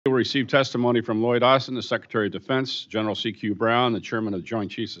receive testimony from Lloyd Austin, the Secretary of Defense, General C.Q. Brown, the Chairman of the Joint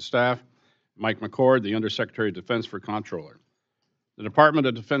Chiefs of Staff, Mike McCord, the Undersecretary of Defense for Comptroller. The Department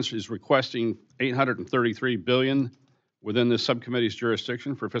of Defense is requesting $833 billion within this subcommittee's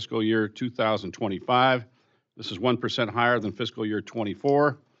jurisdiction for fiscal year 2025. This is 1% higher than fiscal year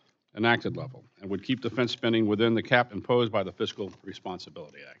 24 enacted level and would keep defense spending within the cap imposed by the Fiscal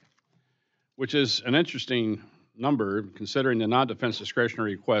Responsibility Act, which is an interesting number considering the non-defense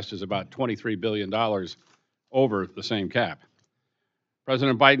discretionary request is about $23 billion over the same cap.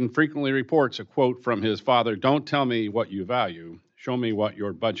 President Biden frequently reports a quote from his father, "Don't tell me what you value, show me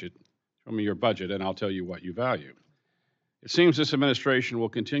your budget, and I'll tell you what you value." It seems this administration will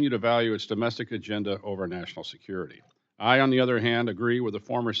continue to value its domestic agenda over national security. I, on the other hand, agree with the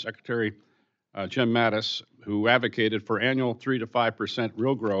former Secretary Jim Mattis, who advocated for annual 3 to 5%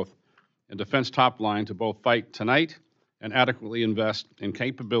 real growth in defense top line to both fight tonight and adequately invest in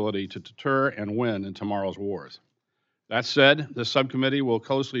capability to deter and win in tomorrow's wars. That said, this subcommittee will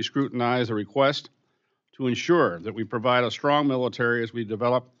closely scrutinize the request to ensure that we provide a strong military as we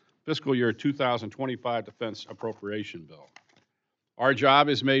develop fiscal year 2025 defense appropriation bill. Our job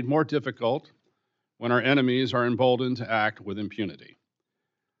is made more difficult when our enemies are emboldened to act with impunity.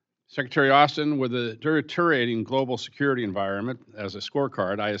 Secretary Austin, with a deteriorating global security environment as a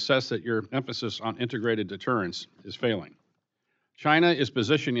scorecard, I assess that your emphasis on integrated deterrence is failing. China is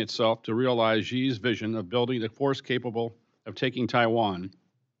positioning itself to realize Xi's vision of building a force capable of taking Taiwan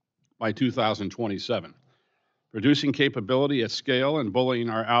by 2027, producing capability at scale and bullying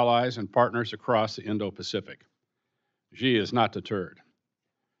our allies and partners across the Indo-Pacific. Xi is not deterred.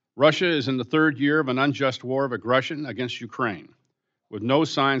 Russia is in the third year of an unjust war of aggression against Ukraine, with no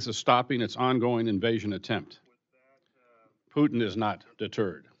signs of stopping its ongoing invasion attempt. Putin is not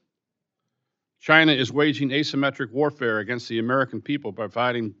deterred. China is waging asymmetric warfare against the American people by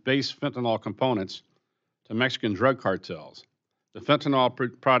providing base fentanyl components to Mexican drug cartels. The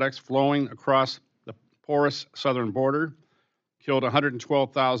fentanyl products flowing across the porous southern border killed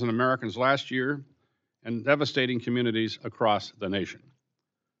 112,000 Americans last year and devastating communities across the nation.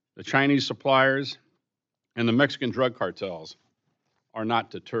 The Chinese suppliers and the Mexican drug cartels are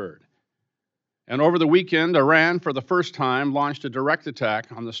not deterred. And over the weekend, Iran, for the first time, launched a direct attack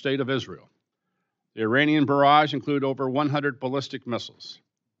on the state of Israel. The Iranian barrage included over 100 ballistic missiles,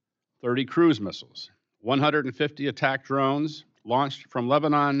 30 cruise missiles, 150 attack drones launched from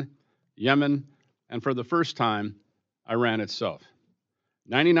Lebanon, Yemen, and for the first time, Iran itself.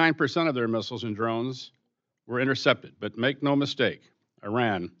 99% of their missiles and drones were intercepted, but make no mistake,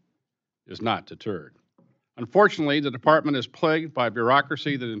 Iran is not deterred. Unfortunately, the department is plagued by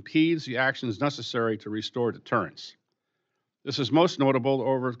bureaucracy that impedes the actions necessary to restore deterrence. This is most notable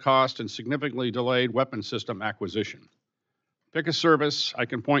over cost and significantly delayed weapon system acquisition. Pick a service, I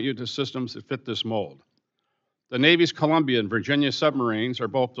can point you to systems that fit this mold. The Navy's Columbia and Virginia submarines are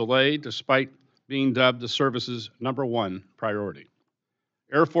both delayed despite being dubbed the service's #1 priority.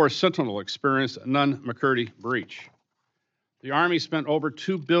 Air Force Sentinel experienced a Nunn-McCurdy breach. The Army spent over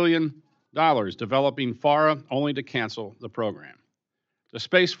 $2 billion developing FARA only to cancel the program. The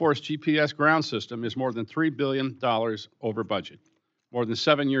Space Force GPS ground system is more than $3 billion over budget, more than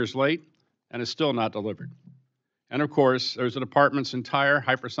 7 years late, and is still not delivered. And of course, there's the department's entire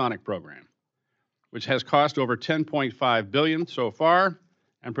hypersonic program, which has cost over $10.5 billion so far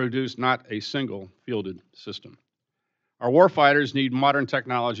and produced not a single fielded system. Our warfighters need modern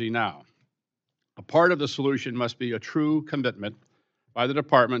technology now. A part of the solution must be a true commitment by the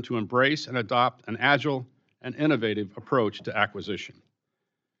department to embrace and adopt an agile and innovative approach to acquisition.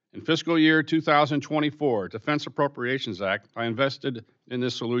 In fiscal year 2024, Defense Appropriations Act, I invested in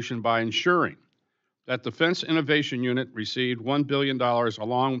this solution by ensuring that Defense Innovation Unit received $1 billion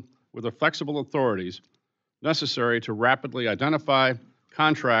along with the flexible authorities necessary to rapidly identify,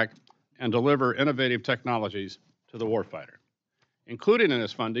 contract, and deliver innovative technologies to the warfighter. Included in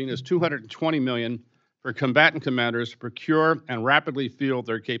this funding is $220 million for combatant commanders to procure and rapidly field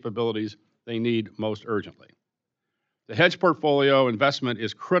their capabilities they need most urgently. The hedge portfolio investment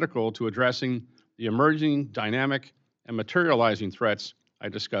is critical to addressing the emerging, dynamic, and materializing threats I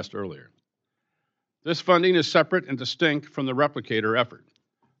discussed earlier. This funding is separate and distinct from the replicator effort.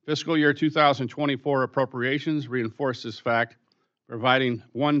 Fiscal year 2024 appropriations reinforce this fact, providing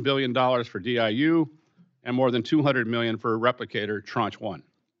 $1 billion for DIU and more than $200 million for replicator Tranche 1.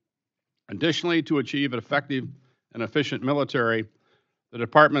 Additionally, to achieve an effective and efficient military, the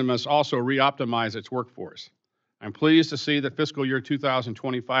department must also re-optimize its workforce. I'm pleased to see that fiscal year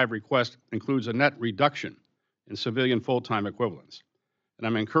 2025 request includes a net reduction in civilian full-time equivalents. And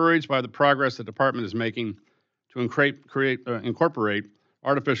I'm encouraged by the progress the department is making to incorporate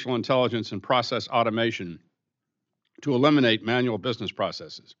artificial intelligence, and process automation to eliminate manual business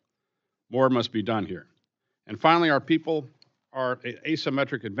processes. More must be done here. And finally, our people are an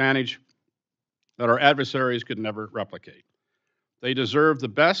asymmetric advantage that our adversaries could never replicate. They deserve the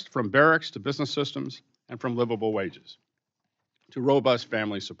best, from barracks to business systems and from livable wages to robust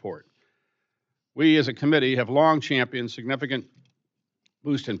family support. We as a committee have long championed significant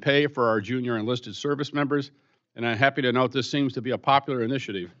boost in pay for our junior enlisted service members, and I'm happy to note this seems to be a popular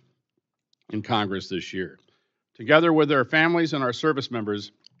initiative in Congress this year. Together with their families and our service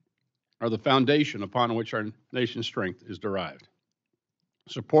members are the foundation upon which our nation's strength is derived.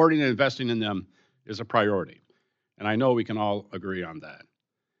 Supporting and investing in them is a priority, and I know we can all agree on that.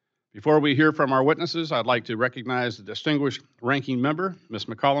 Before we hear from our witnesses, I'd like to recognize the distinguished ranking member, Ms.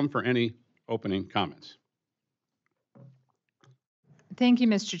 McCollum, for any opening comments. Thank you,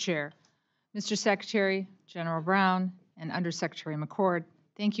 Mr. Chair. Mr. Secretary, General Brown, and Undersecretary McCord,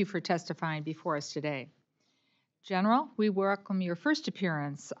 thank you for testifying before us today. General, we welcome your first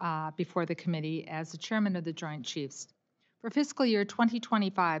appearance before the committee as the Chairman of the Joint Chiefs. For fiscal year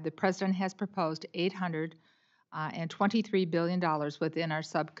 2025, the President has proposed $823 billion within our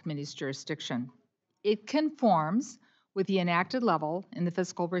subcommittee's jurisdiction. It conforms with the enacted level in the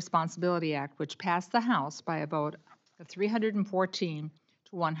Fiscal Responsibility Act, which passed the House by a vote of 314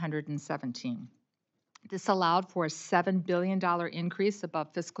 to 117. This allowed for a $7 billion increase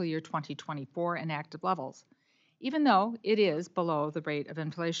above fiscal year 2024 enacted levels, even though it is below the rate of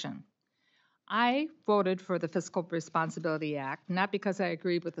inflation. I voted for the Fiscal Responsibility Act, not because I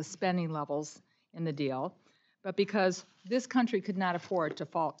agreed with the spending levels in the deal, but because this country could not afford to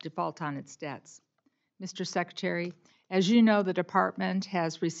default on its debts. Mr. Secretary, as you know, the Department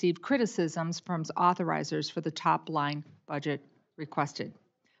has received criticisms from authorizers for the top line budget requested.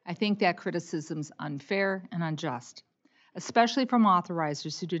 I think that criticism is unfair and unjust, especially from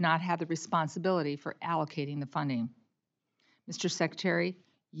authorizers who do not have the responsibility for allocating the funding. Mr. Secretary,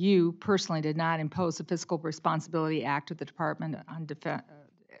 you personally did not impose the Fiscal Responsibility Act of the Department on the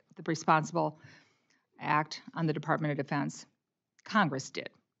Responsible Act on the Department of Defense. Congress did.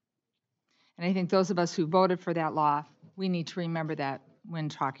 And I think those of us who voted for that law, we need to remember that when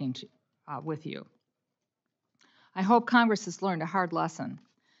talking with you. I hope Congress has learned a hard lesson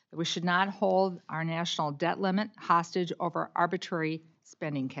that we should not hold our national debt limit hostage over arbitrary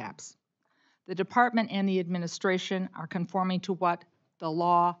spending caps. The Department and the administration are conforming to what the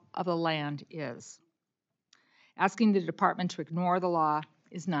law of the land is. Asking the Department to ignore the law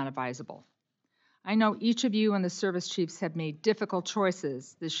is not advisable. I know each of you and the service chiefs have made difficult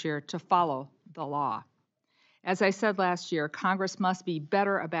choices this year to follow the law. As I said last year, Congress must be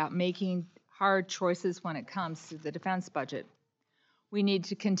better about making hard choices when it comes to the defense budget. We need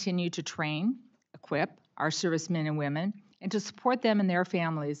to continue to train, equip our servicemen and women, and to support them and their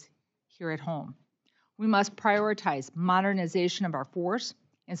families here at home. We must prioritize modernization of our force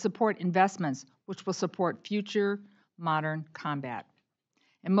and support investments which will support future modern combat.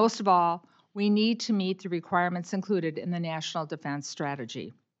 And most of all, we need to meet the requirements included in the National Defense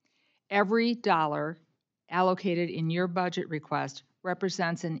Strategy. Every dollar allocated in your budget request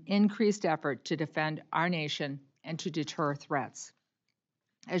represents an increased effort to defend our nation and to deter threats.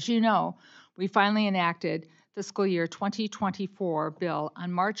 As you know, we finally enacted fiscal year 2024 bill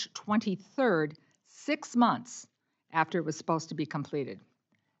on March 23rd, 6 months after it was supposed to be completed.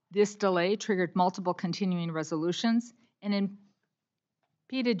 This delay triggered multiple continuing resolutions and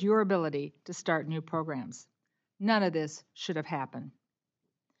impeded your ability to start new programs. None of this should have happened.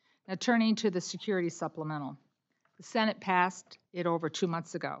 Now, turning to the security supplemental. The Senate passed it over 2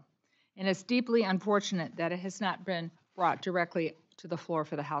 months ago, and it's deeply unfortunate that it has not been brought directly to the floor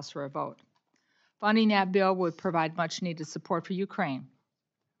for the House for a vote. Funding that bill would provide much-needed support for Ukraine,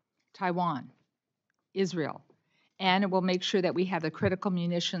 Taiwan, Israel, and it will make sure that we have the critical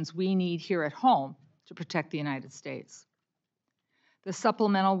munitions we need here at home to protect the United States. The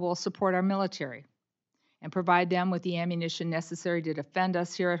supplemental will support our military and provide them with the ammunition necessary to defend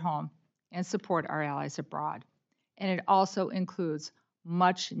us here at home and support our allies abroad. And it also includes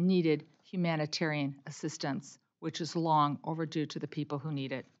much-needed humanitarian assistance, which is long overdue to the people who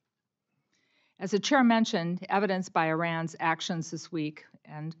need it. As the chair mentioned, evidenced by Iran's actions this week,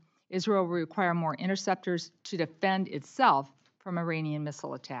 and Israel will require more interceptors to defend itself from Iranian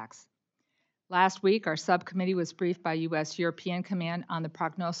missile attacks. Last week, our subcommittee was briefed by U.S. European Command on the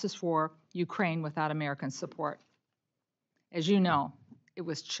prognosis for Ukraine without American support. As you know, it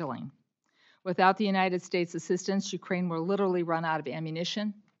was chilling. Without the United States assistance, Ukraine will literally run out of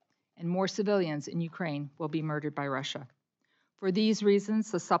ammunition, and more civilians in Ukraine will be murdered by Russia. For these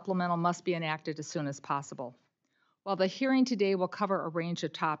reasons, the supplemental must be enacted as soon as possible. While the hearing today will cover a range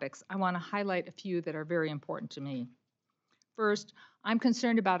of topics, I want to highlight a few that are very important to me. First, I'm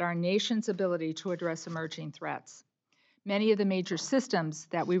concerned about our nation's ability to address emerging threats. Many of the major systems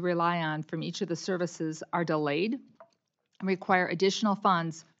that we rely on from each of the services are delayed and require additional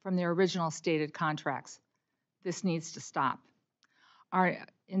funds from their original stated contracts. This needs to stop. Our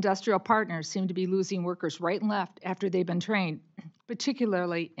industrial partners seem to be losing workers right and left after they've been trained,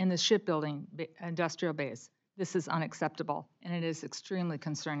 particularly in the shipbuilding industrial base. This is unacceptable, and it is extremely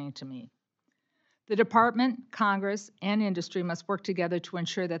concerning to me. The Department, Congress, and industry must work together to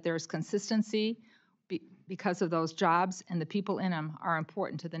ensure that there is consistency because of those jobs and the people in them are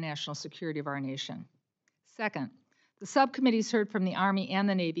important to the national security of our nation. Second, the subcommittees heard from the Army and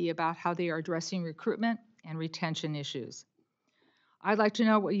the Navy about how they are addressing recruitment and retention issues. I'd like to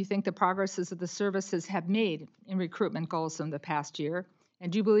know what you think the progresses of the services have made in recruitment goals in the past year,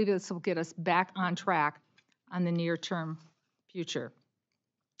 and do you believe this will get us back on track on the near-term future?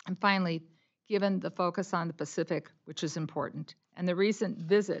 And finally, given the focus on the Pacific, which is important, and the recent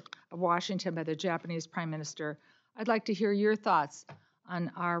visit of Washington by the Japanese Prime Minister, I'd like to hear your thoughts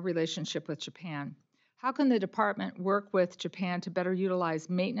on our relationship with Japan. How can the department work with Japan to better utilize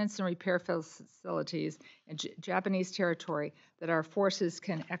maintenance and repair facilities in Japanese territory that our forces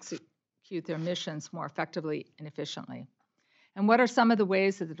can execute their missions more effectively and efficiently? And what are some of the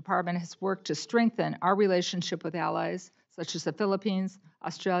ways that the department has worked to strengthen our relationship with allies such as the Philippines,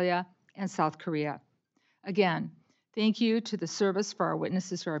 Australia, and South Korea? Again, thank you to the service for our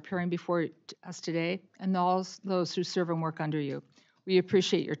witnesses who are appearing before us today and all those who serve and work under you. We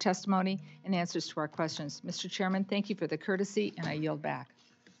appreciate your testimony and answers to our questions. Mr. Chairman, thank you for the courtesy, and I yield back.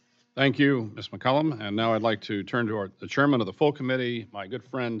 Thank you, Ms. McCollum. And now I'd like to turn to the chairman of the full committee, my good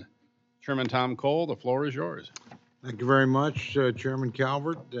friend, Chairman Tom Cole. The floor is yours. Thank you very much, Chairman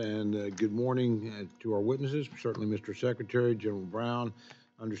Calvert, and good morning to our witnesses, certainly Mr. Secretary, General Brown,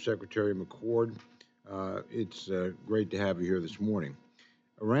 Undersecretary McCord. It's great to have you here this morning.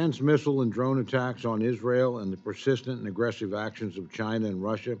 Iran's missile and drone attacks on Israel and the persistent and aggressive actions of China and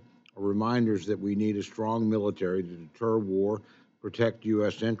Russia are reminders that we need a strong military to deter war, protect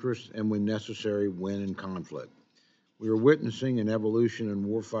U.S. interests, and when necessary, win in conflict. We are witnessing an evolution in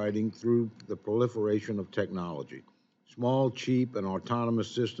warfighting through the proliferation of technology. Small, cheap, and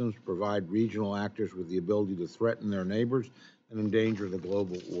autonomous systems provide regional actors with the ability to threaten their neighbors and endanger the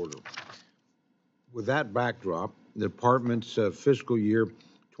global order. With that backdrop, the Department's fiscal year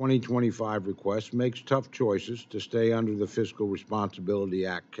 2025 request makes tough choices to stay under the Fiscal Responsibility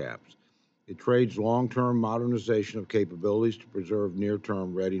Act caps. It trades long-term modernization of capabilities to preserve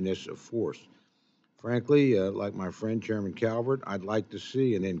near-term readiness of force. Frankly, like my friend Chairman Calvert, I'd like to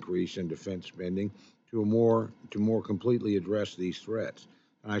see an increase in defense spending to more completely address these threats.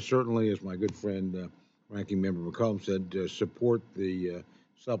 And I certainly, as my good friend Ranking Member McCollum said, support the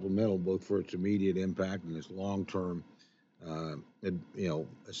supplemental both for its immediate impact and its long-term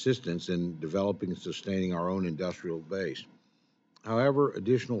assistance in developing and sustaining our own industrial base. However,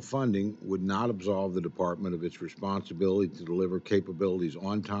 additional funding would not absolve the department of its responsibility to deliver capabilities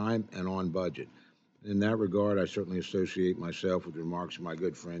on time and on budget. In that regard, I certainly associate myself with remarks of my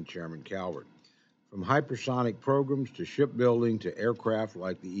good friend Chairman Calvert. From hypersonic programs to shipbuilding to aircraft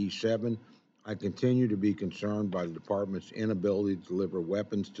like the E-7, I continue to be concerned by the department's inability to deliver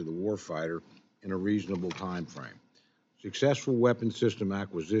weapons to the warfighter in a reasonable time frame. Successful weapon system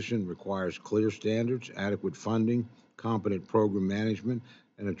acquisition requires clear standards, adequate funding, competent program management,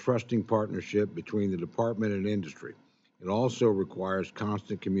 and a trusting partnership between the department and industry. It also requires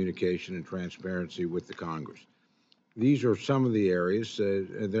constant communication and transparency with the Congress. These are some of the areas,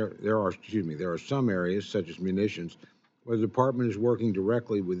 there are some areas, such as munitions, where the department is working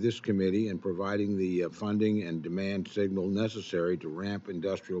directly with this committee and providing the funding and demand signal necessary to ramp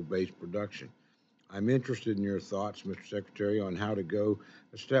industrial base production. I'm interested in your thoughts, Mr. Secretary, on how to go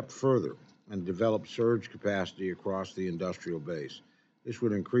a step further and develop surge capacity across the industrial base. This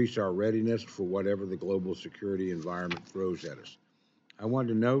would increase our readiness for whatever the global security environment throws at us. I want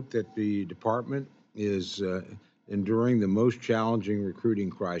to note that the department is enduring the most challenging recruiting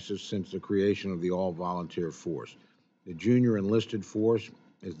crisis since the creation of the all-volunteer force. The junior enlisted force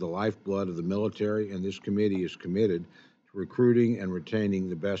is the lifeblood of the military, and this committee is committed to recruiting and retaining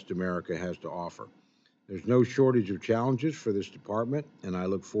the best America has to offer. There's no shortage of challenges for this department, and I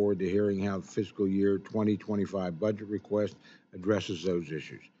look forward to hearing how the fiscal year 2025 budget request addresses those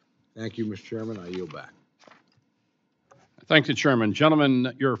issues. Thank you, Mr. Chairman. I yield back. Thank you, Chairman.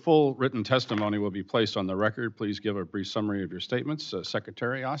 Gentlemen, your full written testimony will be placed on the record. Please give a brief summary of your statements.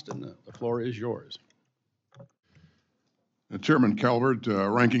 Secretary Austin, the floor is yours. Chairman Calvert,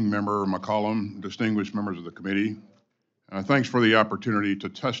 Ranking Member McCollum, distinguished members of the committee, Thanks for the opportunity to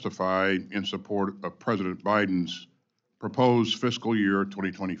testify in support of President Biden's proposed fiscal year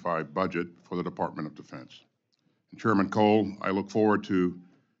 2025 budget for the Department of Defense. And Chairman Cole, I look forward to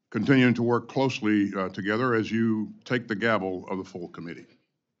continuing to work closely together as you take the gavel of the full committee.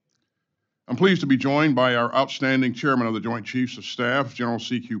 I'm pleased to be joined by our outstanding Chairman of the Joint Chiefs of Staff, General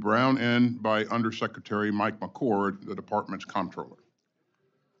C.Q. Brown, and by Undersecretary Mike McCord, the Department's Comptroller.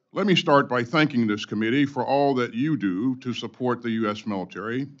 Let me start by thanking this committee for all that you do to support the U.S.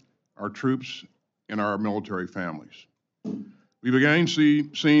 military, our troops, and our military families. We've again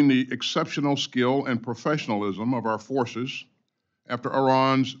seen the exceptional skill and professionalism of our forces after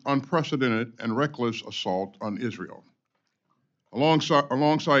Iran's unprecedented and reckless assault on Israel.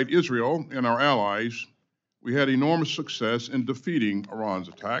 Alongside Israel and our allies, we had enormous success in defeating Iran's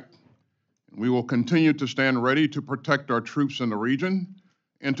attack. We will continue to stand ready to protect our troops in the region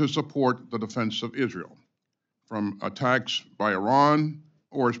and to support the defense of Israel from attacks by Iran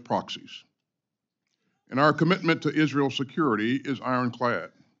or its proxies. And our commitment to Israel's security is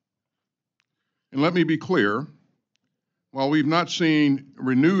ironclad. And let me be clear, while we've not seen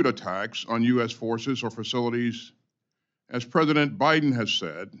renewed attacks on U.S. forces or facilities, as President Biden has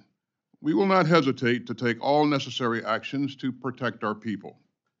said, we will not hesitate to take all necessary actions to protect our people.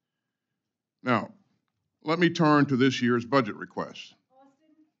 Now, let me turn to this year's budget request.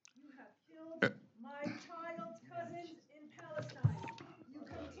 Austin, you have killed my child's cousins in Palestine. You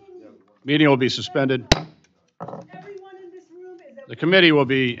continue. Meeting will be suspended. Everyone in this room is a The committee will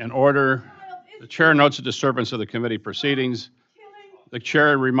be in order. The chair notes the disturbance of the committee proceedings. killing. The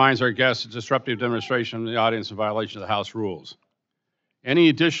chair reminds our guests that disruptive demonstration in the audience in violation of the House rules. Any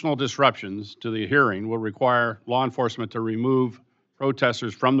additional disruptions to the hearing will require law enforcement to remove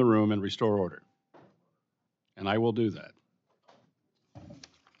protesters from the room and restore order. And I will do that.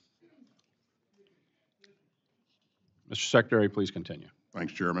 Mr. Secretary, please continue.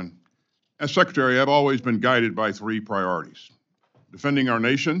 Thanks, Chairman. As Secretary, I've always been guided by three priorities: defending our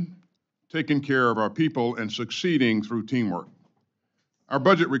nation, taking care of our people, and succeeding through teamwork. Our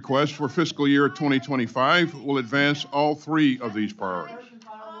budget request for fiscal year 2025 will advance all three of these priorities.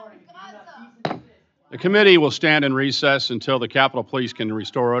 The committee will stand in recess until the Capitol Police can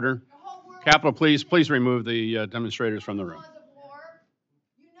restore order. Capitol Police, please remove the demonstrators from the room.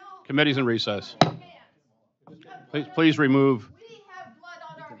 Committee's in recess. Please remove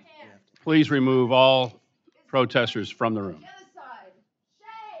all protesters from the room.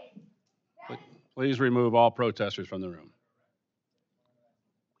 Please remove all protesters from the room.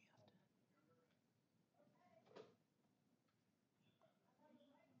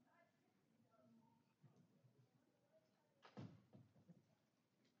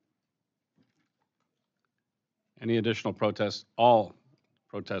 Any additional protests? All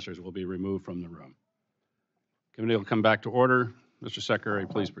protesters will be removed from the room. Committee will come back to order. Mr. Secretary,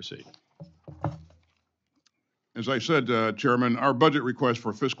 please proceed. As I said, Chairman, our budget request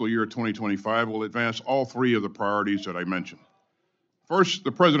for fiscal year 2025 will advance all three of the priorities that I mentioned. First,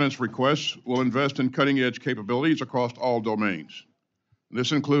 the President's request will invest in cutting-edge capabilities across all domains.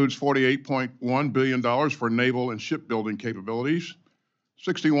 This includes $48.1 billion for naval and shipbuilding capabilities,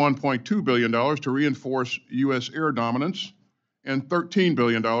 $61.2 billion to reinforce U.S. air dominance, and $13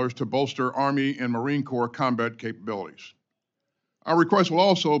 billion to bolster Army and Marine Corps combat capabilities. Our request will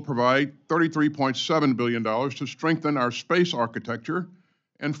also provide $33.7 billion to strengthen our space architecture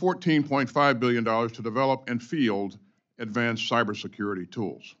and $14.5 billion to develop and field advanced cybersecurity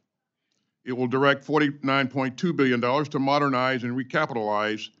tools. It will direct $49.2 billion to modernize and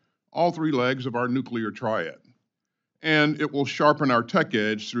recapitalize all three legs of our nuclear triad. And it will sharpen our tech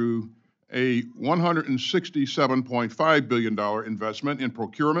edge through a $167.5 billion investment in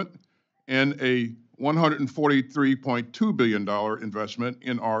procurement and a $143.2 billion investment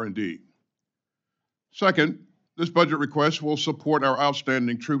in R&D. Second, this budget request will support our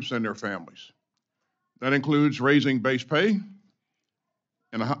outstanding troops and their families. That includes raising base pay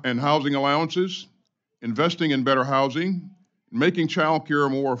and housing allowances, investing in better housing, making child care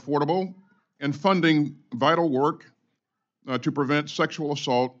more affordable, and funding vital work to prevent sexual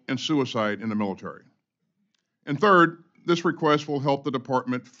assault and suicide in the military. And third, this request will help the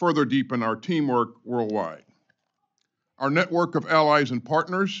department further deepen our teamwork worldwide. Our network of allies and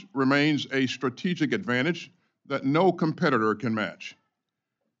partners remains a strategic advantage that no competitor can match.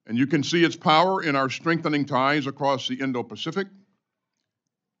 And you can see its power in our strengthening ties across the Indo-Pacific,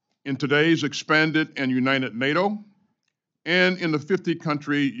 in today's expanded and united NATO, and in the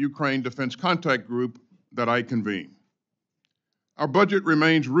 50-country Ukraine Defense Contact Group that I convene. Our budget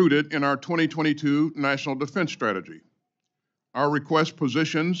remains rooted in our 2022 National Defense Strategy. Our request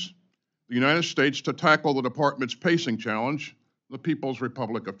positions the United States to tackle the department's pacing challenge, the People's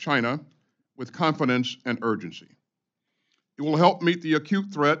Republic of China, with confidence and urgency. It will help meet the acute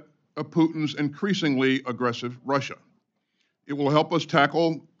threat of Putin's increasingly aggressive Russia. It will help us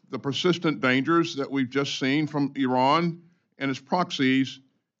tackle the persistent dangers that we've just seen from Iran and its proxies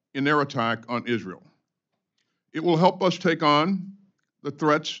in their attack on Israel. It will help us take on the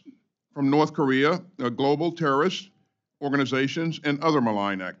threats from North Korea, global terrorist organizations, and other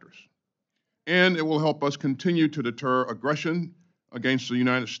malign actors. And it will help us continue to deter aggression against the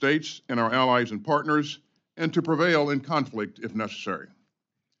United States and our allies and partners, and to prevail in conflict if necessary.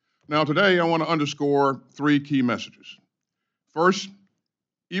 Now, today, I want to underscore three key messages. First,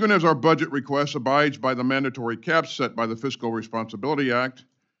 even as our budget request abides by the mandatory caps set by the Fiscal Responsibility Act,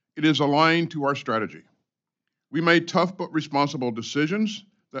 it is aligned to our strategy. We made tough but responsible decisions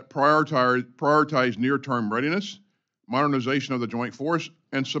that prioritize near-term readiness, modernization of the joint force,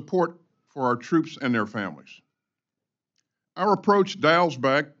 and support for our troops and their families. Our approach dials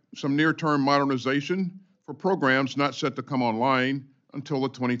back some near-term modernization for programs not set to come online until the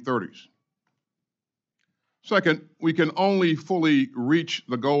 2030s. Second, we can only fully reach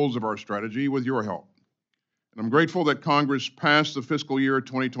the goals of our strategy with your help. And I'm grateful that Congress passed the fiscal year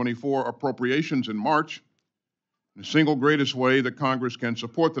 2024 appropriations in March. The single greatest way that Congress can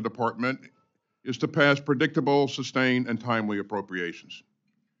support the department is to pass predictable, sustained, and timely appropriations.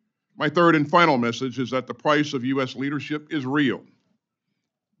 My third and final message is that the price of U.S. leadership is real,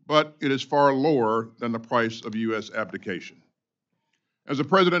 but it is far lower than the price of U.S. abdication. As the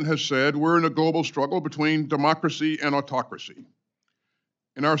President has said, we're in a global struggle between democracy and autocracy,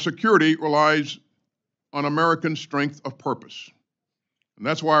 and our security relies on American strength of purpose. And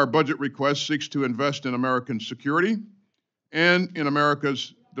that's why our budget request seeks to invest in American security and in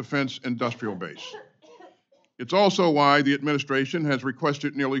America's defense industrial base. It's also why the administration has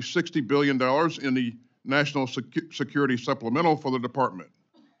requested nearly $60 billion in the National Security Supplemental for the department.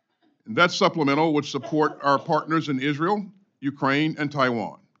 And that supplemental would support our partners in Israel, Ukraine, and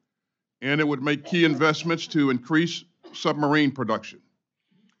Taiwan. And it would make key investments to increase submarine production.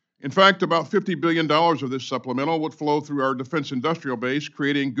 In fact, about $50 billion of this supplemental would flow through our defense industrial base,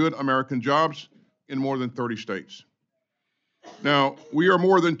 creating good American jobs in more than 30 states. Now, we are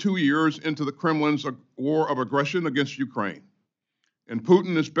more than 2 years into the Kremlin's war of aggression against Ukraine. And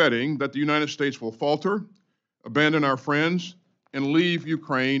Putin is betting that the United States will falter, abandon our friends, and leave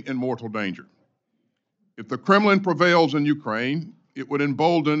Ukraine in mortal danger. If the Kremlin prevails in Ukraine, it would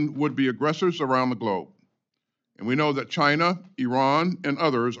embolden would-be aggressors around the globe. And we know that China, Iran, and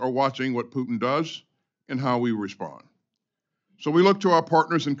others are watching what Putin does and how we respond. So we look to our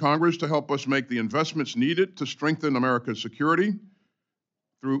partners in Congress to help us make the investments needed to strengthen America's security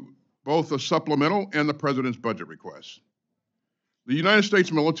through both the supplemental and the President's budget requests. The United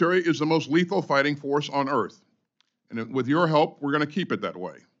States military is the most lethal fighting force on earth. And with your help, we're going to keep it that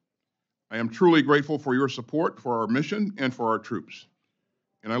way. I am truly grateful for your support for our mission and for our troops.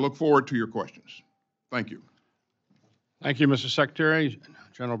 And I look forward to your questions. Thank you. Thank you, Mr. Secretary.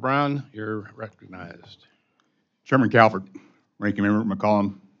 General Brown, you're recognized. Chairman Calvert, Ranking Member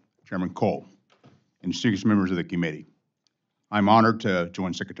McCollum, Chairman Cole, and distinguished members of the committee. I'm honored to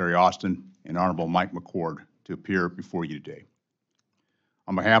join Secretary Austin and Honorable Mike McCord to appear before you today.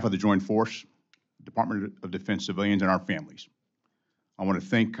 On behalf of the Joint Force, Department of Defense civilians, and our families, I want to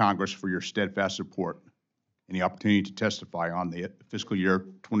thank Congress for your steadfast support and the opportunity to testify on the fiscal year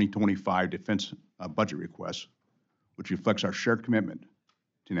 2025 defense budget request, which reflects our shared commitment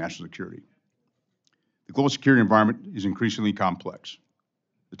to national security. The global security environment is increasingly complex.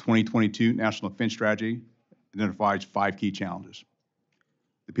 The 2022 National Defense Strategy identifies 5 key challenges.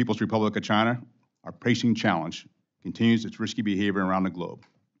 The People's Republic of China, our pacing challenge, continues its risky behavior around the globe.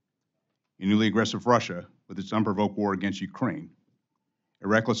 A newly aggressive Russia, with its unprovoked war against Ukraine. A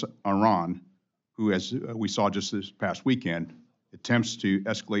reckless Iran, who, as we saw just this past weekend, attempts to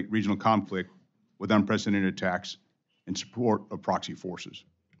escalate regional conflict with unprecedented attacks in support of proxy forces.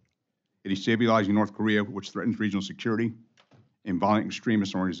 A destabilizing North Korea, which threatens regional security, and violent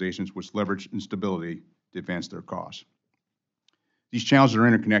extremist organizations which leverage instability to advance their cause. These challenges are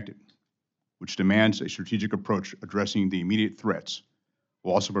interconnected, which demands a strategic approach addressing the immediate threats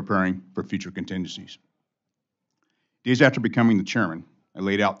while also preparing for future contingencies. Days after becoming the chairman, I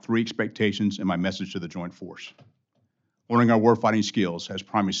laid out 3 expectations in my message to the Joint Force. Honoring our warfighting skills has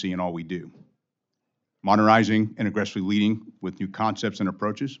primacy in all we do. Modernizing and aggressively leading with new concepts and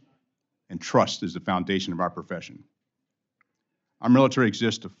approaches, and trust is the foundation of our profession. Our military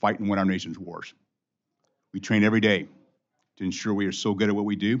exists to fight and win our nation's wars. We train every day to ensure we are so good at what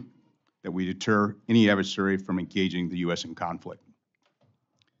we do that we deter any adversary from engaging the U.S. in conflict.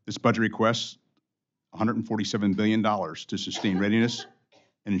 This budget requests $147 billion to sustain readiness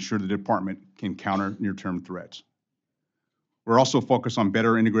and ensure the department can counter near-term threats. We're also focused on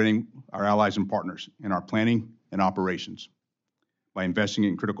better integrating our allies and partners in our planning and operations by investing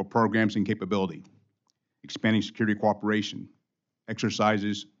in critical programs and capability, expanding security cooperation,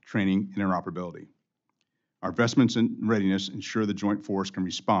 exercises, training, and interoperability. Our investments in readiness ensure the joint force can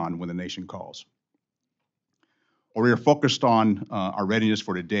respond when the nation calls. While we are focused on our readiness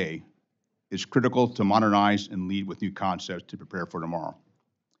for today, it's critical to modernize and lead with new concepts to prepare for tomorrow.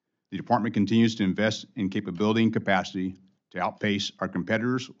 The department continues to invest in capability and capacity to outpace our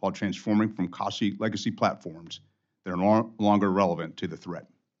competitors while transforming from costly legacy platforms that are no longer relevant to the threat.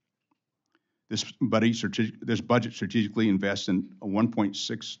 This budget strategically invests in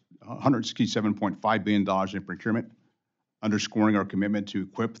 $167.5 billion in procurement, underscoring our commitment to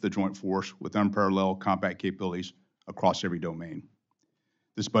equip the joint force with unparalleled combat capabilities across every domain.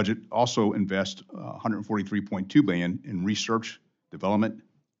 This budget also invests $143.2 billion in research, development,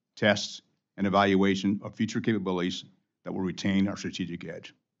 tests, and evaluation of future capabilities that will retain our strategic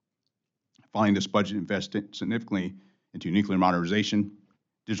edge. Finally, this budget invested significantly into nuclear modernization,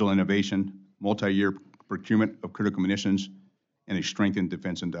 digital innovation, multi-year procurement of critical munitions, and a strengthened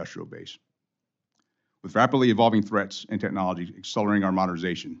defense industrial base. With rapidly evolving threats and technology, accelerating our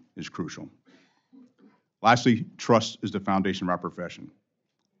modernization is crucial. Lastly, trust is the foundation of our profession.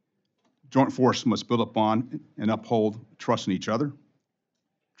 Joint force must build upon and uphold trust in each other,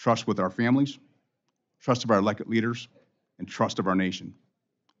 trust with our families, trust of our elected leaders, and trust of our nation.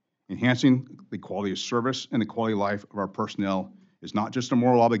 Enhancing the quality of service and the quality of life of our personnel is not just a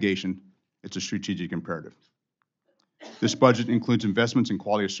moral obligation, it's a strategic imperative. This budget includes investments in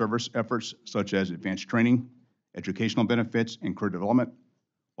quality of service efforts such as advanced training, educational benefits, and career development,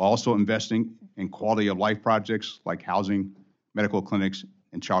 while also investing in quality of life projects like housing, medical clinics,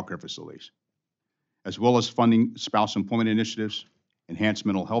 and child care facilities, as well as funding spouse employment initiatives, enhanced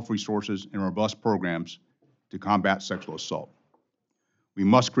mental health resources, and robust programs to combat sexual assault. We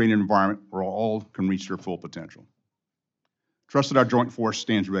must create an environment where all can reach their full potential. Trust that our joint force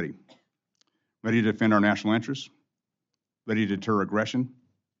stands ready to defend our national interests, ready to deter aggression,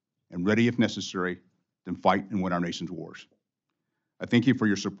 and ready, if necessary, to fight and win our nation's wars. I thank you for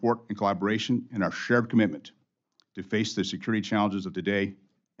your support and collaboration and our shared commitment to face the security challenges of today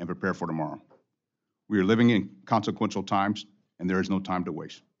and prepare for tomorrow. We are living in consequential times, and there is no time to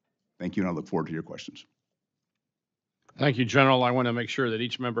waste. Thank you, and I look forward to your questions. Thank you, General. I want to make sure that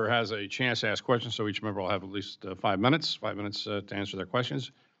each member has a chance to ask questions, so each member will have at least 5 minutes to answer their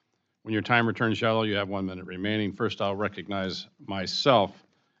questions. When your timer turns yellow, you have 1 minute remaining. First, I'll recognize myself.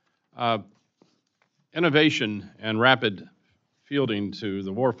 Innovation and rapid fielding to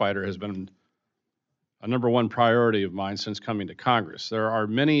the warfighter has been a #1 priority of mine since coming to Congress. There are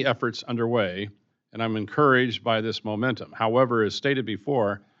many efforts underway, and I'm encouraged by this momentum. However, as stated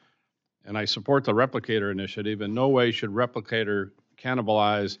before, and I support the Replicator initiative, in no way should Replicator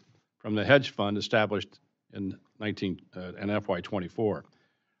cannibalize from the hedge fund established in FY24.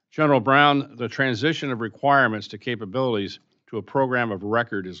 General Brown, the transition of requirements to capabilities to a program of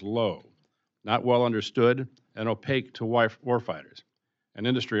record is low, not well understood, and opaque to warfighters and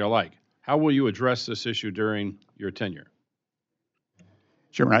industry alike. How will you address this issue during your tenure?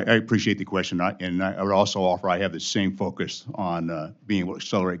 Chairman, I appreciate the question, and I would also offer I have the same focus on being able to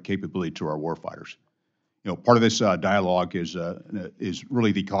accelerate capability to our warfighters. You know, part of this dialogue is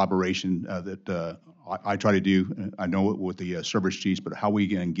really the collaboration that I try to do. I know it with the service chiefs, but how we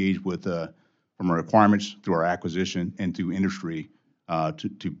can engage with from our requirements through our acquisition and through industry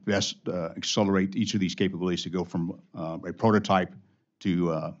to best accelerate each of these capabilities to go from a prototype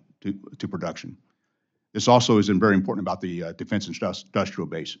to production. This also is very important about the defense industrial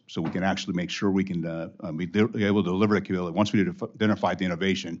base, so we can actually make sure we can be able to deliver the capability once we identify the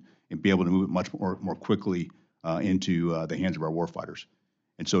innovation and be able to move it much more quickly into the hands of our warfighters.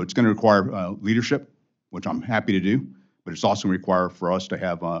 And so it's going to require leadership, which I'm happy to do, but it's also going to require for us to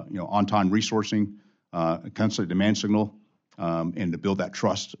have on-time resourcing, a constant demand signal, and to build that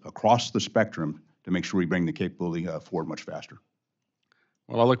trust across the spectrum to make sure we bring the capability forward much faster.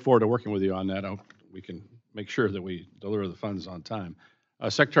 Well, I look forward to working with you on that. We can make sure that we deliver the funds on time.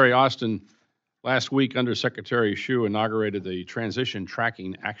 Secretary Austin, last week, Undersecretary Hsu inaugurated the Transition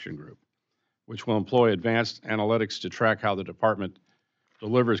Tracking Action Group, which will employ advanced analytics to track how the department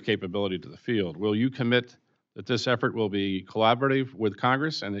delivers capability to the field. Will you commit that this effort will be collaborative with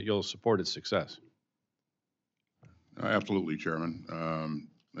Congress and that you'll support its success? Absolutely, Chairman.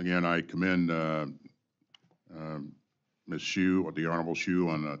 Again, I commend Ms. Hsu, or the Honorable Hsu,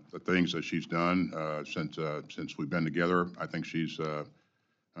 on the things that she's done since we've been together. I think she's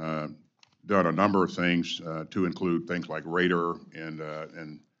done a number of things to include things like radar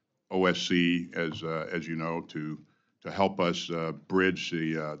and OSC, as you know, to help us bridge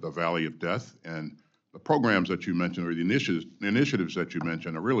the valley of death. And the programs that you mentioned, or the initiatives that you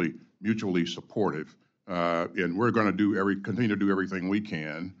mentioned, are really mutually supportive. And we're going to continue to do everything we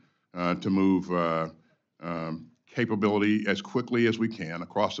can to move capability as quickly as we can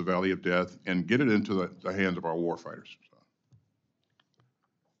across the valley of death and get it into the hands of our warfighters.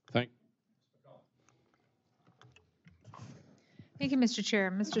 Thank you, Mr.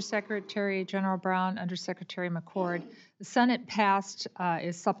 Chair. Mr. Secretary General Brown, Undersecretary McCord, the Senate passed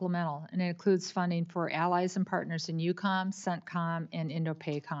is supplemental, and it includes funding for allies and partners in EUCOM, CENTCOM, and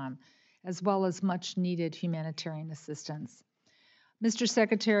INDOPACOM, as well as much-needed humanitarian assistance. Mr.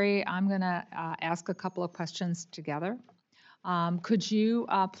 Secretary, I'm going to ask a couple of questions together. Could you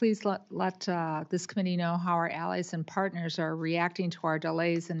please let this committee know how our allies and partners are reacting to our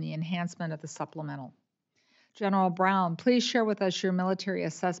delays in the enhancement of the supplemental? General Brown, please share with us your military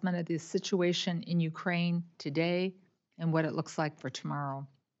assessment of the situation in Ukraine today and what it looks like for tomorrow.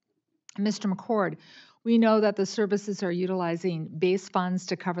 Mr. McCord, we know that the services are utilizing base funds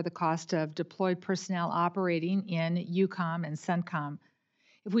to cover the cost of deployed personnel operating in EUCOM and CENTCOM.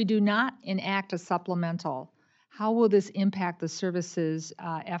 If we do not enact a supplemental, how will this impact the services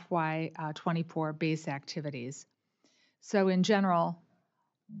FY24 base activities? So in general,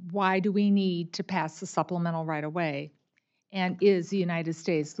 why do we need to pass the supplemental right away? And is the United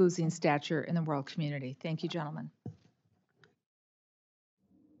States losing stature in the world community? Thank you, gentlemen.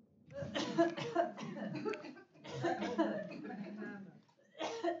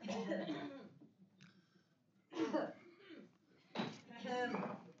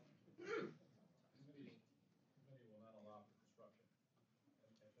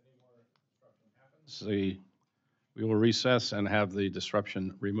 We will recess and have the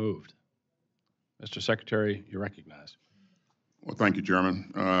disruption removed. Mr. Secretary, you're recognized. Well, thank you,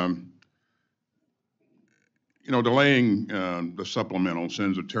 Chairman. You know, delaying the supplemental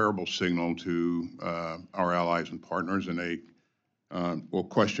sends a terrible signal to our allies and partners, and they will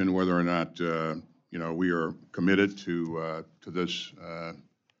question whether or not you know, we are committed to this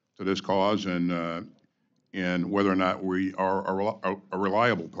cause, and whether or not we are a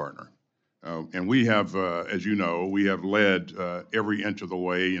reliable partner. And we have, as you know, we have led every inch of the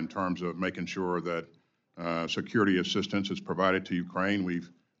way in terms of making sure that security assistance is provided to Ukraine. We've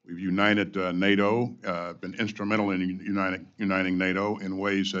united NATO, been instrumental in uniting NATO in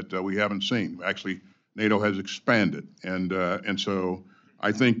ways that we haven't seen. Actually, NATO has expanded, and so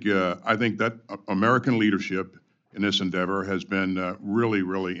I think that American leadership in this endeavor has been really,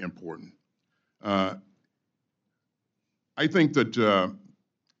 really important. I think that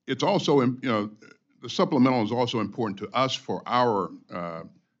it's also, you know, the supplemental is also important to us for our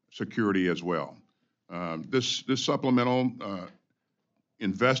security as well. This supplemental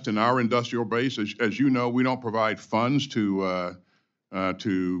invest in our industrial base. As you know, we don't provide funds to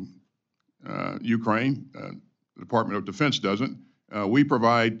Ukraine. The Department of Defense doesn't. We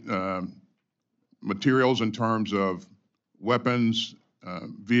provide materials in terms of weapons,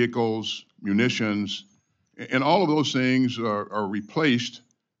 vehicles, munitions, and all of those things are replaced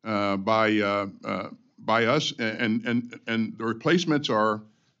by us, and the replacements are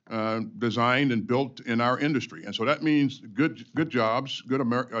designed and built in our industry, and so that means good jobs,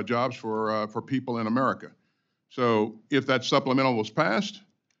 jobs for people in America. So if that supplemental was passed,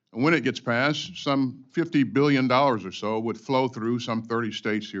 and when it gets passed, some $50 billion or so would flow through some 30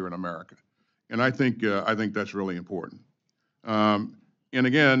 states here in America, and I think that's really important. And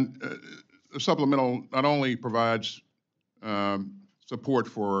again, the supplemental not only provides support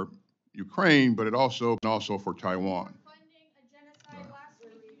for Ukraine, but it also for Taiwan.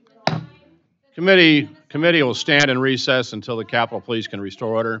 Committee will stand in recess until the Capitol Police can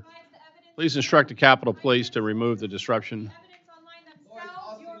restore order. Please instruct the Capitol Police to remove the disruption. Lloyd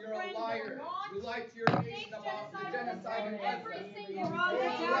Austin, you're a liar. You lied to your nation about the genocide in Gaza. You're a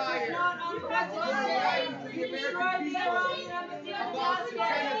liar. You're about the genocide in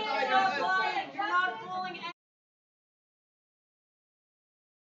Gaza. You're not fooling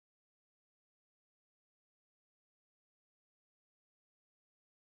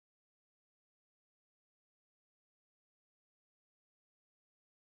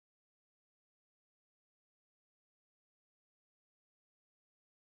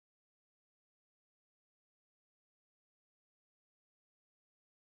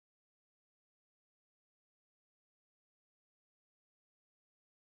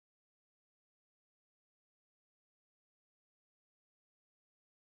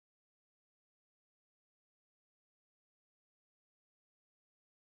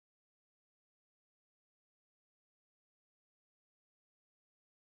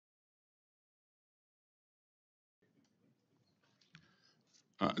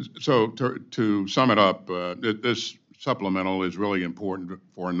So to sum it up, this supplemental is really important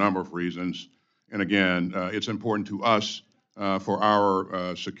for a number of reasons. And again, it's important to us for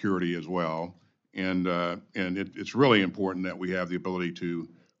our security as well. And it's really important that we have the ability to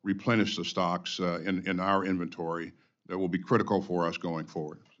replenish the stocks in our inventory that will be critical for us going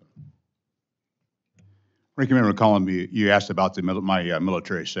forward. Ranking Member McCollum, you asked about my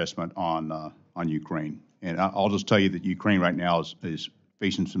military assessment on Ukraine. And I'll just tell you that Ukraine right now is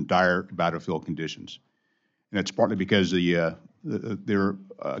facing some dire battlefield conditions. And it's partly because their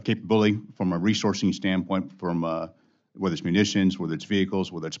capability from a resourcing standpoint, from whether it's munitions, whether it's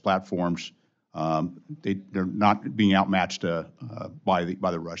vehicles, whether it's platforms, they're not being outmatched by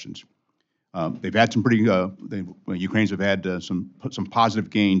the Russians. They've had some pretty, Ukrainians have had some positive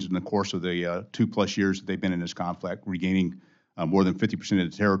gains in the course of the 2+ years that they've been in this conflict, regaining more than 50%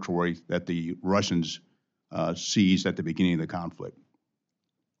 of the territory that the Russians seized at the beginning of the conflict.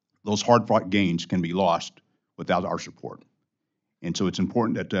 Those hard-fought gains can be lost without our support. And so it's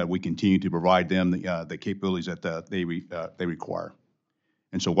important that we continue to provide them the capabilities that they require.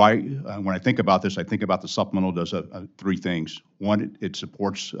 And so when I think about this, I think about the supplemental does three things. One, it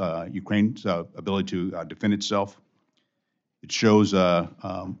supports Ukraine's ability to defend itself. It shows,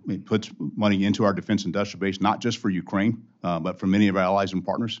 it puts money into our defense industrial base, not just for Ukraine, but for many of our allies and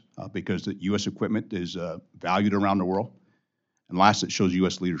partners, because the U.S. equipment is valued around the world. And last, it shows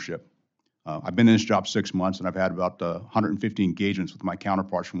U.S. leadership. I've been in this job 6 months, and I've had about 150 engagements with my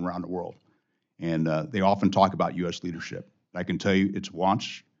counterparts from around the world. And they often talk about U.S. leadership. I can tell you it's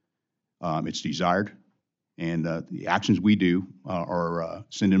wants, it's desired, and the actions we do are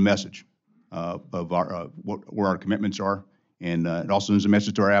sending a message of where our commitments are, and it also sends a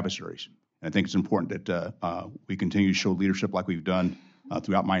message to our adversaries. And I think it's important that we continue to show leadership like we've done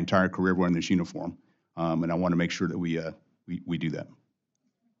throughout my entire career wearing this uniform, and I want to make sure that we do that.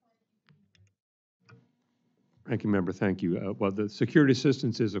 Ranking Member, thank you. Well, the security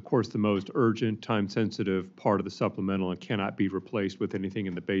assistance is, of course, the most urgent, time-sensitive part of the supplemental and cannot be replaced with anything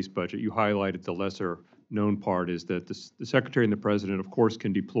in the base budget. You highlighted the lesser-known part is that the Secretary and the President, of course,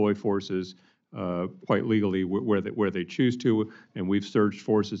 can deploy forces quite legally where they choose to, and we've surged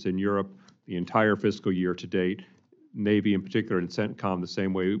forces in Europe the entire fiscal year to date, Navy in particular, and CENTCOM the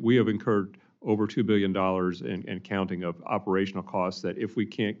same way. We have incurred over $2 billion and counting of operational costs that if we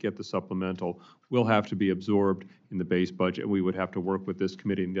can't get the supplemental, will have to be absorbed in the base budget. And we would have to work with this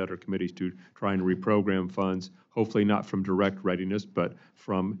committee and the other committees to try and reprogram funds, hopefully not from direct readiness, but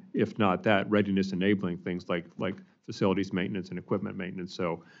from, if not that, readiness enabling things like facilities maintenance and equipment maintenance.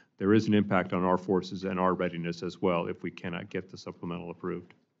 So there is an impact on our forces and our readiness as well if we cannot get the supplemental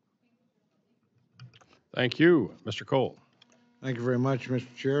approved. Thank you. Mr. Cole. Thank you very much, Mr.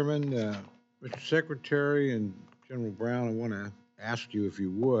 Chairman. Mr. Secretary and General Brown, I want to ask you if you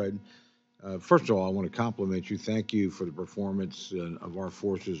would. First of all, I want to compliment you. Thank you for the performance of our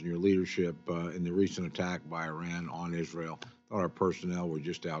forces and your leadership in the recent attack by Iran on Israel. I thought our personnel were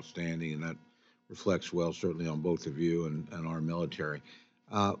just outstanding, and that reflects well, certainly, on both of you and our military.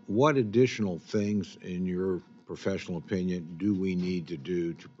 What additional things, in your professional opinion, do we need to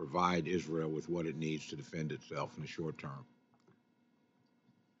do to provide Israel with what it needs to defend itself in the short term?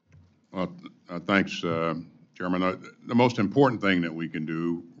 Well, thanks, Chairman. The most important thing that we can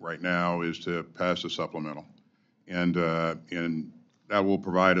do right now is to pass the supplemental, and that will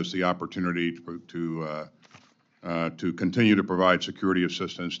provide us the opportunity to continue to provide security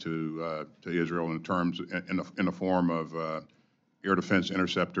assistance to Israel in the form of air defense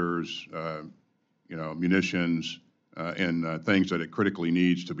interceptors, munitions, and things that it critically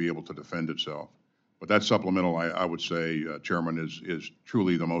needs to be able to defend itself. But that supplemental, I would say, Chairman, is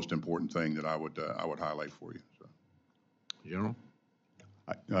truly the most important thing that I would highlight for you. So. General?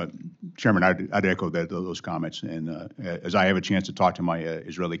 Chairman, I'd echo those comments. And as I have a chance to talk to my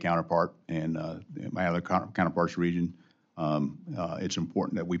Israeli counterpart and my other counterparts region, it's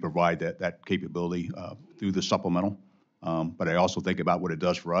important that we provide that capability through the supplemental. But I also think about what it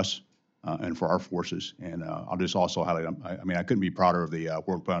does for us and for our forces. And I'll just also highlight, I couldn't be prouder of the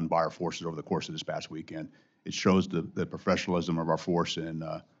work done by our forces over the course of this past weekend. It shows the professionalism of our force, and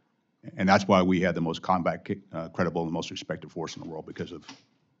that's why we had the most combat credible and the most respected force in the world, because of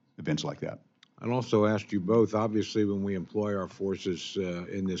events like that. I'd also ask you both, obviously, when we employ our forces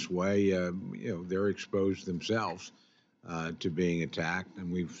in this way, they're exposed themselves to being attacked,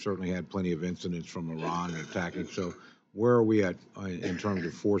 and we've certainly had plenty of incidents from Iran attacking. So where are we at in terms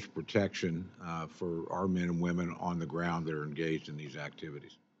of force protection for our men and women on the ground that are engaged in these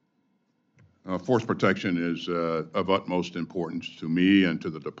activities? Force protection is of utmost importance to me and to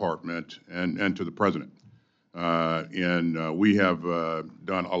the department and to the President. And we have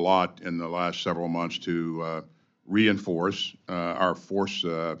done a lot in the last several months to reinforce our force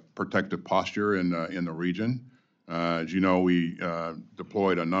protective posture in the region. As you know, we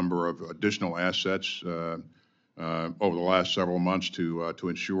deployed a number of additional assets over the last several months to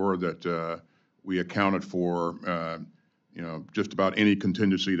ensure that we accounted for just about any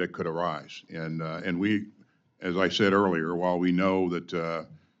contingency that could arise. And we, as I said earlier, while we know that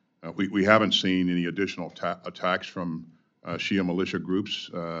we haven't seen any additional attacks from Shia militia groups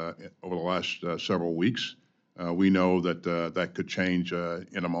over the last several weeks, we know that that could change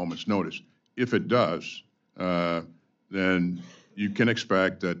in a moment's notice. If it does, then you can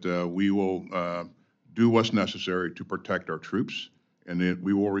expect that we will do what's necessary to protect our troops, and that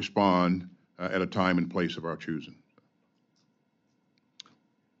we will respond at a time and place of our choosing.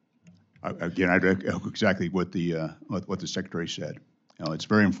 Again, I echo exactly what the Secretary said. It's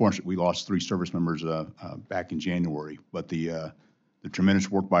very unfortunate we lost 3 service members back in January, but the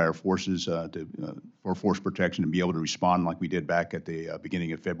tremendous work by our forces for force protection and be able to respond like we did back at the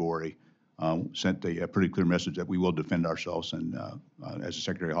beginning of February sent a pretty clear message that we will defend ourselves, and as the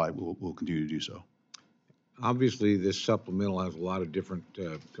Secretary highlighted, we'll continue to do so. Obviously, this supplemental has a lot of different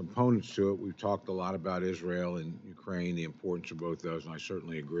components to it. We've talked a lot about Israel and Ukraine, the importance of both those, and I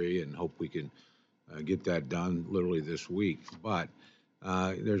certainly agree and hope we can get that done literally this week. But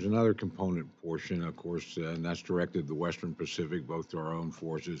there's another component portion, of course, and that's directed to the Western Pacific, both to our own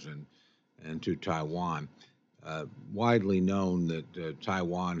forces and to Taiwan. Widely known that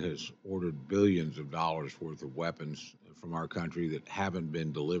Taiwan has ordered billions of dollars worth of weapons from our country that haven't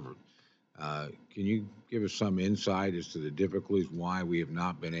been delivered. Can you give us some insight as to the difficulties, why we have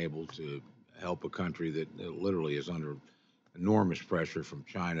not been able to help a country that literally is under enormous pressure from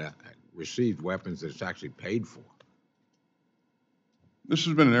China receive weapons that it's actually paid for? This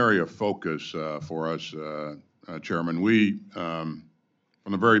has been an area of focus for us, Chairman. We, from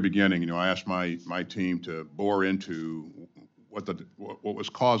the very beginning, I asked my team to bore into what was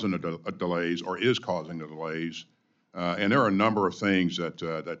causing the delays or is causing the delays. And there are a number of things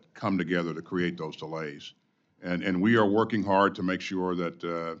that come together to create those delays. And we are working hard to make sure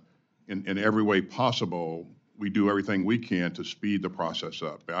that in every way possible, we do everything we can to speed the process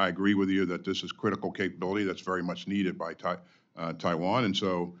up. I agree with you that this is critical capability that's very much needed by Taiwan. And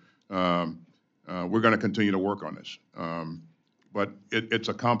so we're going to continue to work on this. But it's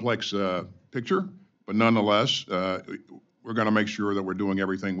a complex picture, but nonetheless, we're going to make sure that we're doing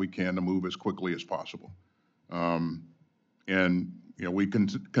everything we can to move as quickly as possible. And we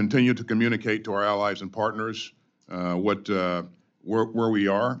continue to communicate to our allies and partners where we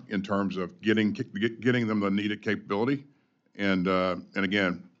are in terms of getting them the needed capability. And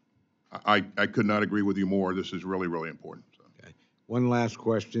again, I could not agree with you more. This is really, really important. So. Okay. One last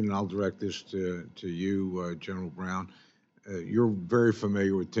question, and I'll direct this to you, General Brown. You're very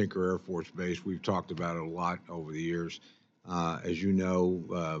familiar with Tinker Air Force Base. We've talked about it a lot over the years. As you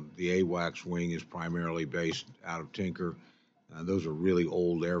know, the AWACS wing is primarily based out of Tinker. Those are really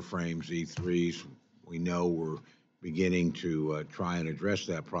old airframes, E3s. We know we're beginning to try and address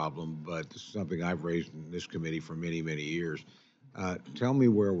that problem, but this is something I've raised in this committee for many, many years. Tell me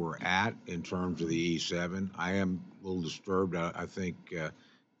where we're at in terms of the E7. I am a little disturbed. I think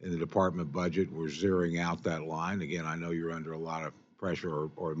in the department budget, we're zeroing out that line. Again, I know you're under a lot of pressure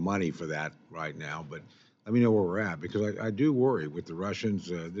or money for that right now, but let me know where we're at, because I do worry with the Russians.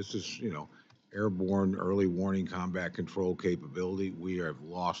 This is, airborne early warning combat control capability. We have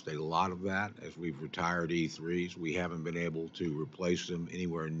lost a lot of that as we've retired E3s. We haven't been able to replace them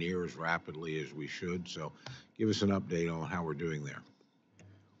anywhere near as rapidly as we should. So give us an update on how we're doing there.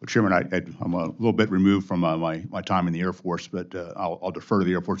 Well, Chairman, I'm a little bit removed from my time in the Air Force, but I'll defer to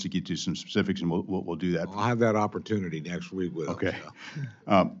the Air Force to get you some specifics, and we'll do that. I'll have that opportunity next week with okay. them.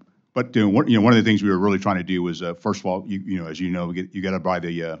 So. But one of the things we were really trying to do was, first of all, as you know, you got to buy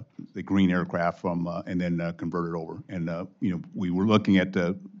the green aircraft from and then convert it over. And we were looking at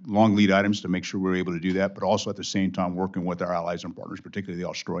the long lead items to make sure we were able to do that, but also at the same time working with our allies and partners, particularly the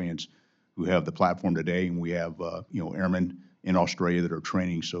Australians, who have the platform today, and we have airmen in Australia that are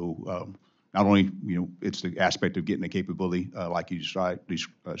training. So not only it's the aspect of getting the capability like you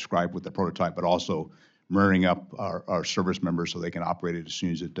described with the prototype, but also marrying up our service members so they can operate it as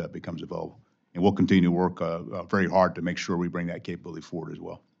soon as it becomes available. And we'll continue to work very hard to make sure we bring that capability forward as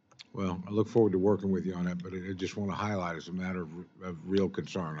well. Well, I look forward to working with you on that, but I just want to highlight as a matter of real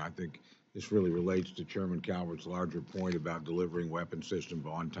concern. I think this really relates to Chairman Calvert's larger point about delivering weapon systems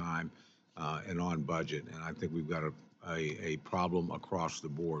on time and on budget. And I think we've got a problem across the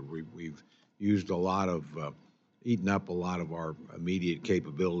board. We've used a lot of, eaten up a lot of our immediate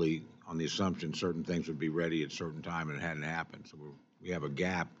capability on the assumption certain things would be ready at a certain time, and it hadn't happened. So we have a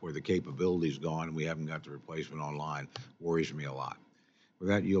gap where the capability's gone and we haven't got the replacement online. Worries me a lot. With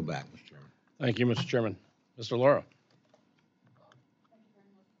that, yield back, Mr. Chairman. Thank you, Mr. Chairman. Mr. Laura.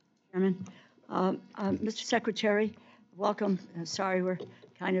 Chairman. Mr. Secretary, welcome. Sorry, we're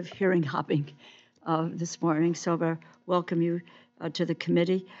kind of hearing hopping this morning, so I welcome you to the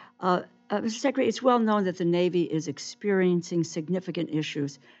committee. Mr. Secretary, it's well known that the Navy is experiencing significant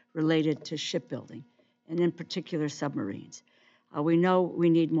issues related to shipbuilding, and in particular submarines. We know we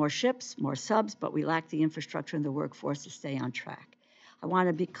need more ships, more subs, but we lack the infrastructure and the workforce to stay on track. I want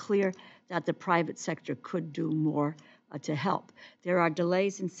to be clear that the private sector could do more to help. There are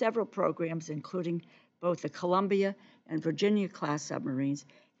delays in several programs, including both the Columbia and Virginia-class submarines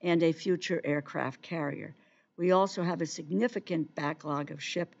and a future aircraft carrier. We also have a significant backlog of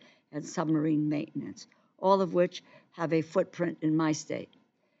ship and submarine maintenance, all of which have a footprint in my state.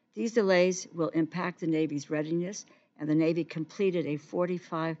 These delays will impact the Navy's readiness, and the Navy completed a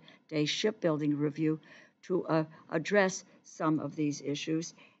 45-day shipbuilding review to address some of these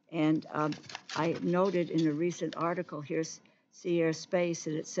issues. And I noted in a recent article, here's Sea Air Space,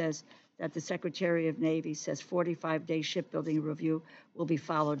 and it says that the Secretary of Navy says 45-day shipbuilding review will be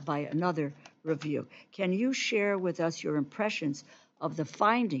followed by another review. Can you share with us your impressions of the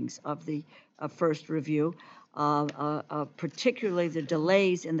findings of the first review, particularly the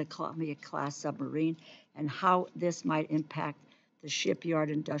delays in the Columbia-class submarine, and how this might impact the shipyard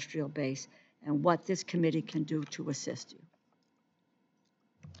industrial base, and what this committee can do to assist you?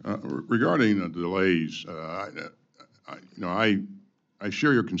 Regarding the delays, I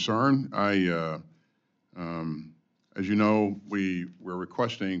share your concern. As you know, we're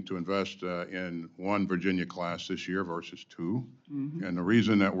requesting to invest in one Virginia class this year versus two. Mm-hmm. And the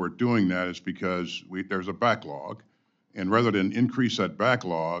reason that we're doing that is because there's a backlog. And rather than increase that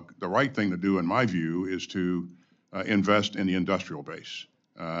backlog, the right thing to do, in my view, is to invest in the industrial base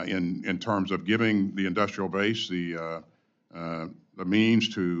in terms of giving the industrial base the means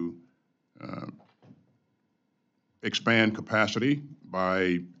to expand capacity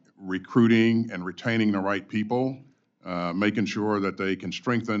by recruiting and retaining the right people, making sure that they can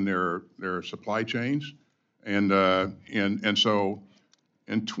strengthen their supply chains. And so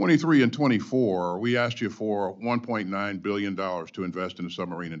in 23 and 24, we asked you for $1.9 billion to invest in the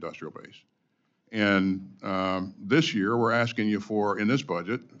submarine industrial base. And this year, we're asking you for, in this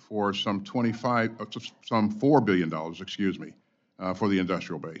budget, for some $4 billion, excuse me, for the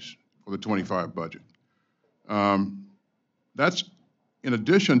industrial base, for the 25 budget. That's in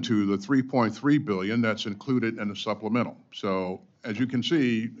addition to the $3.3 billion that's included in the supplemental. So as you can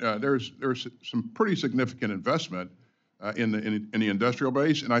see, there's some pretty significant investment in the industrial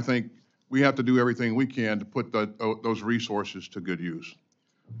base, and I think we have to do everything we can to put those resources to good use.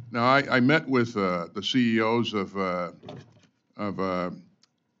 Now, I met with the CEOs of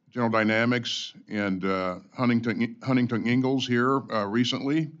General Dynamics and Huntington Ingalls here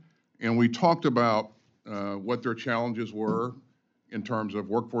recently, and we talked about what their challenges were in terms of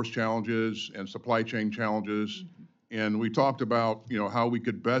workforce challenges and supply chain challenges, and we talked about how we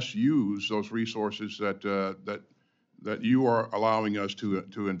could best use those resources that you are allowing us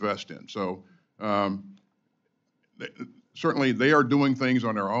to invest in. So certainly they are doing things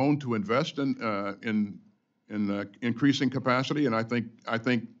on their own to invest in increasing capacity, and I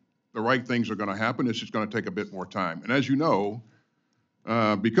think the right things are going to happen. It's just going to take a bit more time. And as you know,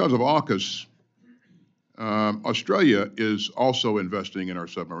 because of AUKUS, Australia is also investing in our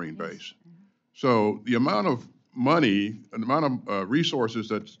submarine base. So the amount of money and the amount of resources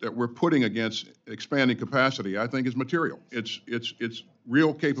that we're putting against expanding capacity, I think, is material. It's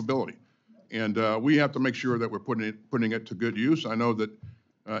real capability, and we have to make sure that we're putting it to good use. I know that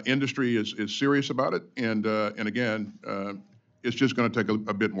industry is serious about it, and again, it's just going to take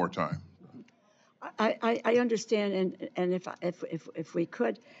a bit more time. I understand, and if we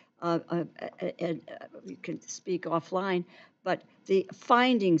could, and we can speak offline, but the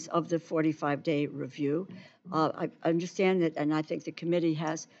findings of the 45-day review, I understand that, and I think the committee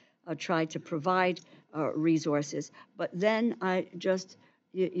has tried to provide resources, but then I just,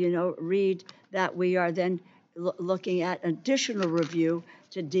 read that we are then looking at additional review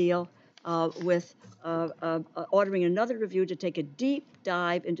to deal with ordering another review to take a deep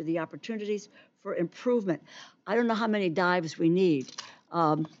dive into the opportunities for improvement. I don't know how many dives we need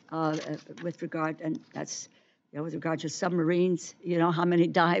with regard, and that's with regard to submarines. How many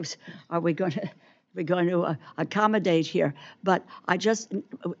dives are we going to accommodate here? But I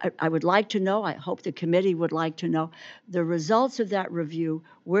would like to know. I hope the committee would like to know the results of that review,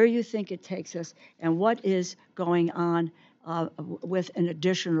 where you think it takes us, and what is going on with an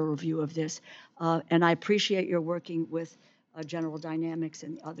additional review of this. And I appreciate your working with General Dynamics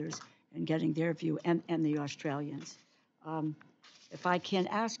and others and getting their view, and the Australians. If I can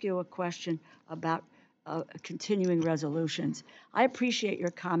ask you a question about continuing resolutions. I appreciate your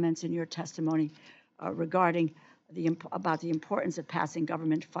comments and your testimony regarding about the importance of passing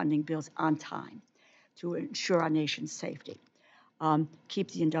government funding bills on time to ensure our nation's safety.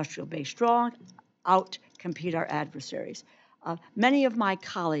 Keep the industrial base strong, out-compete our adversaries. Many of my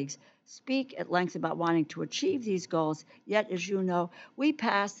colleagues speak at length about wanting to achieve these goals, yet, as you know, we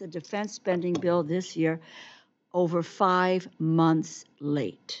passed the defense spending bill this year over 5 months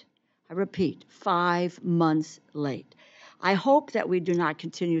late. I repeat, 5 months late. I hope that we do not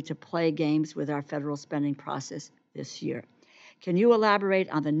continue to play games with our federal spending process this year. Can you elaborate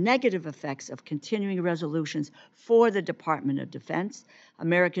on the negative effects of continuing resolutions for the Department of Defense,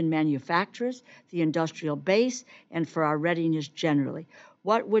 American manufacturers, the industrial base, and for our readiness generally?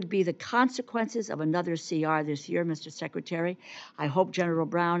 What would be the consequences of another CR this year, Mr. Secretary? I hope General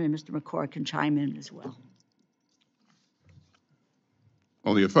Brown and Mr. McCord can chime in as well.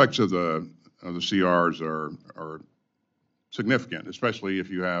 Well, the effects of the CRs are significant, especially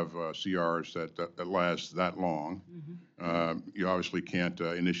if you have CRs that last that long. You obviously can't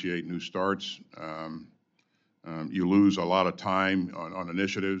initiate new starts. You lose a lot of time on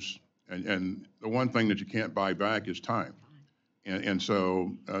initiatives, and the one thing that you can't buy back is time. And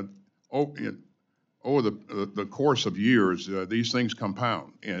so over the course of years, these things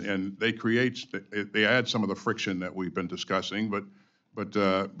compound, and they add some of the friction that we've been discussing.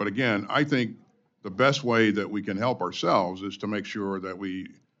 But again, I think the best way that we can help ourselves is to make sure that we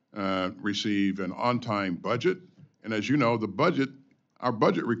receive an on-time budget. And as you know, our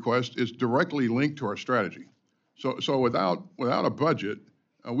budget request is directly linked to our strategy. So without a budget,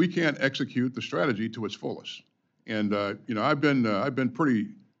 we can't execute the strategy to its fullest. And I've been pretty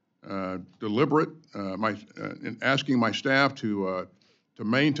deliberate in asking my staff to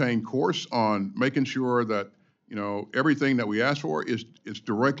maintain course on making sure that everything that we ask for is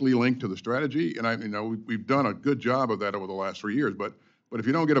directly linked to the strategy. And we've done a good job of that over the last 3 years. But if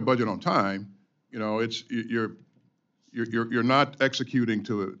you don't get a budget on time, you're not executing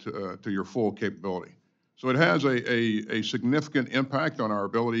to your full capability. So it has a significant impact on our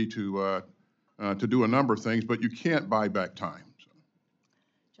ability to do a number of things, but you can't buy back time.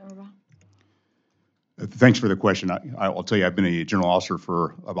 General Brown? Thanks for the question. I'll tell you, I've been a general officer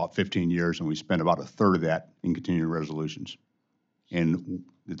for about 15 years, and we spent about a third of that in continuing resolutions. And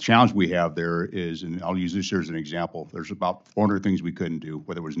the challenge we have there is, and I'll use this year as an example, there's about 400 things we couldn't do,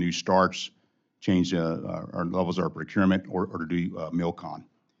 whether it was new starts, change our levels of our procurement, or to do MILCON.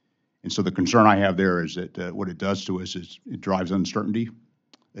 And so the concern I have there is that what it does to us is it drives uncertainty,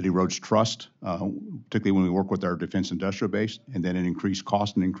 it erodes trust, particularly when we work with our defense industrial base, and then it increased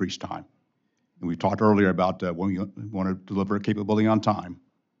cost and increased time. And we talked earlier about when we want to deliver a capability on time,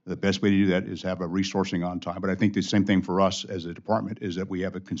 the best way to do that is have a resourcing on time. But I think the same thing for us as a department is that we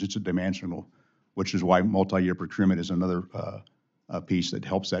have a consistent demand signal, which is why multi-year procurement is another piece that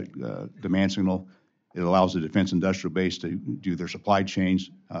helps that demand signal. It allows the defense industrial base to do their supply chains,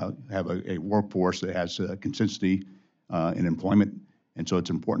 have a workforce that has consistency in employment. And so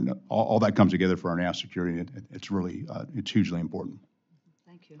it's important. All that comes together for our national security. It's really, it's hugely important.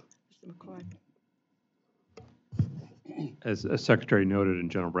 Thank you. Mr. McCord? As Secretary noted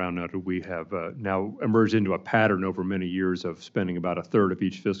and General Brown noted, we have now emerged into a pattern over many years of spending about a third of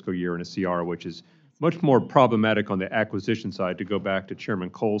each fiscal year in a CR, which is much more problematic on the acquisition side. To go back to Chairman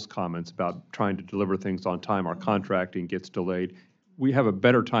Cole's comments about trying to deliver things on time, our contracting gets delayed. We have a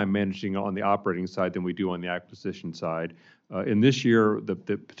better time managing on the operating side than we do on the acquisition side. In this year, the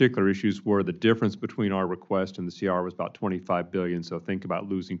particular issues were the difference between our request and the CR was about $25 billion. So think about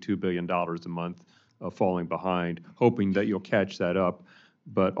losing $2 billion a month, falling behind, hoping that you'll catch that up.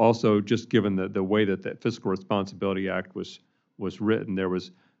 But also, just given the way that the Fiscal Responsibility Act was written, there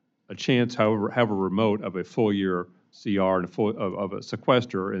was a chance, however remote, of a full year CR and of a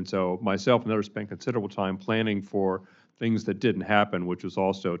sequester. And so myself and others spent considerable time planning for things that didn't happen, which was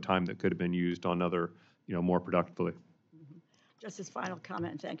also time that could have been used on other, more productively. Just as final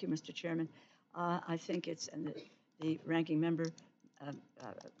comment, and thank you, Mr. Chairman. I think it's, and the ranking member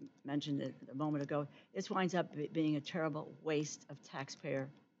mentioned it a moment ago, this winds up being a terrible waste of taxpayer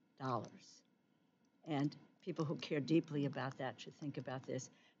dollars. And people who care deeply about that should think about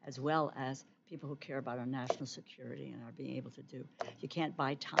this, as well as people who care about our national security and our being able to do. You can't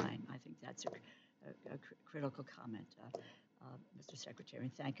buy time. I think that's a critical comment, Mr.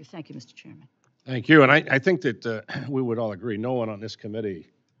 Secretary. Thank you. Thank you, Mr. Chairman. Thank you. And I think that we would all agree no one on this committee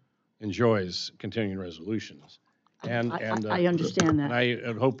enjoys continuing resolutions. And, I understand and that.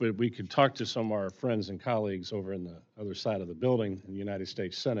 I hope that we could talk to some of our friends and colleagues over in the other side of the building in the United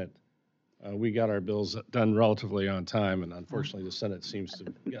States Senate. We got our bills done relatively on time, and unfortunately, the Senate seems to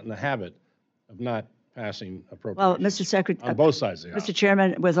get in the habit of not passing Well, appropriations Mr. Secretary, on both sides of the aisle. Mr.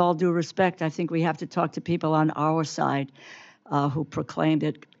 Chairman, with all due respect, I think we have to talk to people on our side who proclaim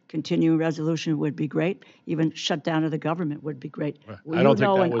that continuing resolution would be great. Even shutdown of the government would be great. Well, I don't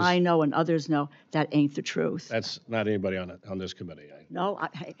think that and was- I know and others know that ain't the truth. That's not anybody on this committee. No,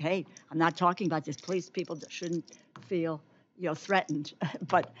 hey, I'm not talking about this. Please, people shouldn't feel, threatened,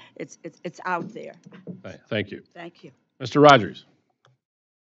 but it's out there. Thank you. Thank you. Mr. Rogers.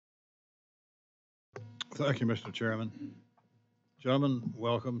 Thank you, Mr. Chairman. Gentlemen,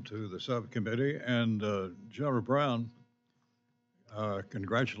 welcome to the subcommittee. And General Brown,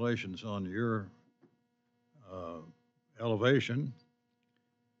 congratulations on your elevation.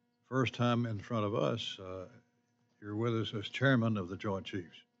 First time in front of us, you're with us as chairman of the Joint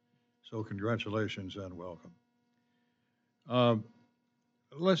Chiefs. So congratulations and welcome.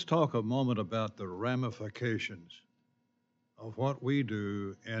 Let's talk a moment about the ramifications of what we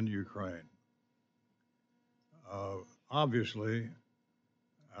do in Ukraine. Obviously,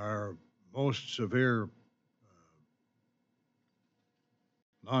 our most severe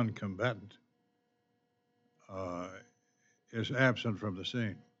non-combatant is absent from the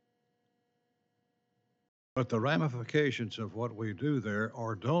scene. But the ramifications of what we do there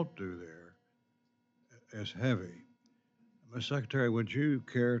or don't do there is heavy. Ms. Secretary, would you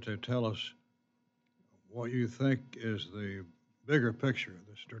care to tell us what you think is the bigger picture,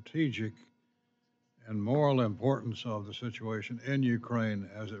 the strategic and moral importance of the situation in Ukraine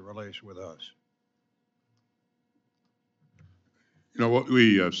as it relates with us? You know, what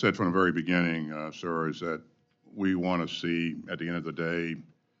we said from the very beginning, sir, is that we want to see, at the end of the day,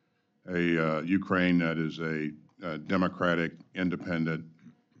 a Ukraine that is a democratic, independent,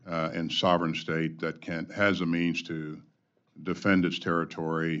 and sovereign state that has a means to defend its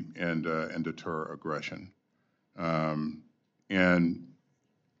territory and deter aggression. And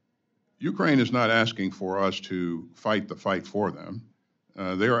Ukraine is not asking for us to fight the fight for them.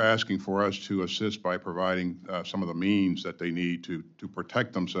 They are asking for us to assist by providing some of the means that they need to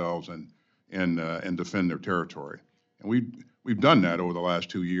protect themselves and defend their territory. And we've done that over the last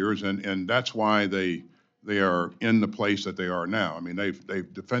 2 years, and that's why they are in the place that they are now. I mean,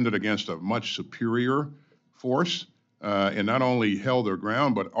 they've defended against a much superior force, and not only held their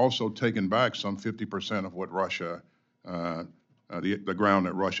ground, but also taken back some 50% of what Russia, the ground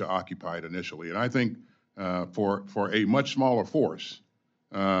that Russia occupied initially. And I think for a much smaller force,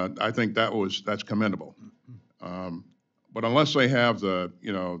 I think that's commendable. But unless they have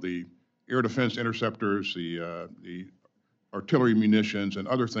the air defense interceptors, the artillery munitions, and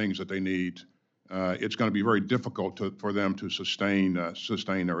other things that they need, it's going to be very difficult for them to sustain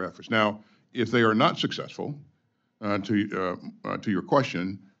their efforts. Now, if they are not successful, to your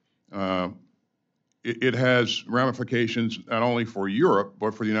question, it has ramifications not only for Europe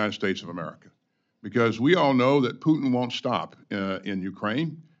but for the United States of America, because we all know that Putin won't stop in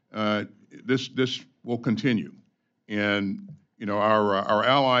Ukraine. This will continue, and our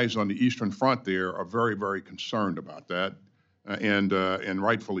allies on the Eastern Front there are very, very concerned about that, and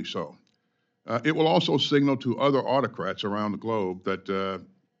rightfully so. It will also signal to other autocrats around the globe that the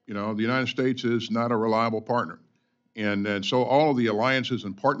United States is not a reliable partner. And so all of the alliances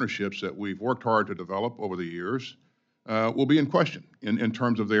and partnerships that we've worked hard to develop over the years will be in question in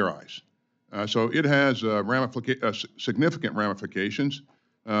terms of their eyes. So it has significant ramifications.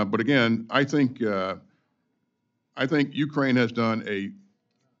 But again, I think Ukraine has done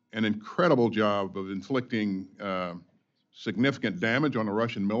an incredible job of inflicting significant damage on the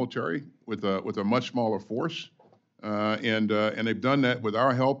Russian military with a much smaller force. And they've done that with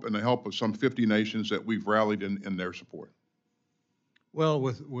our help and the help of some 50 nations that we've rallied in their support. Well,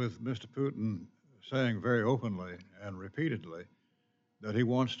 with Mr. Putin saying very openly and repeatedly that he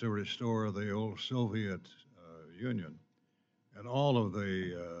wants to restore the old Soviet Union, and all of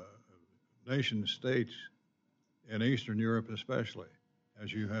the nation states in Eastern Europe especially,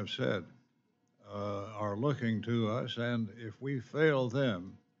 as you have said, are looking to us, and if we fail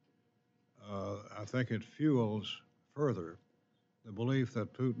them, I think it fuels further the belief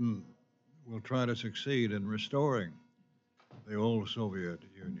that Putin will try to succeed in restoring the old Soviet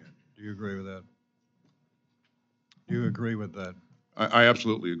Union. Do you agree with that? Do you agree with that? I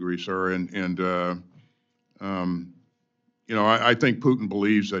absolutely agree, sir. I think Putin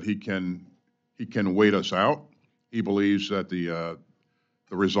believes that he can wait us out. He believes that the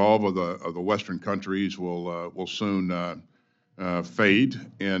resolve of the Western countries will soon fade,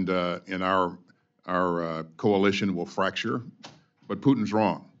 and our coalition will fracture, but Putin's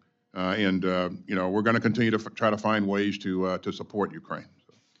wrong. We're going to continue to try to find ways to support Ukraine.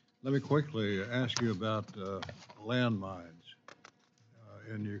 Let me quickly ask you about landmines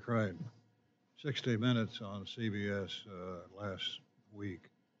in Ukraine. 60 Minutes on CBS last week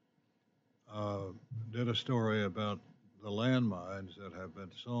did a story about the landmines that have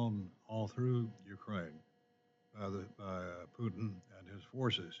been sown all through Ukraine by Putin and his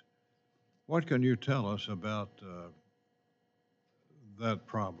forces. What can you tell us about that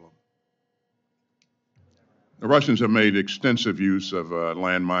problem? The Russians have made extensive use of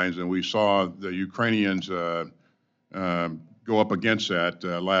landmines, and we saw the Ukrainians go up against that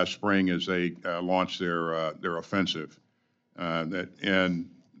last spring as they launched their offensive. And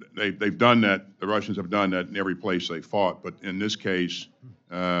they've done that. The Russians have done that in every place they fought. But in this case,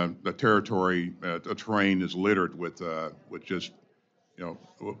 the territory, the terrain is littered with just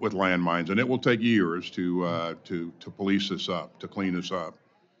with landmines, and it will take years to police this up, to clean this up.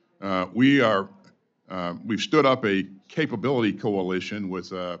 We've stood up a capability coalition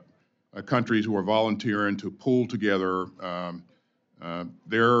with countries who are volunteering to pool together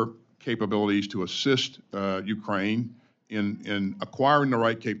their capabilities to assist Ukraine in acquiring the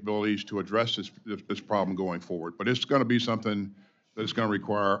right capabilities to address this problem going forward. But it's going to be something that's going to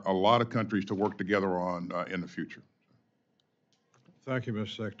require a lot of countries to work together on in the future. Thank you,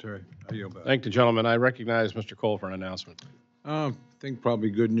 Mr. Secretary. I yield back. Thank the gentleman. I recognize Mr. Cole for an announcement. I think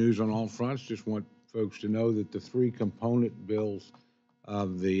probably good news on all fronts. Just want folks to know that the three component bills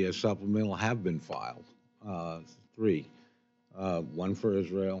of the supplemental have been filed. Three. One for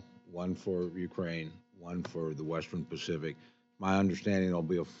Israel, one for Ukraine, one for the Western Pacific. My understanding there'll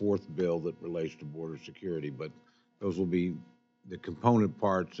be a fourth bill that relates to border security, but those will be the component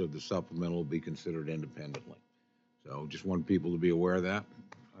parts of the supplemental will be considered independently. So just want people to be aware of that.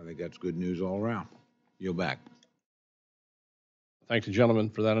 I think that's good news all around. Yield back. Thank the gentleman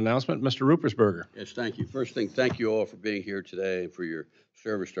for that announcement. Mr. Ruppersberger. Yes, thank you. First thing, thank you all for being here today and for your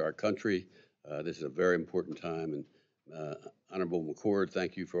service to our country. This is a very important time. And Honorable McCord,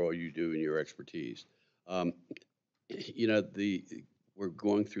 thank you for all you do and your expertise. We're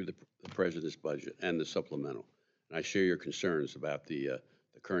going through the president's budget and the supplemental. And I share your concerns about the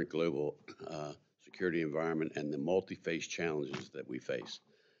current global security environment and the multi-phase challenges that we face.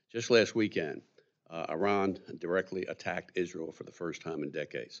 Just last weekend, Iran directly attacked Israel for the first time in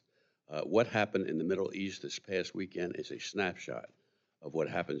decades. What happened in the Middle East this past weekend is a snapshot of what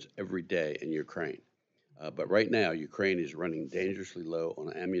happens every day in Ukraine. But right now, Ukraine is running dangerously low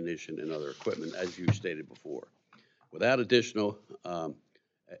on ammunition and other equipment, as you stated before. Without additional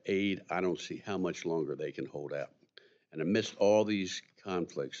aid, I don't see how much longer they can hold out. And amidst all these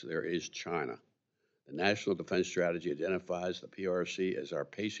conflicts, there is China. The National Defense Strategy identifies the PRC as our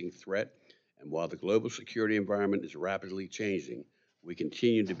pacing threat, and while the global security environment is rapidly changing, we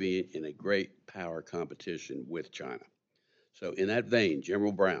continue to be in a great power competition with China. So in that vein,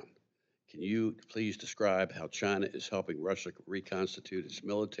 General Brown, can you please describe how China is helping Russia reconstitute its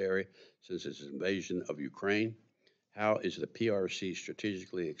military since its invasion of Ukraine? How is the PRC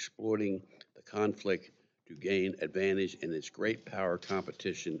strategically exploiting the conflict to gain advantage in its great power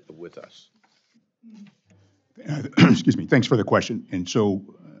competition with us? Excuse me. Thanks for the question. And so,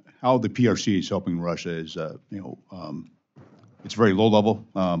 how the PRC is helping Russia is, it's very low level,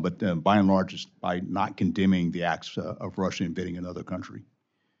 but by and large, it's by not condemning the acts of Russia invading another country.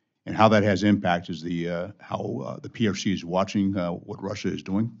 And how that has impact is how the PRC is watching what Russia is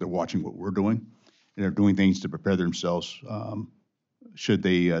doing. They're watching what we're doing, and they're doing things to prepare themselves should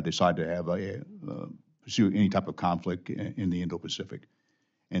they decide to pursue any type of conflict in the Indo-Pacific.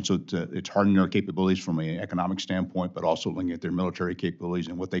 And so it's hardening their capabilities from an economic standpoint, but also looking at their military capabilities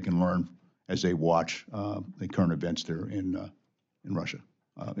and what they can learn as they watch the current events there in Russia,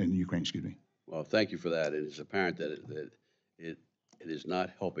 in Ukraine, excuse me. Well, thank you for that. It is apparent that it is not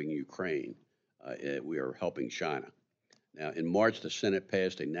helping Ukraine. We are helping China. Now, in March, the Senate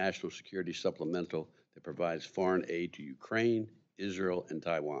passed a national security supplemental that provides foreign aid to Ukraine, Israel, and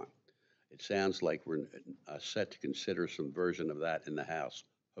Taiwan. It sounds like we're set to consider some version of that in the House,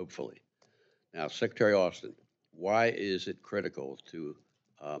 hopefully. Now, Secretary Austin, why is it critical to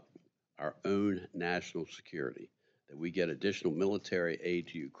our own national security that we get additional military aid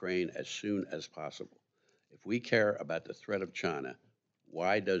to Ukraine as soon as possible? If we care about the threat of China,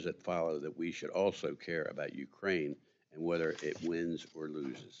 why does it follow that we should also care about Ukraine and whether it wins or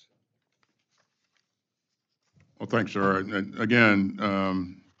loses? Well, thanks, sir. And again,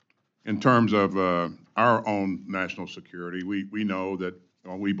 in terms of our own national security, we know that,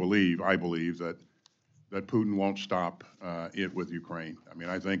 I believe that that Putin won't stop it with Ukraine. I mean,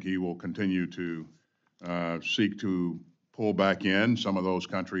 I think he will continue to seek to pull back in some of those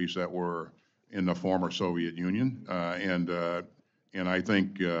countries that were in the former Soviet Union, and I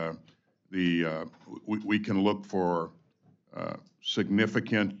think we can look for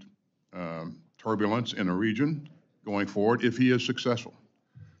significant turbulence in the region going forward if he is successful.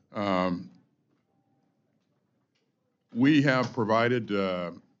 We have provided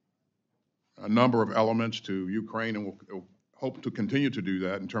a number of elements to Ukraine, and we'll hope to continue to do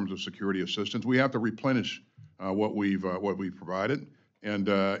that in terms of security assistance. We have to replenish what we've provided,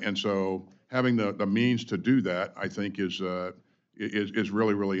 and so having the means to do that, I think, is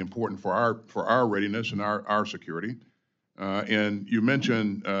really important for our readiness and our security. And you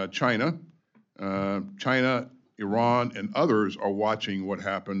mentioned China. China, Iran, and others are watching what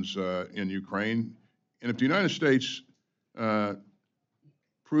happens in Ukraine. And if the United States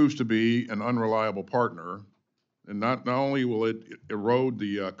proves to be an unreliable partner, and not only will it erode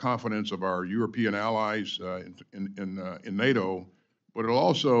the confidence of our European allies in NATO, but it'll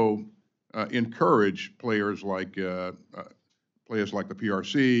also encourage players like the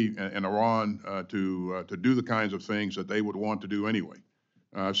PRC and Iran to do the kinds of things that they would want to do anyway.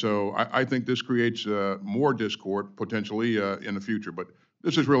 So I think this creates more discord potentially in the future. But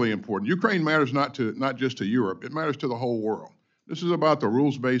this is really important. Ukraine matters not just to Europe; it matters to the whole world. This is about the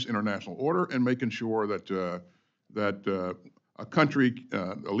rules-based international order and making sure that a country,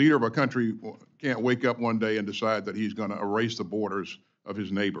 a leader of a country, can't wake up one day and decide that he's going to erase the borders of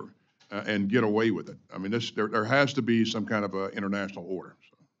his neighbor and get away with it. I mean, there has to be some kind of international order.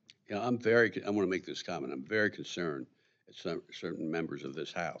 So. Yeah, I want to make this comment. I'm very concerned that certain members of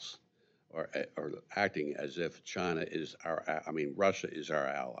this House are acting as if China is Russia is our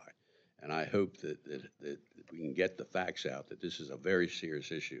ally. And I hope that we can get the facts out that this is a very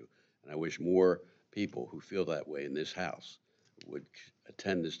serious issue. And I wish more people who feel that way in this House would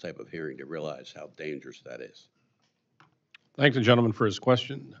attend this type of hearing to realize how dangerous that is. Thank the gentleman for his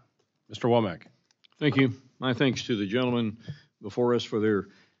question. Mr. Womack. Thank you. My thanks to the gentlemen before us for their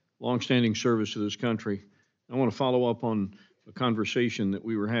longstanding service to this country. I want to follow up on a conversation that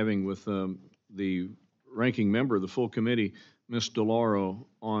we were having with the ranking member of the full committee, Ms. DeLauro,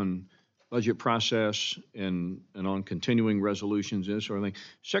 on budget process and on continuing resolutions and this sort of thing.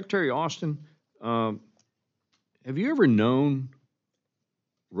 Secretary Austin, have you ever known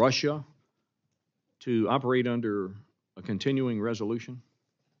Russia to operate under a continuing resolution?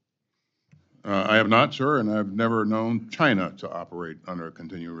 I have not, sir, and I've never known China to operate under a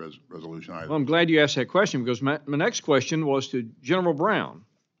continuing resolution either. Well, I'm glad you asked that question because my next question was to General Brown.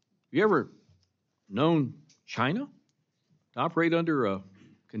 Have you ever known China to operate under a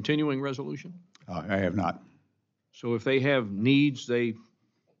continuing resolution? I have not. So if they have needs, they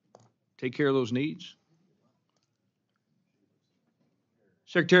take care of those needs?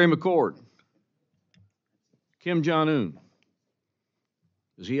 Secretary McCord, Kim Jong-un,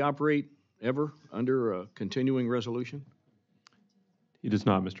 does he operate ever under a continuing resolution? He does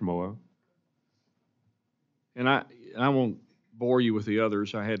not, Mr. Moa. And I won't bore you with the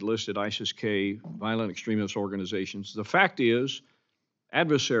others. I had listed ISIS-K, violent extremist organizations. The fact is,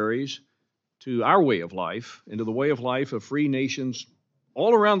 adversaries to our way of life and to the way of life of free nations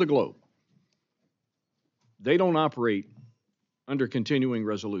all around the globe, they don't operate under continuing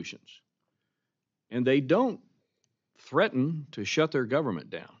resolutions. And they don't threaten to shut their government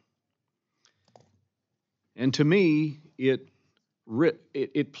down. And to me, it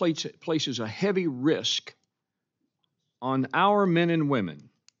places a heavy risk on our men and women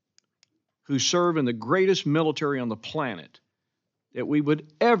who serve in the greatest military on the planet that we would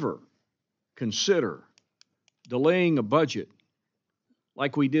ever consider delaying a budget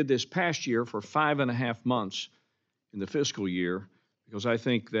like we did this past year for 5.5 months in the fiscal year, because I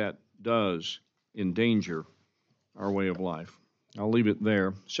think that does endanger our way of life. I'll leave it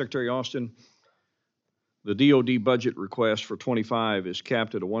there. Secretary Austin, the DOD budget request for 25 is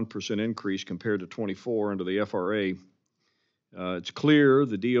capped at a 1% increase compared to 24 under the FRA. It's clear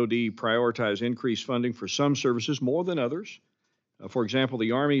the DOD prioritized increased funding for some services more than others. For example,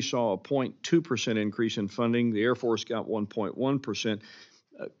 the Army saw a 0.2% increase in funding. The Air Force got 1.1%.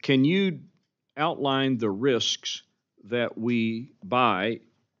 Can you outline the risks that we buy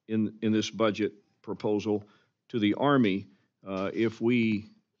in this budget proposal to the Army if we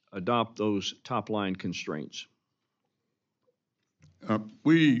adopt those top-line constraints?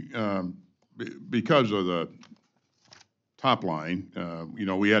 Because of the top line,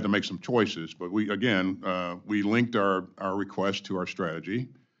 we had to make some choices, but we linked our request to our strategy,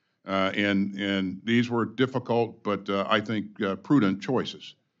 and these were difficult, but I think prudent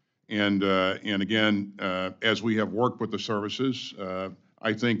choices. And again, as we have worked with the services,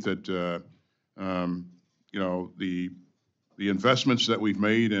 I think that you know, the investments that we've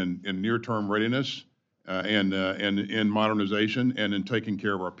made in near-term readiness and in modernization and in taking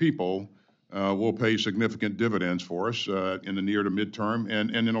care of our people will pay significant dividends for us in the near to midterm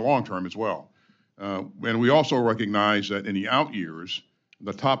and in the long term as well. And we also recognize that in the out years,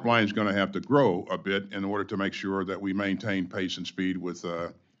 the top line is going to have to grow a bit in order to make sure that we maintain pace and speed with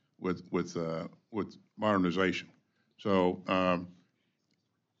modernization. So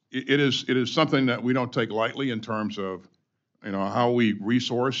it is something that we don't take lightly in terms of, you know, how we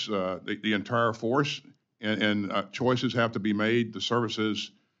resource the entire force, and choices have to be made. The services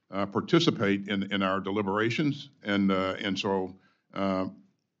participate in our deliberations, and so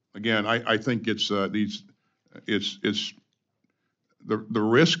again, I think it's the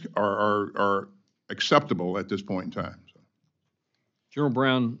risks are acceptable at this point in time. So. General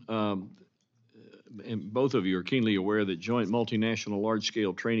Brown, and both of you are keenly aware that joint multinational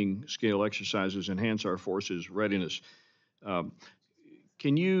large-scale training scale exercises enhance our forces' readiness.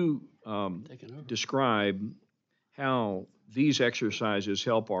 Can you describe how these exercises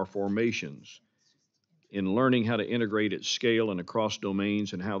help our formations in learning how to integrate at scale and across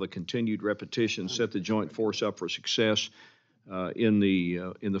domains, and how the continued repetition set the joint force up for success in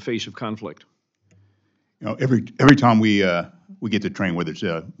the face of conflict? You know, every time we get to train, whether it's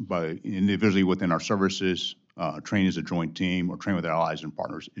by individually within our services, train as a joint team, or train with our allies and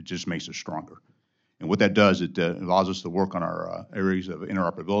partners, it just makes us stronger. And what that does, it allows us to work on our areas of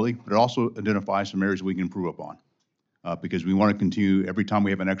interoperability, but it also identifies some areas we can improve upon. Because we want to continue, every time we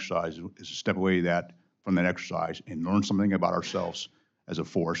have an exercise, is to step away from that exercise and learn something about ourselves as a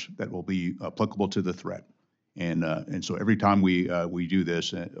force that will be applicable to the threat. And so every time we do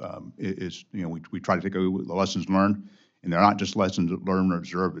this, it's, you know, we try to take the lessons learned, and they're not just lessons learned or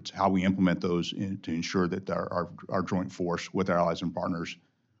observed. It's how we implement those to ensure that our joint force with our allies and partners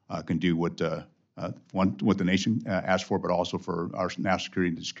can do what the nation asks for, but also for our national security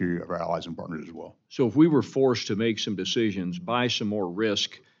and the security of our allies and partners as well. So if we were forced to make some decisions, buy some more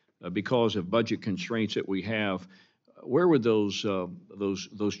risk because of budget constraints that we have, where would those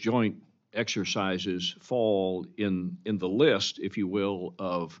joint exercises fall in the list, if you will,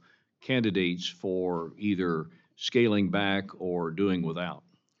 of candidates for either scaling back or doing without?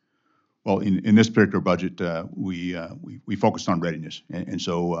 Well, in this particular budget, we focused on readiness, and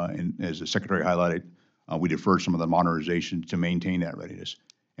so as the Secretary highlighted, we deferred some of the modernization to maintain that readiness.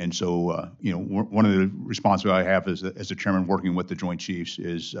 And so, you know, one of the responsibilities I have as the chairman, working with the Joint Chiefs,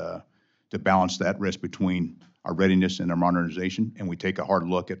 is to balance that risk between our readiness and our modernization, and we take a hard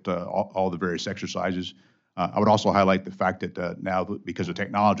look at all the various exercises. I would also highlight the fact that now, because of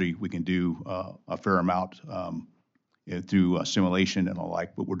technology, we can do a fair amount through simulation and the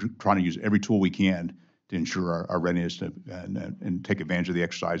like, but we're trying to use every tool we can to ensure our readiness and take advantage of the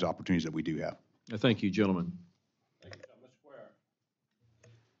exercise opportunities that we do have. Thank you, gentlemen.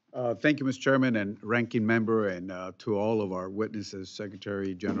 Thank you, Mr. Chairman and Ranking Member, and to all of our witnesses,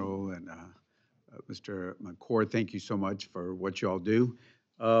 Secretary General and Mr. McCord, thank you so much for what you all do.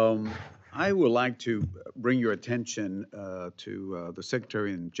 I would like to bring your attention to the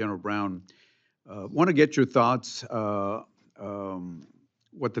Secretary and General Brown. Want to get your thoughts, what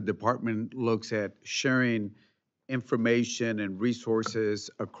the department looks at sharing information and resources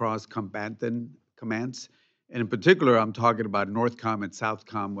across commands. And in particular, I'm talking about NORTHCOM and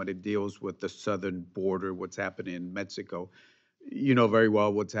SOUTHCOM when it deals with the southern border, what's happening in Mexico. You know very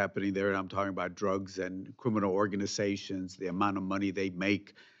well what's happening there. I'm talking about drugs and criminal organizations, the amount of money they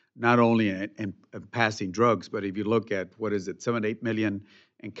make, not only in passing drugs, but if you look at, 7, 8 million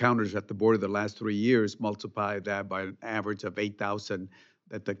encounters at the border the last 3 years, multiply that by an average of 8,000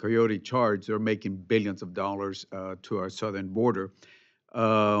 that the Coyote charged, they're making billions of dollars to our southern border.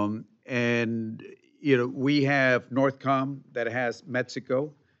 And, you know, we have NORTHCOM that has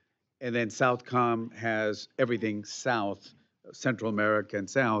Mexico, and then SOUTHCOM has everything south, Central America and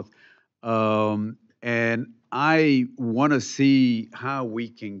south. And I want to see how we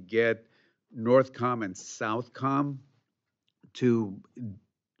can get NORTHCOM and SOUTHCOM to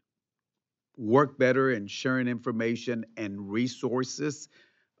work better in sharing information and resources,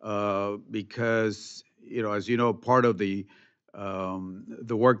 because, you know, as you know, part of the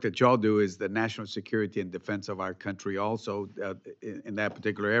work that y'all do is the national security and defense of our country also in that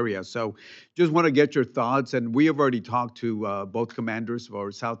particular area. So just want to get your thoughts. And we have already talked to both commanders for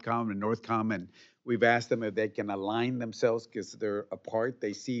SOUTHCOM and NORTHCOM, and we've asked them if they can align themselves because they're apart.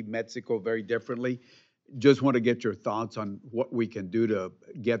 They see Mexico very differently. Just want to get your thoughts on what we can do to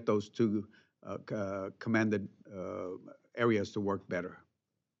get those two commanded areas to work better.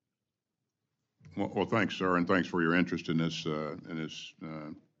 Well, thanks, sir, and thanks for your interest in this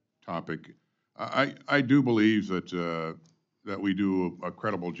topic. I do believe that that we do a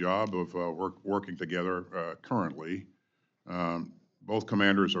credible job of working together currently. Both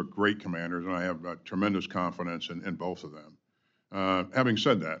commanders are great commanders, and I have tremendous confidence in both of them. Having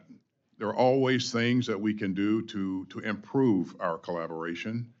said that, there are always things that we can do to improve our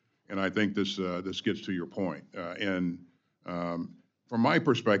collaboration, and I think this gets to your point. From my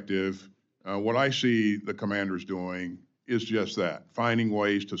perspective, what I see the commanders doing is just that, finding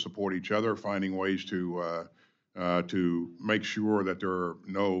ways to support each other, finding ways to make sure that there are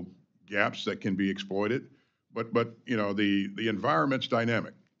no gaps that can be exploited. But you know, the environment's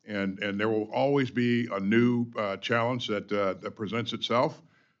dynamic, and there will always be a new challenge that presents itself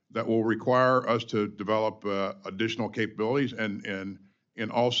that will require us to develop additional capabilities and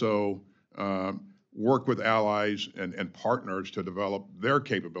also work with allies and partners to develop their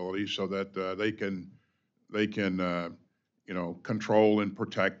capabilities so that they can you know, control and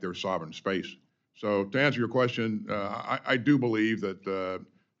protect their sovereign space. So to answer your question, I do believe that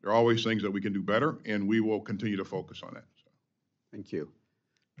there are always things that we can do better, and we will continue to focus on that. So. Thank you.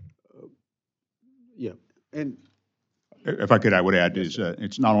 Yeah, and If I could, I would add is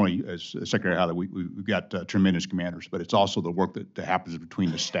it's not only, as Secretary Howley, we've got tremendous commanders, but it's also the work that happens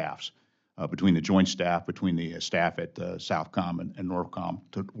between the staffs, between the joint staff, between the staff at Southcom and Northcom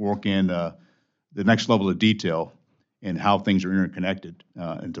to work in the next level of detail in how things are interconnected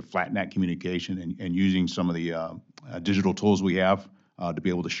and to flatten that communication and using some of the digital tools we have to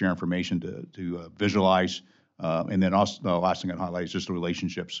be able to share information, to visualize. And then also the last thing I'd highlight is just the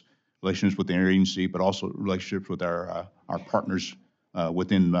relationships with the interagency, but also relationships with our partners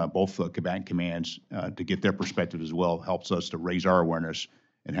within both combatant commands to get their perspective as well helps us to raise our awareness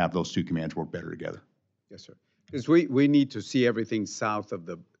and have those two commands work better together. yes, sir. Because we need to see everything south of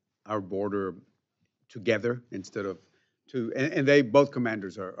our border together instead of and they both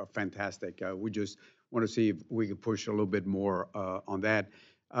commanders are fantastic. We just want to see if we can push a little bit more on that.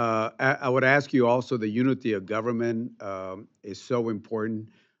 I would ask you also, the unity of government is so important.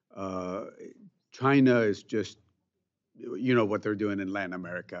 China is just, you know what they're doing in Latin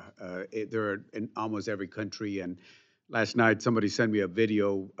America. They're in almost every country. And last night somebody sent me a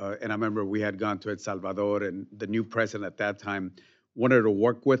video, and I remember we had gone to El Salvador, and the new president at that time wanted to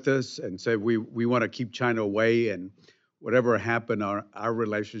work with us and said we want to keep China away. And whatever happened, our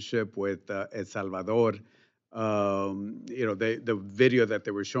relationship with El Salvador, you know, the video that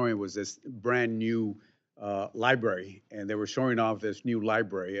they were showing was this brand new library, and they were showing off this new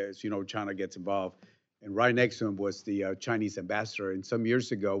library as, you know, China gets involved. And right next to him was the Chinese ambassador. And some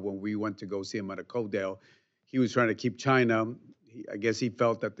years ago, when we went to go see him at a Codell, he was trying to keep China. I guess he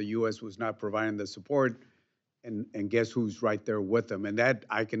felt that the U.S. was not providing the support. And guess who's right there with them? And that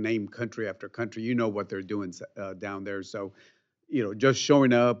I can name country after country. You know what they're doing down there. So, you know, just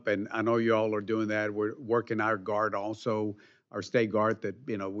showing up, and I know you all are doing that. We're working our guard also, our state guard, that,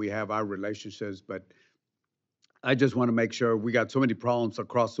 you know, we have our relationships. But I just want to make sure we got so many problems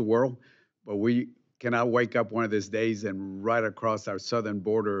across the world, but we cannot wake up one of these days and right across our southern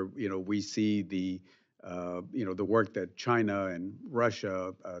border, you know, we see the, you know, the work that China and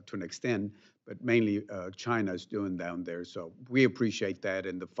Russia to an extent, but mainly China is doing down there. So we appreciate that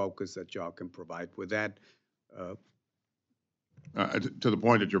and the focus that y'all can provide with that. To the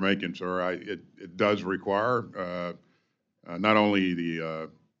point that you're making, sir, it does require not only the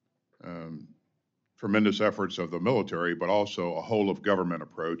tremendous efforts of the military, but also a whole of government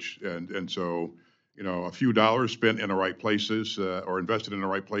approach. And so, you know, a few dollars spent in the right places or invested in the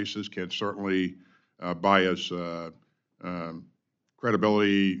right places can certainly buy us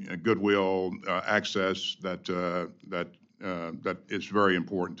credibility and goodwill, access that is very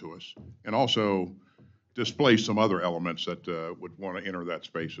important to us, and also displace some other elements that would want to enter that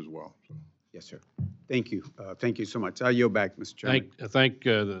space as well. So. Yes, sir. Thank you. Thank you so much. I yield back, Mr. Chairman. Thank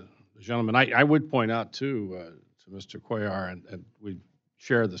the gentleman. I would point out too to Mr. Cuellar, and we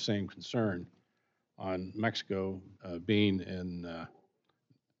share the same concern on Mexico being in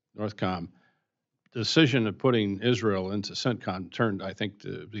Northcom. The decision of putting Israel into CENTCOM turned, I think,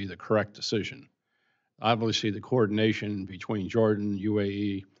 to be the correct decision. Obviously, the coordination between Jordan,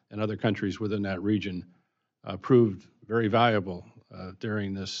 UAE, and other countries within that region proved very valuable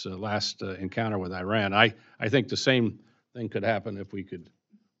during this last encounter with Iran. I think the same thing could happen if we could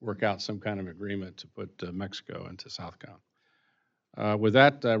work out some kind of agreement to put Mexico into Southcom. With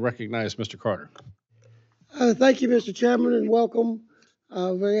that, I recognize Mr. Carter. Thank you, Mr. Chairman, and welcome.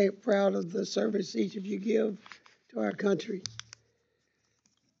 Very proud of the service each of you give to our country.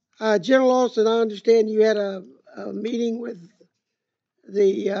 General Austin, I understand you had a meeting with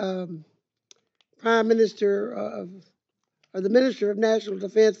the Prime Minister or the Minister of National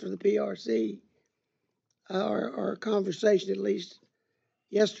Defense for the PRC, our conversation at least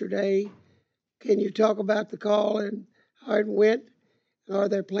yesterday. Can you talk about the call and how it went? And are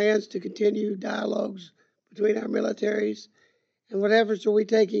there plans to continue dialogues between our militaries? And what efforts are we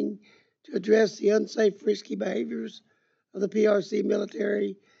taking to address the unsafe, risky behaviors of the PRC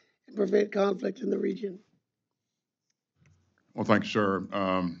military and prevent conflict in the region? Well, thank you, sir.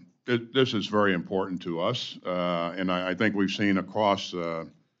 This is very important to us, and I think we've seen across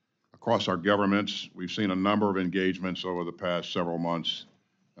our governments, we've seen a number of engagements over the past several months,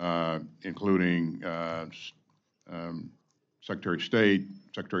 including Secretary of State,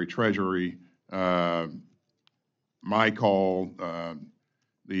 Secretary of Treasury, my call,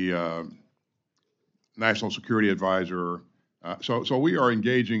 the National Security Advisor. So we are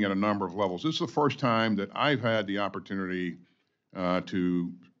engaging at a number of levels. This is the first time that I've had the opportunity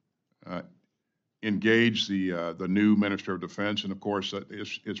to engage the new Minister of Defense, and of course,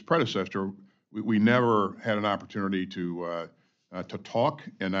 his predecessor. We never had an opportunity to talk,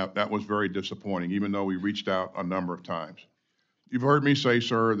 and that was very disappointing, even though we reached out a number of times. You've heard me say,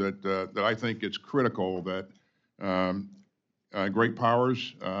 sir, that I think it's critical that great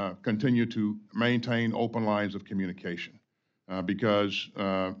powers continue to maintain open lines of communication, because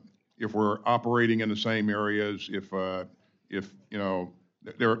if we're operating in the same areas, if you know,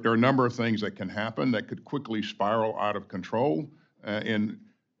 there are a number of things that can happen that could quickly spiral out of control, and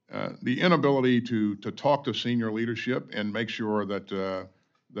the inability to talk to senior leadership and make sure that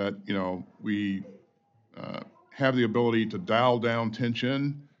that you know we have the ability to dial down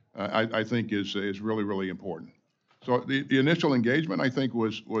tension, I think is really important. So the initial engagement, I think,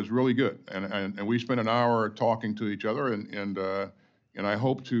 was really good, and we spent an hour talking to each other, and I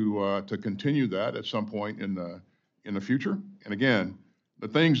hope to continue that at some point in the future. And again, the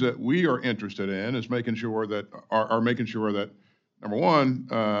things that we are interested in is making sure that making sure that, number one,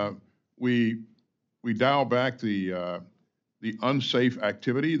 we dial back the unsafe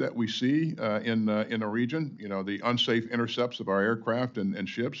activity that we see in the region. You know, the unsafe intercepts of our aircraft and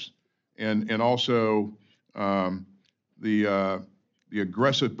ships, and also the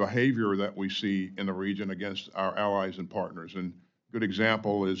aggressive behavior that we see in the region against our allies and partners. And a good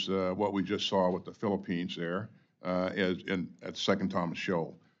example is what we just saw with the Philippines there at Second Thomas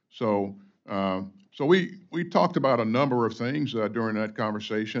Shoal. So so we talked about a number of things during that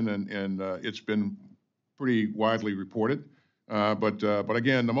conversation, and it's been pretty widely reported. But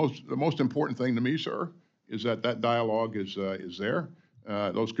again, the most important thing to me, sir, is that dialogue is there.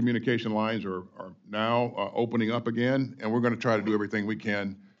 Those communication lines are now opening up again, and we're going to try to do everything we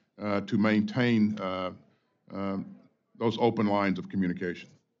can to maintain those open lines of communication.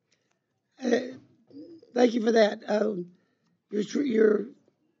 Thank you for that.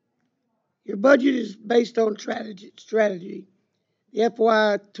 Your budget is based on strategy. The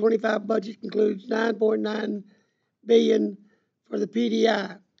FY25 budget includes $9.9 billion for the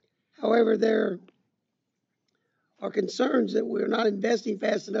PDI. However, there are concerns that we're not investing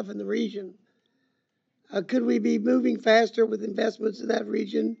fast enough in the region. Could we be moving faster with investments in that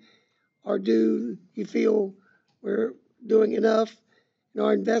region, or do you feel we're doing enough? And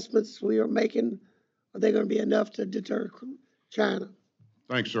our investments we are making, are they going to be enough to deter China?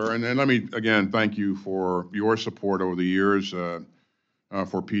 Thanks, sir. And let me, again, thank you for your support over the years for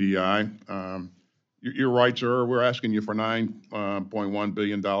PDI. You're right, sir. We're asking you for $9.1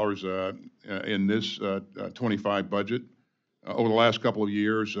 billion in this 25 budget. Over the last couple of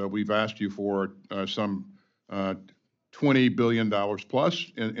years, we've asked you for some $20 billion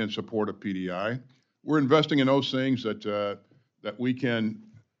plus in support of PDI. We're investing in those things that we can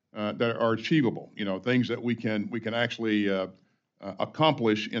that are achievable. You know, things that we can actually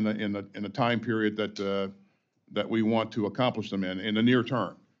accomplish in the time period that we want to accomplish them in the near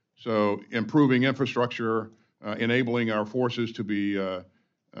term. So improving infrastructure, enabling our forces to be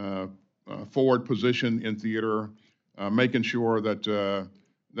forward positioned in theater, making sure that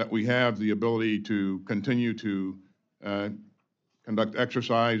that we have the ability to continue to conduct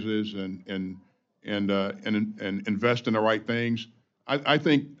exercises and invest in the right things. I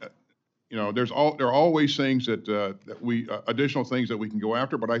think you know there are always things that we additional things that we can go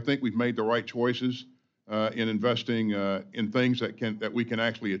after, but I think we've made the right choices in investing in things that we can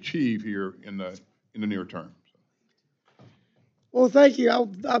actually achieve here in the near term. Well, thank you. I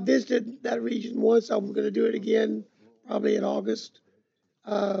visited that region once. I'm going to do it again probably in August.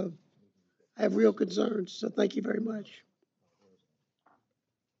 I have real concerns, so thank you very much.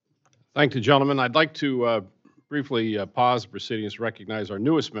 Thank you, gentlemen. I'd like to briefly pause the proceedings to recognize our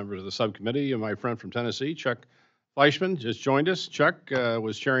newest members of the subcommittee. My friend from Tennessee, Chuck Fleischman, just joined us. Chuck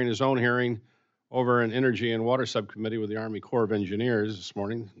was chairing his own hearing over in Energy and Water Subcommittee with the Army Corps of Engineers this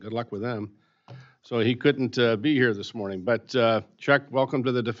morning. Good luck with them. So he couldn't be here this morning. But Chuck, welcome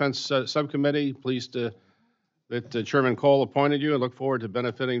to the Defense Subcommittee. Pleased that Chairman Cole appointed you and look forward to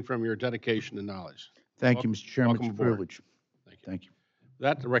benefiting from your dedication and knowledge. Thank you, Mr. Chairman. It's a welcome aboard. privilege. Thank you. With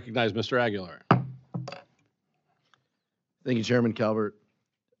that, to recognize Mr. Aguilar. Thank you, Chairman Calvert.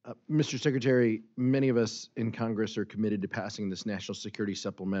 Mr. Secretary, many of us in Congress are committed to passing this national security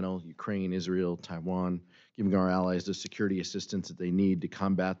supplemental, Ukraine, Israel, Taiwan, giving our allies the security assistance that they need to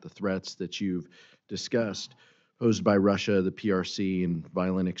combat the threats that you've discussed posed by Russia, the PRC, and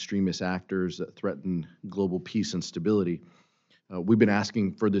violent extremist actors that threaten global peace and stability. We've been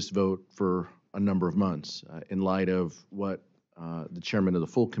asking for this vote for a number of months in light of what the chairman of the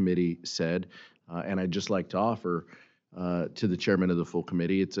full committee said, and I'd just like to offer to the chairman of the full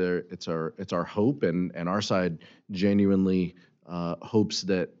committee, it's our hope, and our side genuinely hopes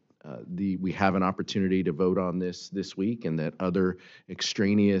that we have an opportunity to vote on this week, and that other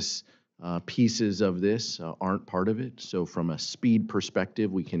extraneous pieces of this aren't part of it. So from a speed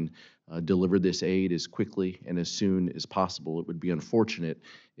perspective, we can deliver this aid as quickly and as soon as possible. It would be unfortunate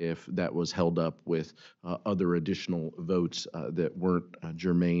if that was held up with other additional votes that weren't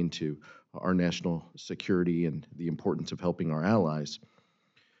germane to our national security and the importance of helping our allies.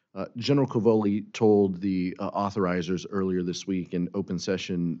 General Cavoli told the authorizers earlier this week in open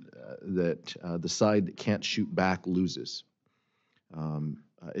session that the side that can't shoot back loses.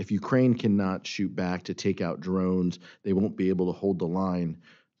 If Ukraine cannot shoot back to take out drones, they won't be able to hold the line,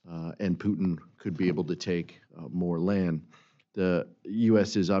 and Putin could be able to take more land. The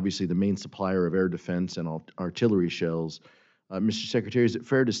U.S. is obviously the main supplier of air defense and artillery shells. Mr. Secretary, is it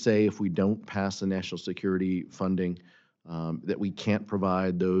fair to say if we don't pass the national security funding that we can't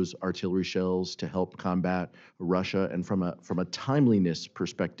provide those artillery shells to help combat Russia? And from a timeliness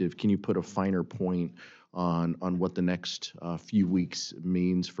perspective, can you put a finer point on what the next few weeks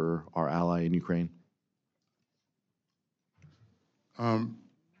means for our ally in Ukraine?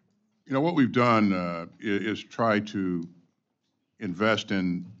 What we've done is try to invest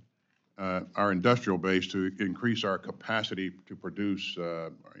in our industrial base to increase our capacity to produce,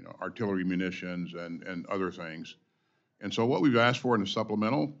 artillery munitions and other things. And so what we've asked for in the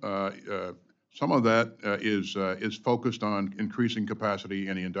supplemental, some of that is focused on increasing capacity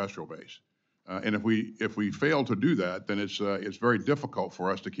in the industrial base. And if we fail to do that, then it's very difficult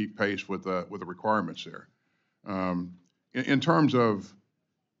for us to keep pace with the requirements there. In terms of,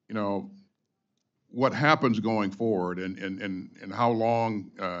 what happens going forward and how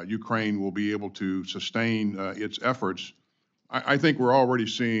long Ukraine will be able to sustain its efforts, I think we're already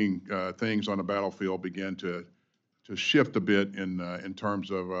seeing things on the battlefield begin to shift a bit in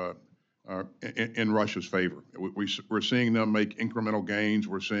terms of in Russia's favor. We're seeing them make incremental gains.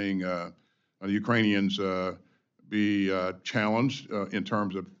 We're seeing the Ukrainians be challenged in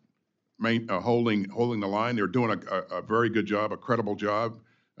terms of holding the line. They're doing a very good job, a credible job,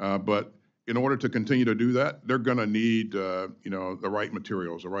 but in order to continue to do that, they're going to need, the right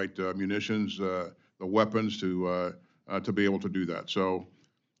materials, the right munitions, the weapons to be able to do that. So,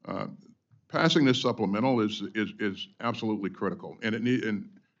 passing this supplemental is absolutely critical, and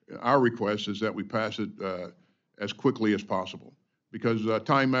our request is that we pass it as quickly as possible because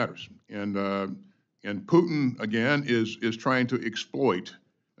time matters, and Putin again is trying to exploit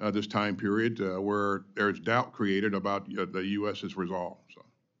this time period where there's doubt created about the U.S.'s resolve. So.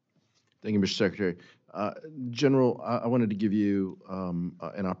 Thank you, Mr. Secretary. General, I wanted to give you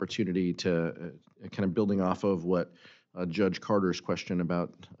an opportunity to kind of building off of what Judge Carter's question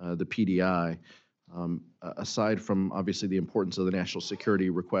about the PDI. Aside from obviously the importance of the national security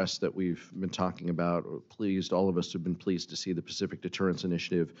requests that we've been talking about, all of us have been pleased to see the Pacific Deterrence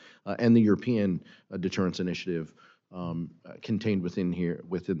Initiative and the European Deterrence Initiative contained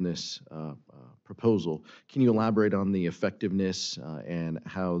within this proposal. Can you elaborate on the effectiveness and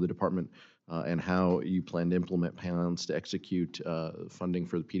how the department and how you plan to implement plans to execute funding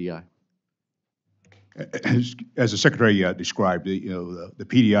for the PDI? As the Secretary described, the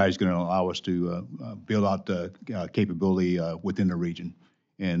PDI is going to allow us to build out the capability within the region,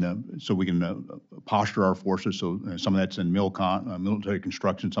 and so we can posture our forces. So some of that's in military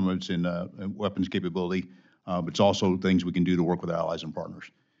construction, some of it's in weapons capability, but it's also things we can do to work with allies and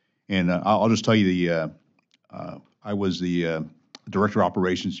partners. And I'll just tell you, I was the Director of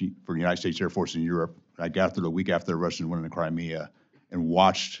Operations for the United States Air Force in Europe. I got there the week after the Russians went into Crimea and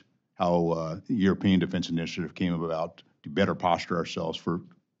watched how the European Defense Initiative came about to better posture ourselves for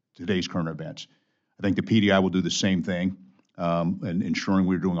today's current events. I think the PDI will do the same thing, and ensuring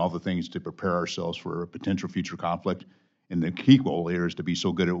we're doing all the things to prepare ourselves for a potential future conflict. And the key goal here is to be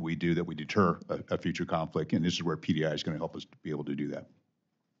so good at what we do that we deter a future conflict, and this is where PDI is going to help us to be able to do that.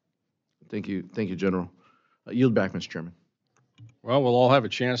 Thank you, General. Yield back, Mr. Chairman. Well, we'll all have a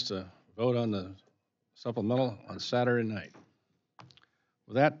chance to vote on the supplemental on Saturday night.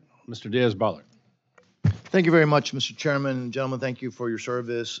 With that, Mr. Diaz-Balart. Thank you very much, Mr. Chairman. Gentlemen, thank you for your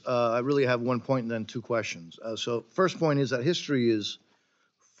service. I really have one point and then two questions. So first point is that history is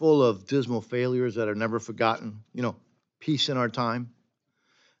full of dismal failures that are never forgotten. You know, peace in our time.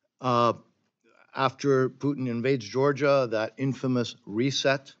 After Putin invades Georgia, that infamous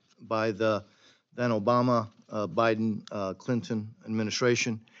reset by the then Obama, Biden, Clinton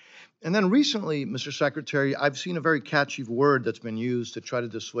administration. And then recently, Mr. Secretary, I've seen a very catchy word that's been used to try to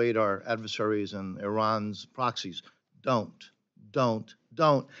dissuade our adversaries and Iran's proxies. Don't.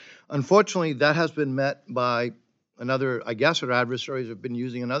 Unfortunately, that has been met by another, I guess our adversaries have been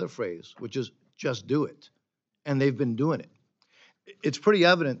using another phrase, which is just do it. And they've been doing it. It's pretty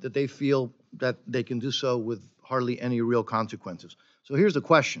evident that they feel that they can do so with hardly any real consequences. So here's the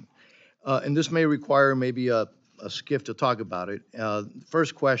question, and this may require maybe a skiff to talk about it.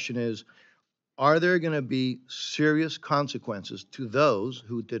 First question is, are there going to be serious consequences to those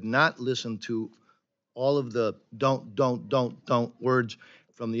who did not listen to all of the don't words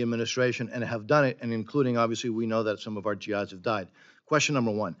from the administration and have done it, and including, obviously, we know that some of our GIs have died? Question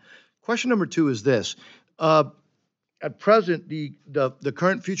number one. Question number two is this. At present, the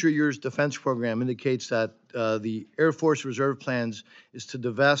current future years defense program indicates that the Air Force Reserve plans is to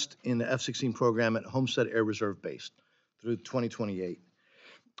divest in the F-16 program at Homestead Air Reserve Base through 2028.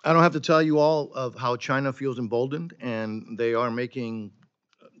 I don't have to tell you all of how China feels emboldened, and they are making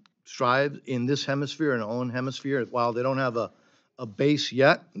strides in this hemisphere and our own hemisphere. While they don't have a base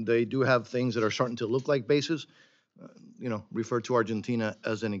yet, they do have things that are starting to look like bases. You know, refer to Argentina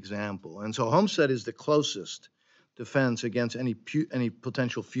as an example. And so Homestead is the closest defense against any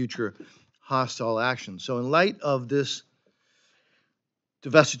potential future hostile action. So in light of this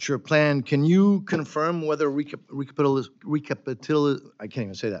divestiture plan, can you confirm whether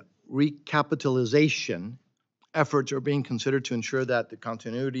recapitalization efforts are being considered to ensure that the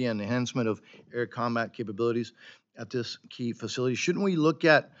continuity and enhancement of air combat capabilities at this key facility? Shouldn't we look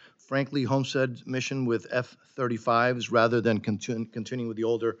at, frankly, Homestead's mission with F-35s rather than continuing with the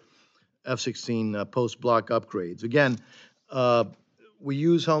older F-16 post-block upgrades? Again, we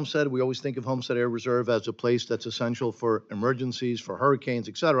use Homestead. We always think of Homestead Air Reserve as a place that's essential for emergencies, for hurricanes,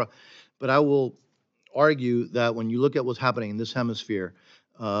 et cetera. But I will argue that when you look at what's happening in this hemisphere,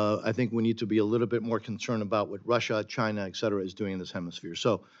 I think we need to be a little bit more concerned about what Russia, China, et cetera, is doing in this hemisphere.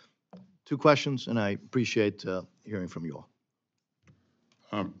 So, two questions, and I appreciate hearing from you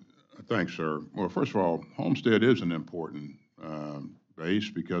all. Thanks, sir. Well, first of all, Homestead is an important base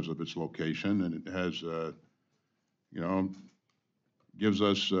because of its location, and it has, gives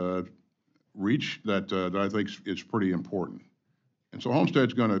us reach that I think is pretty important. And so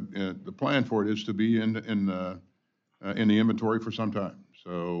Homestead's going to, the plan for it is to be in the inventory for some time.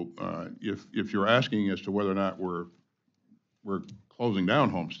 So if you're asking as to whether or not we're closing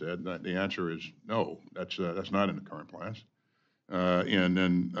down Homestead, the answer is no. That's not in the current plans. And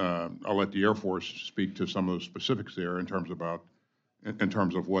then I'll let the Air Force speak to some of the specifics there in terms of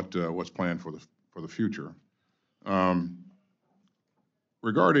what's planned for the future.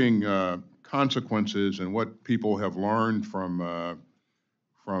 Regarding consequences and what people have learned from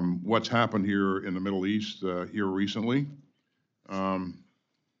what's happened here in the Middle East here recently, Iran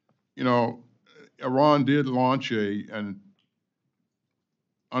did launch an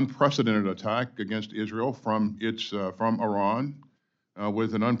unprecedented attack against Israel from Iran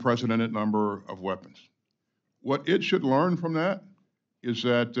with an unprecedented number of weapons. What it should learn from that is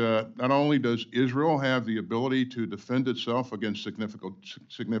that not only does Israel have the ability to defend itself against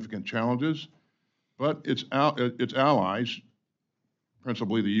significant challenges, but its allies,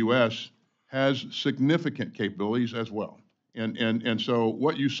 principally the U.S., has significant capabilities as well. And so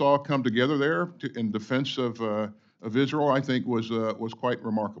what you saw come together there in defense of Israel, I think, was quite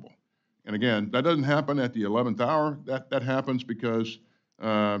remarkable. And again, that doesn't happen at the 11th hour. That happens because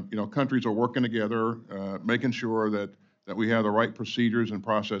countries are working together, making sure that we have the right procedures and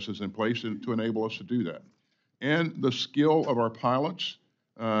processes in place to enable us to do that. And the skill of our pilots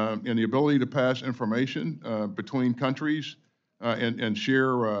and the ability to pass information between countries and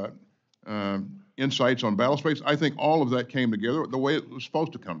share insights on battle space, I think all of that came together the way it was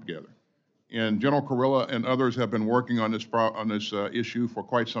supposed to come together. And General Kurilla and others have been working on this issue for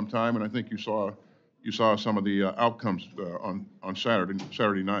quite some time, and I think you saw some of the outcomes on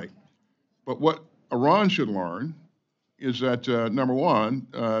Saturday night. But what Iran should learn is that number one,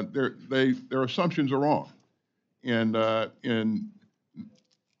 their assumptions are wrong, number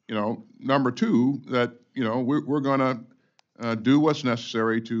two, that, we're going to do what's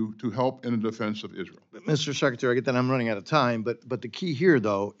necessary to help in the defense of Israel. Mr. Secretary, I get that I'm running out of time, but the key here,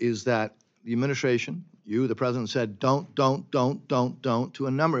 though, is that the administration, you, the president, said don't to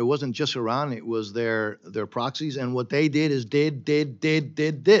a number. It wasn't just Iran, it was their proxies, and what they did is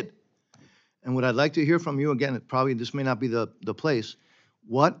did. And what I'd like to hear from you, again, probably this may not be the place,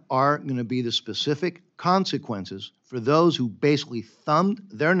 what are going to be the specific consequences for those who basically thumbed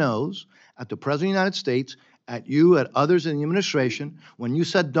their nose at the President of the United States, at you, at others in the administration? When you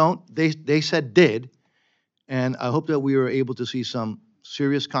said don't, they said did. And I hope that we are able to see some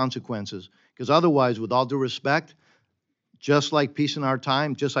serious consequences, because otherwise, with all due respect, just like peace in our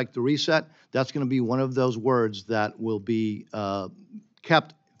time, just like the reset, that's going to be one of those words that will be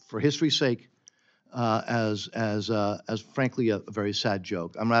kept for history's sake as frankly a very sad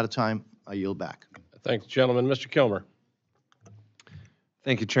joke. I'm out of time. I yield back. Thank you, gentlemen. Mr. Kilmer.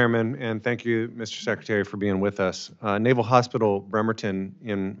 Thank you, Chairman, and thank you, Mr. Secretary, for being with us. Naval Hospital Bremerton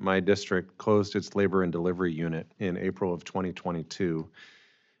in my district closed its labor and delivery unit in April of 2022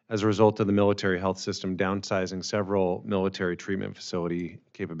 as a result of the military health system downsizing several military treatment facility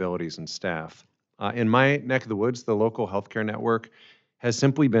capabilities and staff. In my neck of the woods, the local healthcare network has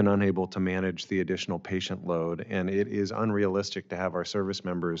simply been unable to manage the additional patient load, and it is unrealistic to have our service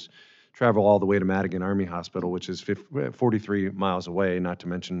members travel all the way to Madigan Army Hospital, which is 43 miles away, not to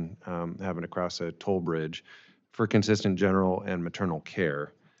mention having to cross a toll bridge, for consistent general and maternal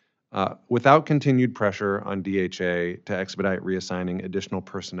care. Without continued pressure on DHA to expedite reassigning additional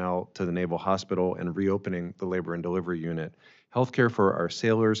personnel to the Naval Hospital and reopening the labor and delivery unit, healthcare for our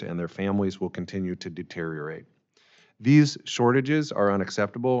sailors and their families will continue to deteriorate. These shortages are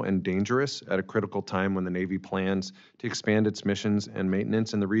unacceptable and dangerous at a critical time when the Navy plans to expand its missions and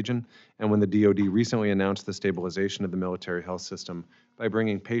maintenance in the region, and when the DOD recently announced the stabilization of the military health system by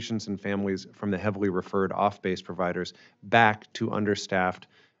bringing patients and families from the heavily referred off-base providers back to understaffed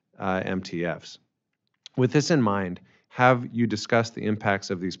MTFs. With this in mind, have you discussed the impacts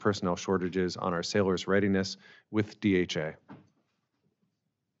of these personnel shortages on our sailors' readiness with DHA?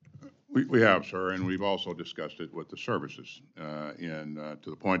 We have, sir, and we've also discussed it with the services. And to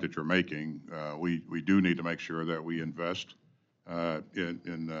the point that you're making, we do need to make sure that we invest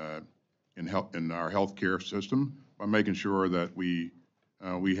in our healthcare system by making sure that we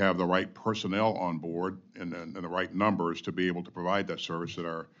have the right personnel on board and the right numbers to be able to provide that service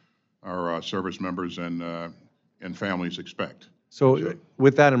that our service members and families expect. So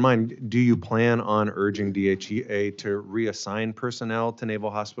with that in mind, do you plan on urging DHA to reassign personnel to Naval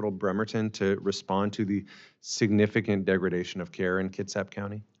Hospital Bremerton to respond to the significant degradation of care in Kitsap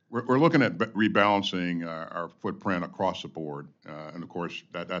County? We're looking at rebalancing our footprint across the board. And of course,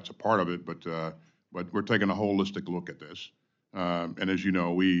 that's a part of it, but we're taking a holistic look at this. And as you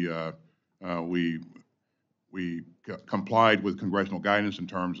know, we complied with congressional guidance in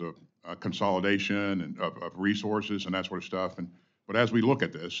terms of consolidation and of resources and that sort of stuff. But as we look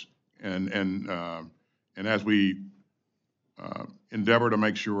at this and as we endeavor to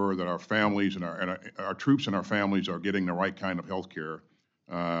make sure that our families and our troops and our families are getting the right kind of health care,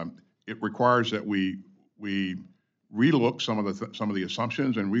 it requires that we relook some of the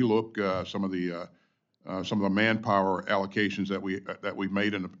assumptions and relook some of the manpower allocations that we've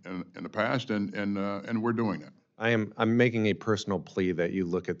made in the past, and we're doing that. I'm making a personal plea that you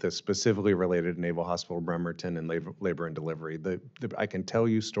look at this specifically related to Naval Hospital Bremerton and labor and delivery. I can tell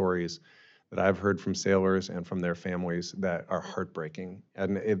you stories that I've heard from sailors and from their families that are heartbreaking,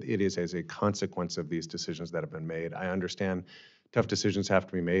 and it is as a consequence of these decisions that have been made. I understand tough decisions have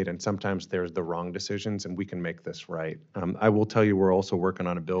to be made, and sometimes there's the wrong decisions, and we can make this right. I will tell you we're also working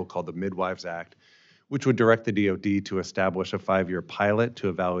on a bill called the Midwives Act, which would direct the DOD to establish a 5-year pilot to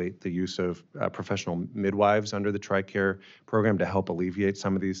evaluate the use of professional midwives under the TRICARE program to help alleviate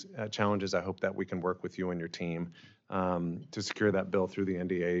some of these challenges. I hope that we can work with you and your team to secure that bill through the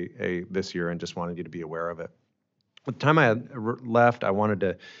NDAA this year, and just wanted you to be aware of it. With the time I had left, I wanted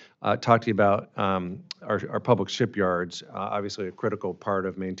to talk to you about our public shipyards, obviously a critical part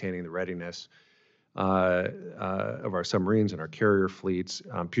of maintaining the readiness of our submarines and our carrier fleets.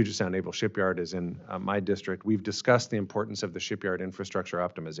 Puget Sound Naval Shipyard is in my district. We've discussed the importance of the Shipyard Infrastructure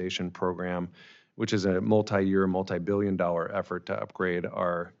Optimization Program, which is a multi-year, multi-billion-dollar effort to upgrade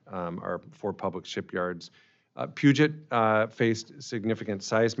our 4 public shipyards. Puget faced significant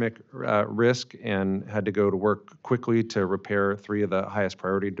seismic risk and had to go to work quickly to repair 3 of the highest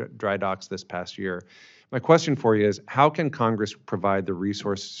priority dry docks this past year. My question for you is, how can Congress provide the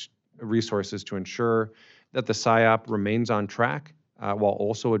resources to ensure that the SIOP remains on track while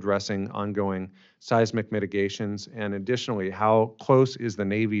also addressing ongoing seismic mitigations? And additionally, how close is the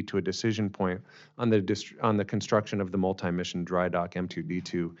Navy to a decision point on the construction of the multi-mission dry dock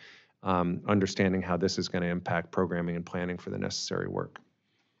M2D2, understanding how this is going to impact programming and planning for the necessary work?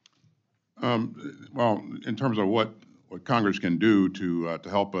 Well, in terms of what Congress can do to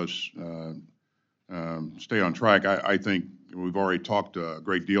help us stay on track, I think we've already talked a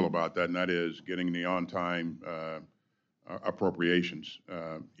great deal about that, and that is getting the on-time appropriations.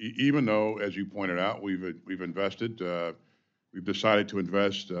 Even though, as you pointed out, we've invested, we've decided to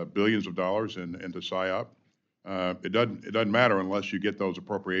invest billions of dollars into PSYOP. It doesn't matter unless you get those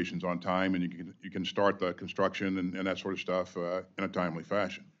appropriations on time and you can start the construction and that sort of stuff in a timely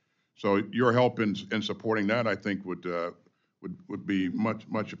fashion. So your help in supporting that, I think, would be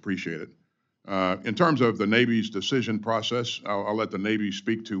much appreciated. In terms of the Navy's decision process, I'll let the Navy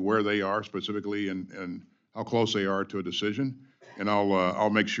speak to where they are specifically and how close they are to a decision, and I'll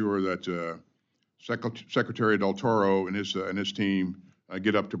make sure that Secretary Del Toro and his team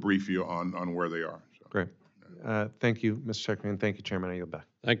get up to brief you on where they are. So. Great. Thank you, Mr. Secretary, and thank you, Chairman. I yield back.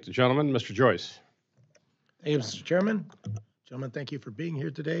 Thank the gentleman. Mr. Joyce. Thank you, Mr. Chairman. Gentlemen, thank you for being here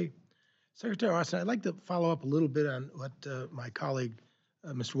today. Secretary Austin, I'd like to follow up a little bit on what my colleague,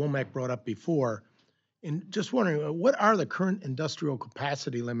 Mr. Womack, brought up before. And just wondering, what are the current industrial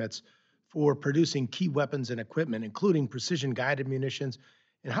capacity limits for producing key weapons and equipment, including precision-guided munitions?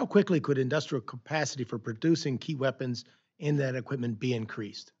 And how quickly could industrial capacity for producing key weapons and that equipment be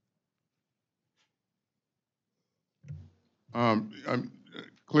increased?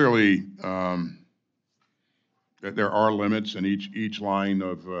 Clearly, there are limits, and each line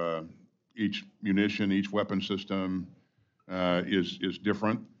of each munition, each weapon system is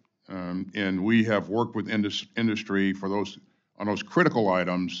different. And we have worked with industry for on those critical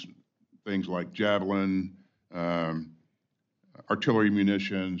items, things like Javelin, artillery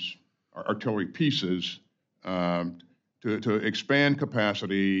munitions, artillery pieces, to expand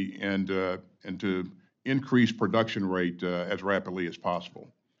capacity and to increase production rate as rapidly as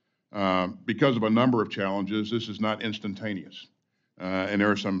possible. Because of a number of challenges, this is not instantaneous, and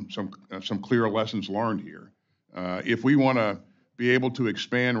there are some clear lessons learned here. If we want to be able to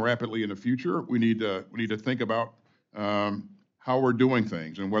expand rapidly in the future, we need to think about how we're doing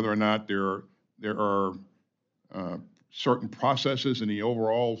things and whether or not there are certain processes in the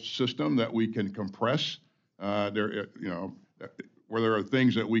overall system that we can compress. Where there are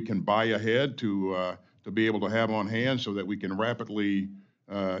things that we can buy ahead to be able to have on hand so that we can rapidly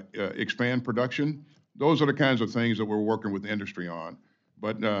expand production. Those are the kinds of things that we're working with industry on.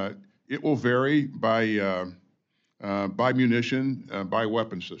 But it will vary by munition, by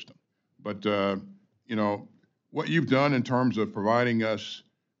weapon system. But what you've done in terms of providing us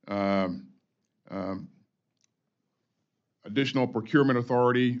additional procurement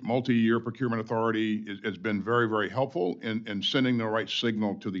authority, multi-year procurement authority, has been very, very helpful in sending the right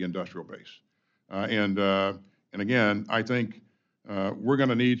signal to the industrial base. And again, I think we're going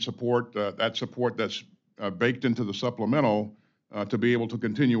to need support, that support that's baked into the supplemental to be able to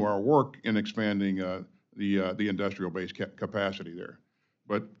continue our work in expanding the industrial base capacity there.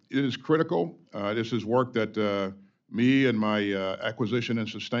 But it is critical. This is work that me and my acquisition and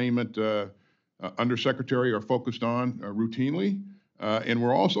sustainment undersecretary are focused on routinely. And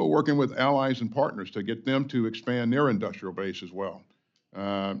we're also working with allies and partners to get them to expand their industrial base as well.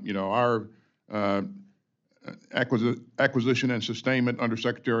 Our acquisition and sustainment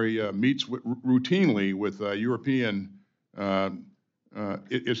undersecretary meets routinely with European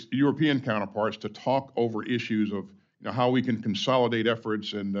counterparts to talk over issues of how we can consolidate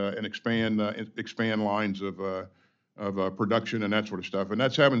efforts and expand lines of production and that sort of stuff. And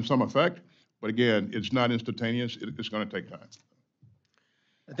that's having some effect. But again, it's not instantaneous. It's going to take time.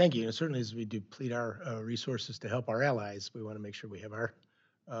 Thank you. And certainly, as we deplete our resources to help our allies, we want to make sure we have our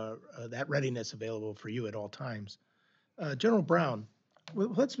that readiness available for you at all times. General Brown,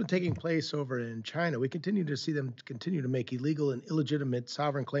 what's been taking place over in China? We continue to see them continue to make illegal and illegitimate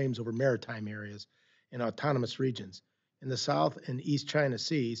sovereign claims over maritime areas and autonomous regions. In the South and East China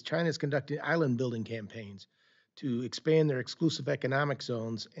Seas, China is conducting island building campaigns to expand their exclusive economic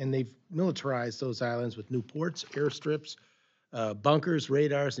zones, and they've militarized those islands with new ports, airstrips, bunkers,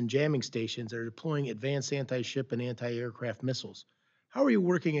 radars, and jamming stations that are deploying advanced anti-ship and anti-aircraft missiles. How are you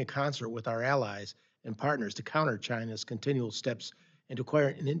working in concert with our allies and partners to counter China's continual steps and to acquire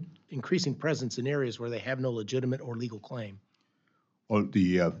an increasing presence in areas where they have no legitimate or legal claim? Well,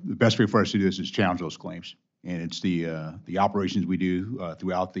 the best way for us to do this is challenge those claims, and it's the operations we do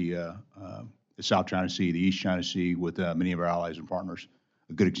throughout the South China Sea, the East China Sea, with many of our allies and partners,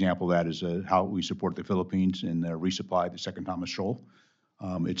 A good example of that is how we support the Philippines in resupply the Second Thomas Shoal.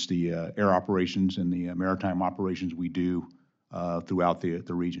 It's the air operations and the maritime operations we do throughout the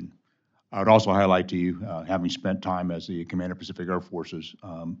region. I would also highlight to you, having spent time as the Commander Pacific Air Forces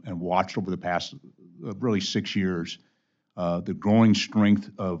and watched over the past really 6 years, the growing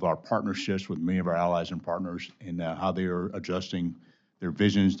strength of our partnerships with many of our allies and partners and how they are adjusting their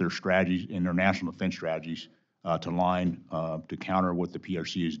visions, their strategies, and their national defense strategies to align to counter what the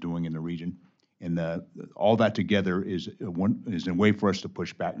PRC is doing in the region. And all that together is a way for us to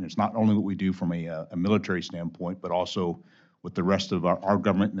push back. And it's not only what we do from a military standpoint, but also with the rest of our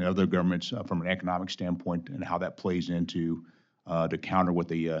government and the other governments from an economic standpoint, and how that plays into to counter what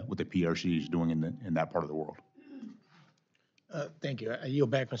the PRC is doing in that part of the world. Thank you. I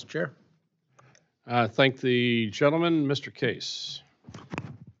yield back, Mr. Chair. Thank the gentleman, Mr. Case.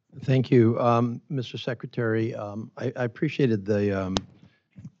 Thank you, Mr. Secretary. I appreciated the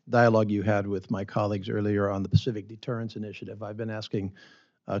dialogue you had with my colleagues earlier on the Pacific Deterrence Initiative. I've been asking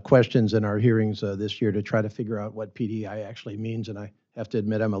questions in our hearings this year to try to figure out what PDI actually means, and I have to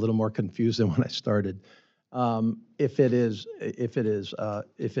admit I'm a little more confused than when I started. If it is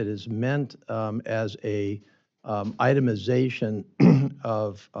meant as a itemization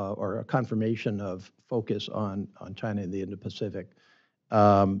of or a confirmation of focus on China and the Indo-Pacific,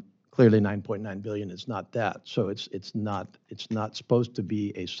 clearly 9.9 billion is not that. So it's not supposed to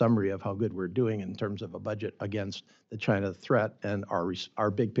be a summary of how good we're doing in terms of a budget against the China threat and our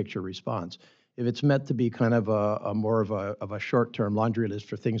big picture response. If it's meant to be kind of a more of a short-term laundry list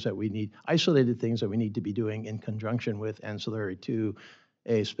for things that we need, isolated things that we need to be doing in conjunction with ancillary to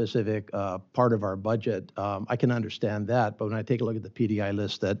a specific part of our budget, I can understand that. But when I take a look at the PDI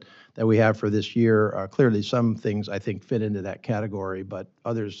list that we have for this year, clearly some things I think fit into that category, but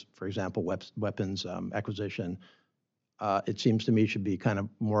others, for example, weapons acquisition, it seems to me should be kind of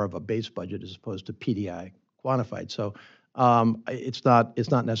more of a base budget as opposed to PDI quantified. So it's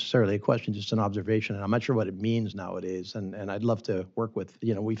not necessarily a question, just an observation, and I'm not sure what it means nowadays. And I'd love to work with,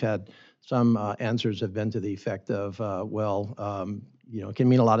 we've had some answers have been to the effect of, it can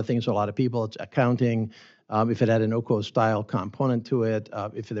mean a lot of things to a lot of people. It's accounting. If it had an OCO-style component to it,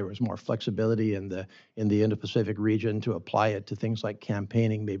 if there was more flexibility in the Indo-Pacific region to apply it to things like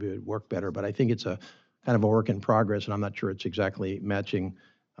campaigning, maybe it would work better. But I think it's a kind of a work in progress, and I'm not sure it's exactly matching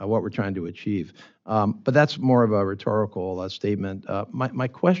what we're trying to achieve. But that's more of a rhetorical statement. My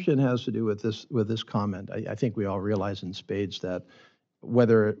question has to do with this comment. I think we all realize in spades that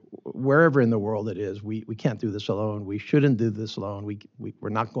wherever in the world it is, we can't do this alone. We shouldn't do this alone. We're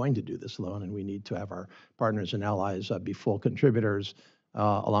not going to do this alone, and we need to have our partners and allies be full contributors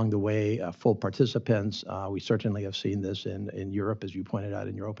along the way, full participants. We certainly have seen this in Europe, as you pointed out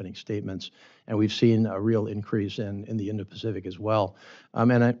in your opening statements, and we've seen a real increase in the Indo-Pacific as well.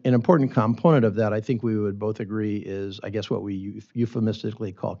 And an important component of that, I think we would both agree, is, I guess, what we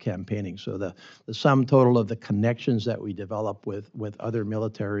euphemistically call campaigning. So the sum total of the connections that we develop with other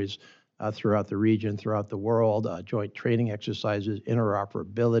militaries throughout the region, throughout the world, joint training exercises,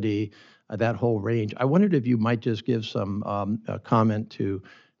 interoperability, that whole range. I wondered if you might just give some comment to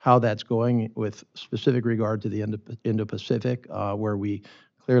how that's going with specific regard to the Indo-Pacific, where we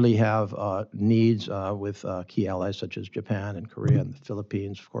clearly have needs with key allies such as Japan and Korea and the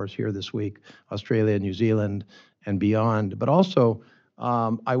Philippines, of course, here this week, Australia, New Zealand, and beyond. But also,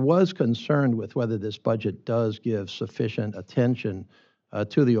 I was concerned with whether this budget does give sufficient attention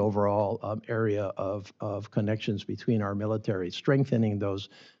to the overall area of connections between our military, strengthening those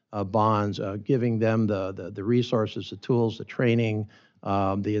bonds, giving them the resources, the tools, the training,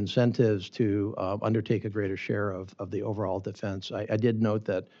 the incentives to undertake a greater share of the overall defense. I did note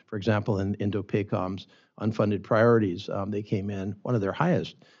that, for example, in Indo-PACOM's unfunded priorities, they came in, one of their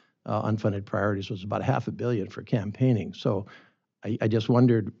highest unfunded priorities was about $500 million for campaigning. So I just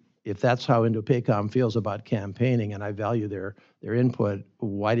wondered if that's how Indo-PACOM feels about campaigning, and I value their input,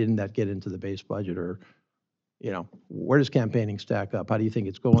 why didn't that get into the base budget? Or, where does campaigning stack up? How do you think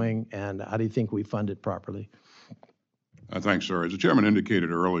it's going, and how do you think we fund it properly? Thanks, sir. As the chairman indicated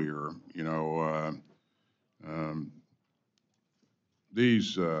earlier,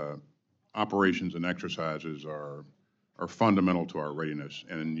 these operations and exercises are fundamental to our readiness,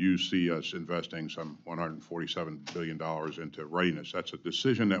 and you see us investing some $147 billion into readiness. That's a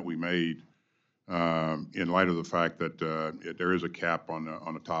decision that we made in light of the fact that there is a cap on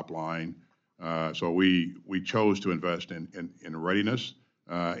the top line. So we chose to invest in readiness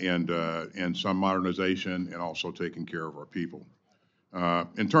and some modernization, and also taking care of our people.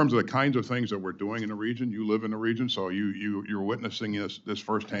 In terms of the kinds of things that we're doing in the region, you live in the region, so you're witnessing this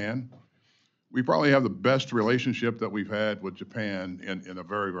firsthand. we probably have the best relationship that we've had with Japan in a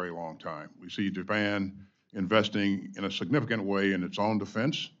very, very long time. We see Japan investing in a significant way in its own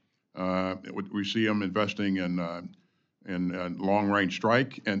defense. We see them investing in long-range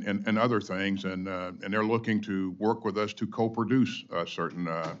strike and other things, and they're looking to work with us to co-produce certain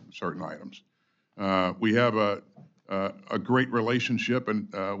items. We have a great relationship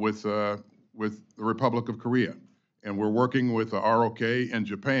with the Republic of Korea, and we're working with the ROK and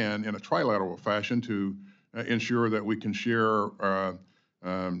Japan in a trilateral fashion to ensure that we can share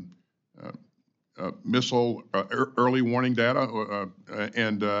missile early warning data,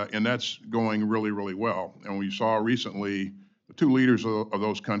 and that's going really, really well. And we saw recently the two leaders of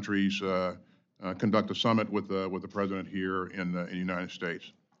those countries conduct a summit with the president here in the United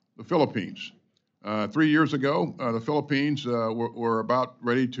States. The Philippines. 3 years ago, the Philippines were about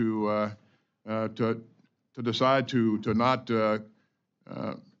ready to decide to not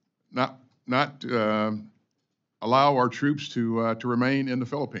allow our troops to remain in the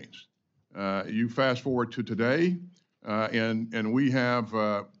Philippines. You fast forward to today, and we have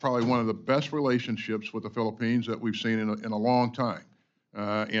probably one of the best relationships with the Philippines that we've seen in a long time.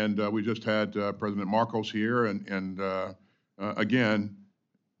 We just had President Marcos here, and again,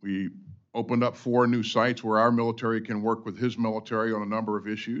 we opened up 4 new sites where our military can work with his military on a number of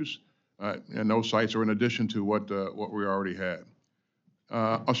issues, and those sites are in addition to what we already had.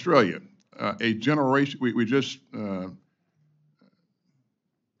 Australia, a generation. We just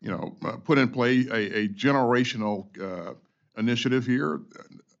put in play a generational initiative here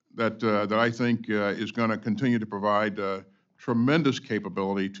that I think is going to continue to provide tremendous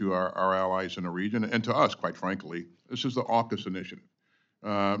capability to our allies in the region and to us, quite frankly. This is the AUKUS initiative.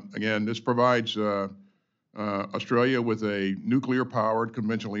 Again, this provides Australia with a nuclear-powered,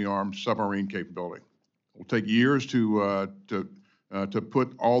 conventionally armed submarine capability. It will take years to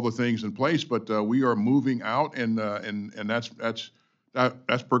put all the things in place, but we are moving out, and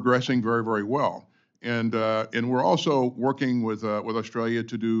that's progressing very, very well. And we're also working with Australia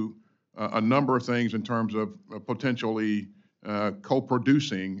to do a number of things in terms of potentially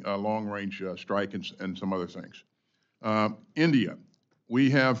co-producing long-range strike and some other things. India, we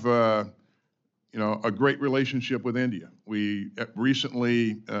have a great relationship with India. We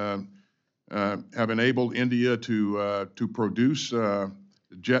recently have enabled India to produce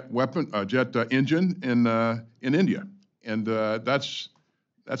jet engine in India, and that's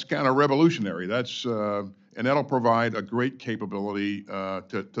kind of revolutionary. And that'll provide a great capability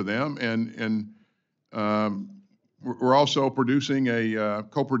to them. And we're also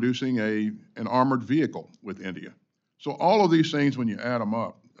co-producing an armored vehicle with India. So all of these things, when you add them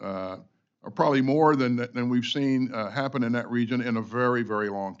up, are probably more than we've seen happen in that region in a very, very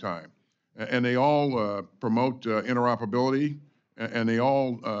long time. And they all promote interoperability, and they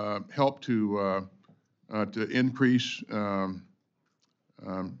all help to increase, our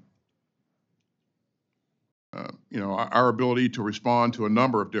ability to respond to a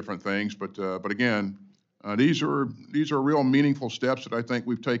number of different things. But again, these are real meaningful steps that I think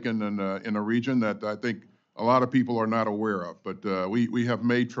we've taken in a region that I think a lot of people are not aware of, but we have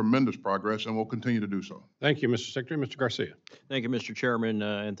made tremendous progress, and we'll continue to do so. Thank you, Mr. Secretary. Mr. Garcia. Thank you, Mr. Chairman,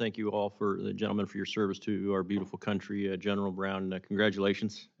 and thank you all the gentlemen for your service to our beautiful country. General Brown,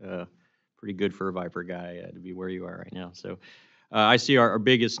 congratulations. Pretty good for a Viper guy to be where you are right now. So I see our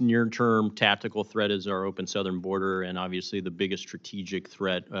biggest near-term tactical threat is our open southern border, and obviously the biggest strategic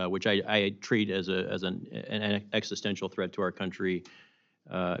threat, which I treat as an existential threat to our country,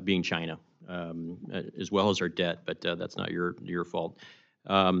 being China. As well as our debt, but that's not your fault.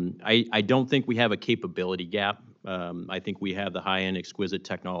 I don't think we have a capability gap. I think we have the high-end exquisite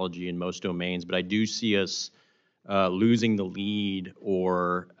technology in most domains, but I do see us losing the lead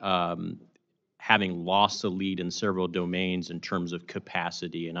or having lost the lead in several domains in terms of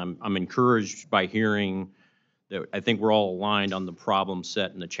capacity. And I'm encouraged by hearing that I think we're all aligned on the problem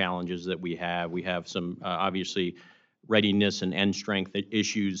set and the challenges that we have. We have some obviously readiness and end strength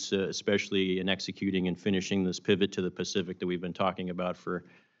issues, especially in executing and finishing this pivot to the Pacific that we've been talking about for,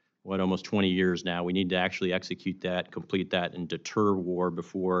 almost 20 years now. We need to actually execute that, complete that, and deter war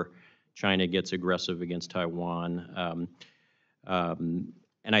before China gets aggressive against Taiwan.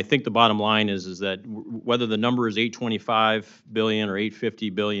 And I think the bottom line is that whether the number is $825 billion or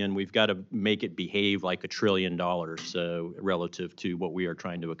 $850 billion, we've got to make it behave like $1 trillion relative to what we are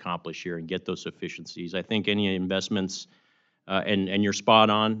trying to accomplish here and get those efficiencies. I think any investments, and you're spot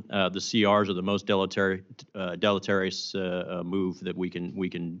on, the CRs are the most deleterious move that we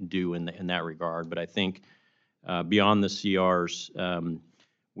can do in that regard. But I think beyond the CRs,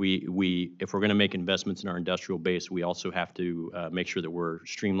 if we're going to make investments in our industrial base, we also have to make sure that we're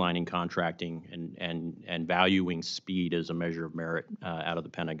streamlining contracting and valuing speed as a measure of merit out of the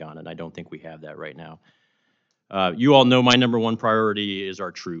Pentagon, and I don't think we have that right now. You all know my number one priority is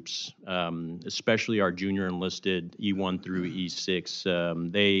our troops, especially our junior enlisted E1 through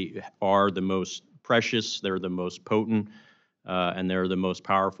E6. They are the most precious, they're the most potent, and they're the most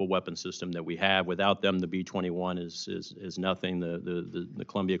powerful weapon system that we have. Without them, the B-21 is nothing. The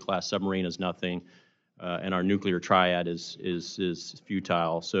Columbia-class submarine is nothing, and our nuclear triad is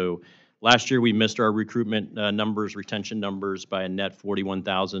futile. So last year we missed our recruitment numbers, retention numbers by a net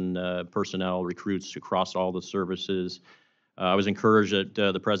 41,000 personnel recruits across all the services. I was encouraged that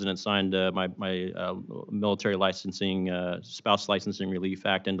the president signed my military licensing, spouse licensing relief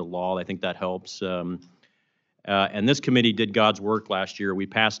act into law. I think that helps. And this committee did God's work last year. We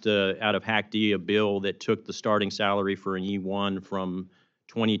passed out of Hack D a bill that took the starting salary for an E1 from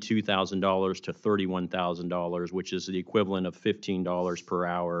 $22,000 to $31,000, which is the equivalent of $15 per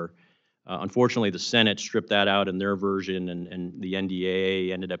hour. Unfortunately, the Senate stripped that out in their version, and the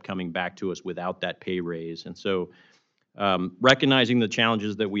NDAA ended up coming back to us without that pay raise. And so recognizing the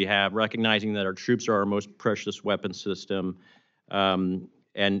challenges that we have, recognizing that our troops are our most precious weapon system, and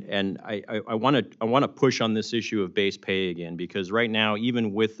I want to push on this issue of base pay again, because right now,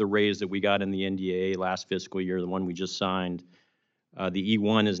 even with the raise that we got in the NDAA last fiscal year, the one we just signed, the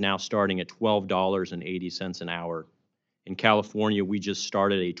E1 is now starting at $12.80 an hour. In California, we just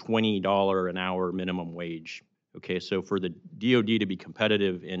started a $20 an hour minimum wage. Okay, so for the DOD to be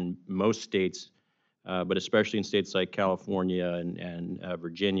competitive in most states, but especially in states like California and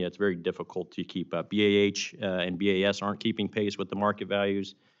Virginia, it's very difficult to keep up. BAH and BAS aren't keeping pace with the market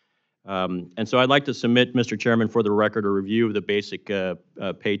values. And so I'd like to submit, Mr. Chairman, for the record, a review of the basic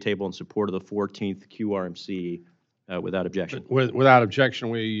pay table in support of the 14th QRMC without objection. Without objection,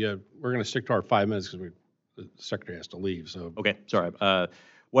 we're going to stick to our 5 minutes because the Secretary has to leave. So okay, sorry.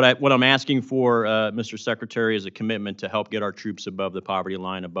 What I'm asking for, Mr. Secretary, is a commitment to help get our troops above the poverty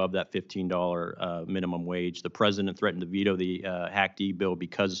line, above that $15 minimum wage. The president threatened to veto the Hack D bill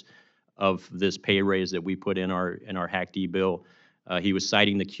because of this pay raise that we put in our Hack D bill. He was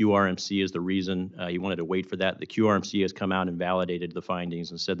citing the QRMC as the reason. He wanted to wait for that. The QRMC has come out and validated the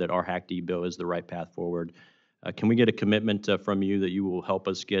findings and said that our Hack D bill is the right path forward. Can we get a commitment from you that you will help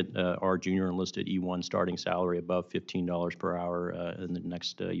us get our junior enlisted E1 starting salary above $15 per hour in the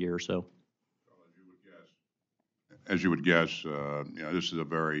next year or so? As you would guess, this is a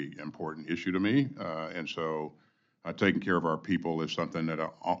very important issue to me, and so taking care of our people is something that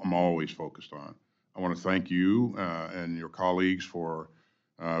I'm always focused on. I want to thank you and your colleagues for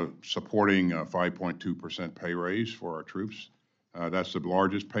supporting a 5.2% pay raise for our troops. That's the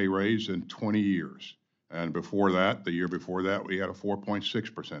largest pay raise in 20 years. And before that, the year before that, we had a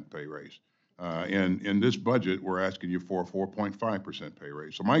 4.6% pay raise. And in this budget, we're asking you for a 4.5% pay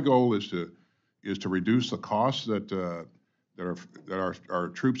raise. So my goal is to reduce the costs that our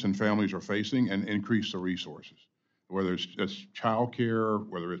troops and families are facing and increase the resources, whether it's child care,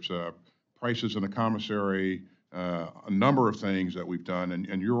 whether it's prices in the commissary, a number of things that we've done.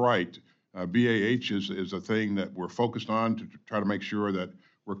 And you're right, BAH is a thing that we're focused on to try to make sure that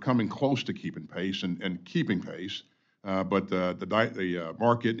we're coming close to keeping pace and keeping pace, but the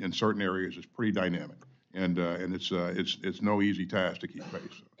market in certain areas is pretty dynamic, and it's no easy task to keep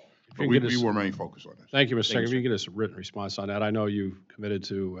pace. But we remain focused on this. Thank you, Mr. Secretary. If you get us a written response on that, I know you've committed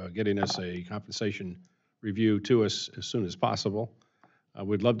to getting us a compensation review to us as soon as possible.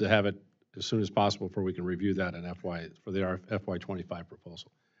 We'd love to have it as soon as possible before we can review that in for the FY25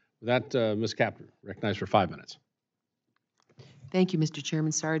 proposal. With that, Ms. Kaplan, recognized for 5 minutes. Thank you, Mr.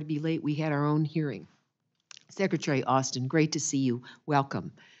 Chairman. Sorry to be late. We had our own hearing. Secretary Austin, great to see you.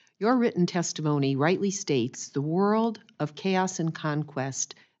 Welcome. Your written testimony rightly states the world of chaos and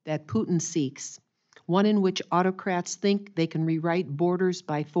conquest that Putin seeks, one in which autocrats think they can rewrite borders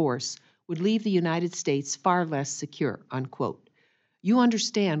by force, would leave the United States far less secure, unquote. You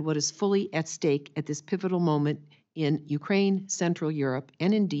understand what is fully at stake at this pivotal moment in Ukraine, Central Europe,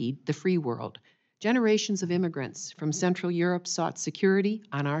 and indeed the free world. Generations of immigrants from Central Europe sought security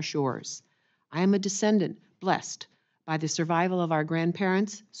on our shores. I am a descendant blessed by the survival of our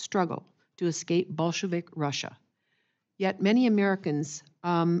grandparents' struggle to escape Bolshevik Russia. Yet many Americans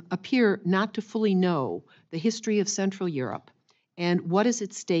appear not to fully know the history of Central Europe and what is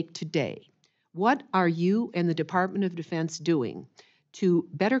at stake today. What are you and the Department of Defense doing to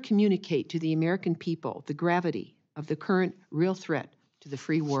better communicate to the American people the gravity of the current real threat to the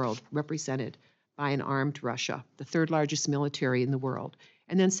free world represented by an armed Russia, the third largest military in the world?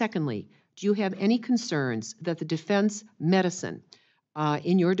 And then secondly, do you have any concerns that the defense medicine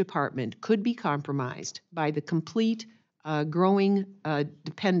in your department could be compromised by the complete growing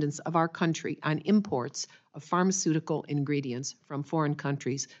dependence of our country on imports of pharmaceutical ingredients from foreign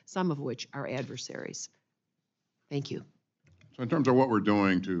countries, some of which are adversaries. Thank you. So in terms of what we're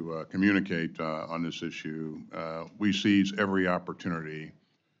doing to communicate on this issue, we seize every opportunity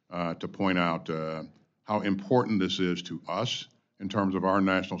to point out how important this is to us in terms of our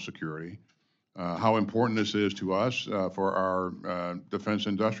national security, how important this is to us for our defense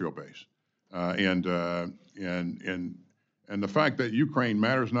industrial base, and the fact that Ukraine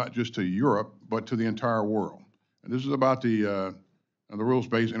matters not just to Europe but to the entire world. And this is about the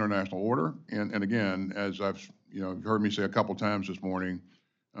rules-based international order. And again, as I've heard me say a couple times this morning,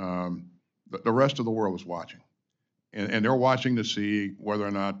 the rest of the world is watching. And they're watching to see whether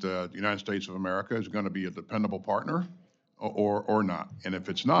or not the United States of America is going to be a dependable partner or not. And if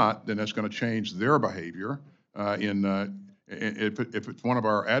it's not, then that's going to change their behavior. If it's one of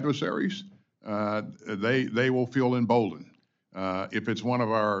our adversaries, they will feel emboldened. If it's one of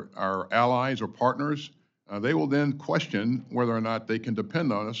our allies or partners, they will then question whether or not they can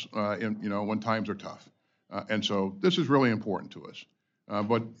depend on us when times are tough. And so this is really important to us.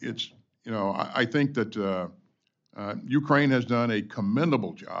 But it's, I think that Ukraine has done a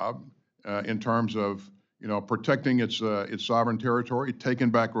commendable job in terms of, protecting its sovereign territory,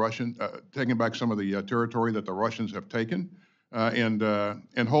 taking back some of the territory that the Russians have taken, and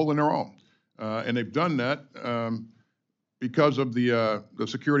holding their own. And they've done that because of the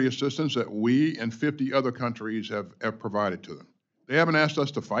security assistance that we and 50 other countries have provided to them. They haven't asked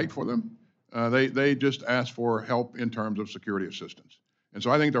us to fight for them. They just asked for help in terms of security assistance. And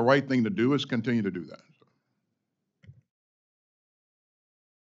so I think the right thing to do is continue to do that.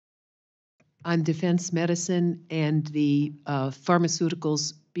 On defense medicine and the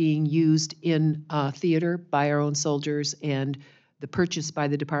pharmaceuticals being used in theater by our own soldiers and the purchase by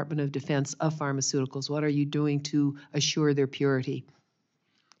the Department of Defense of pharmaceuticals, what are you doing to assure their purity?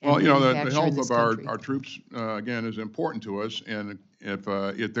 Well, the health of our troops, again, is important to us. And if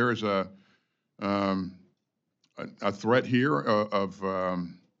there is a threat here of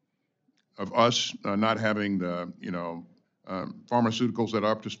us not having the, pharmaceuticals that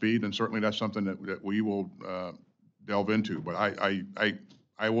are up to speed, and certainly that's something that we will delve into. But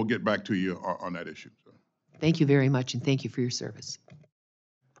I will get back to you on that issue. So. Thank you very much, and thank you for your service.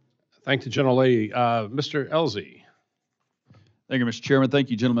 Thank the General Lady. Mr. Elzey. Thank you, Mr. Chairman. Thank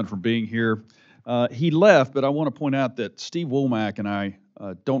you, gentlemen, for being here. He left, but I want to point out that Steve Womack and I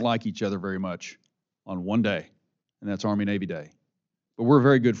don't like each other very much on one day, and that's Army-Navy Day. But we're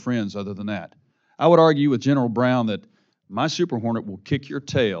very good friends other than that. I would argue with General Brown that my Super Hornet will kick your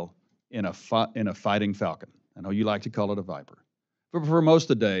tail in a fighting Falcon. I know you like to call it a Viper. But for most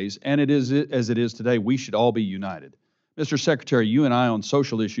of the days, and it is as it is today, we should all be united. Mr. Secretary, you and I on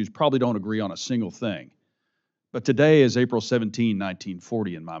social issues probably don't agree on a single thing. But today is April 17,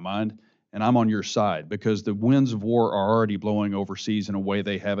 1940 in my mind, and I'm on your side because the winds of war are already blowing overseas in a way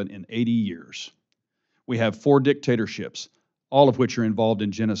they haven't in 80 years. We have 4 dictatorships, all of which are involved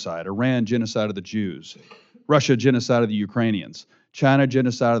in genocide. Iran, genocide of the Jews. Russia, genocide of the Ukrainians. China,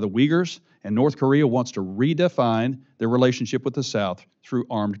 genocide of the Uyghurs. And North Korea wants to redefine their relationship with the South through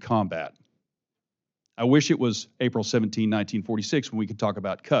armed combat. I wish it was April 17, 1946 when we could talk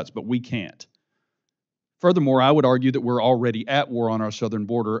about cuts, but we can't. Furthermore, I would argue that we're already at war on our southern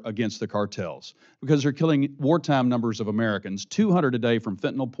border against the cartels because they're killing wartime numbers of Americans, 200 a day from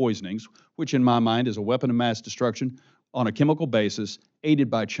fentanyl poisonings, which in my mind is a weapon of mass destruction on a chemical basis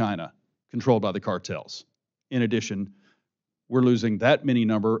aided by China, controlled by the cartels. In addition, we're losing that many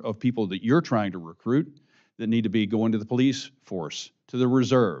number of people that you're trying to recruit that need to be going to the police force, to the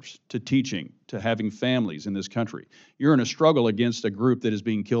reserves, to teaching, to having families in this country. You're in a struggle against a group that is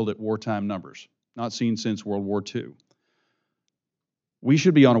being killed at wartime numbers, not seen since World War II. We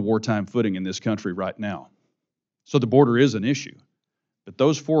should be on a wartime footing in this country right now. So the border is an issue. But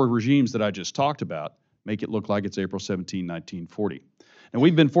those 4 regimes that I just talked about make it look like it's April 17, 1940. And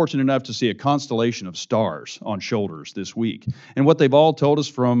we've been fortunate enough to see a constellation of stars on shoulders this week. And what they've all told us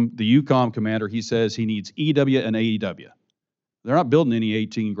from the EUCOM commander, he says he needs EW and AEW. They're not building any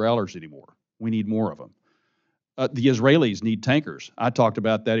 18 Growlers anymore. We need more of them. The Israelis need tankers. I talked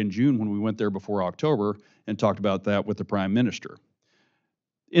about that in June when we went there before October and talked about that with the Prime Minister.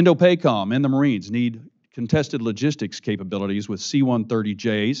 Indo-PACOM and the Marines need contested logistics capabilities with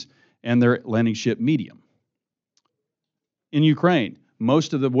C-130Js and their landing ship medium. In Ukraine,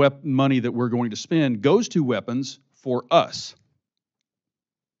 most of the money that we're going to spend goes to weapons for us.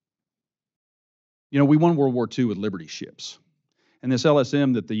 We won World War II with Liberty ships. And this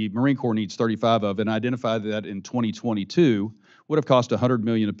LSM that the Marine Corps needs 35 of and identified that in 2022 would have cost $100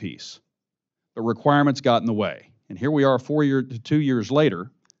 million apiece. But requirements got in the way. And here we are 2 years later,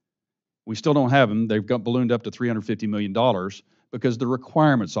 we still don't have them. They've got ballooned up to $350 million because the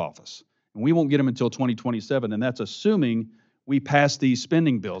requirements office. And we won't get them until 2027, and that's assuming we pass these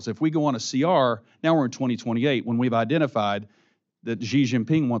spending bills. If we go on a CR, now we're in 2028 when we've identified that Xi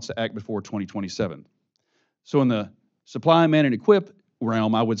Jinping wants to act before 2027. So in the supply, man, and equip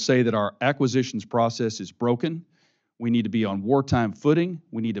realm, I would say that our acquisitions process is broken. We need to be on wartime footing.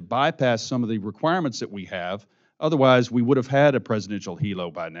 We need to bypass some of the requirements that we have. Otherwise, we would have had a presidential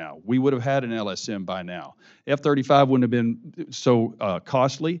helo by now. We would have had an LSM by now. F-35 wouldn't have been so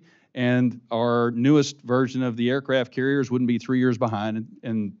costly, and our newest version of the aircraft carriers wouldn't be 3 years behind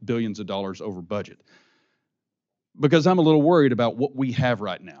and billions of dollars over budget. Because I'm a little worried about what we have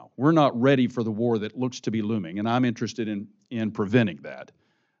right now. We're not ready for the war that looks to be looming, and I'm interested in preventing that.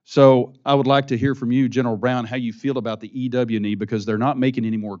 So I would like to hear from you, General Brown, how you feel about the EW need, because they're not making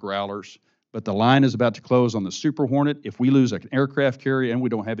any more Growlers, but the line is about to close on the Super Hornet. If we lose an aircraft carrier and we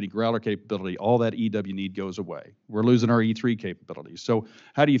don't have any Growler capability, all that EW need goes away. We're losing our E3 capabilities. So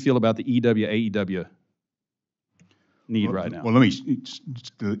how do you feel about the EW, AEW need right now? Well, let me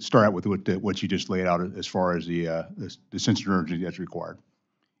start out with what you just laid out as far as the sense of urgency that's required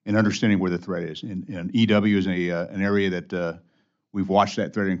and understanding where the threat is. And EW is an area that we've watched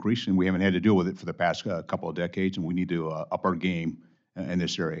that threat increase, and we haven't had to deal with it for the past couple of decades, and we need to up our game in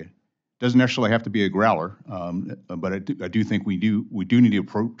this area. Doesn't necessarily have to be a Growler, but I do think we do need to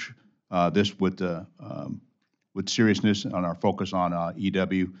approach this with seriousness on our focus on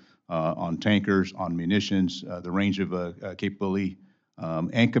EW, on tankers, on munitions, the range of capability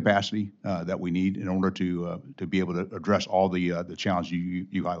and capacity that we need in order to be able to address all the challenges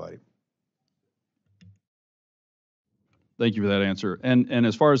you highlighted. Thank you for that answer. And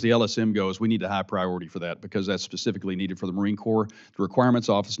as far as the LSM goes, we need a high priority for that because that's specifically needed for the Marine Corps. The Requirements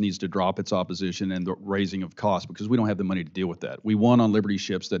Office needs to drop its opposition and the raising of costs because we don't have the money to deal with that. We won on Liberty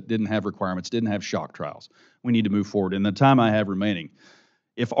ships that didn't have requirements, didn't have shock trials. We need to move forward. In the time I have remaining,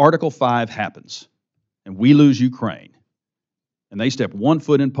 if Article 5 happens and we lose Ukraine and they step 1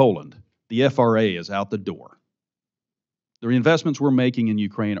 foot in Poland, the FRA is out the door. The investments we're making in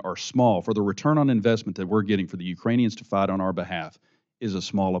Ukraine are small. For the return on investment that we're getting for the Ukrainians to fight on our behalf is a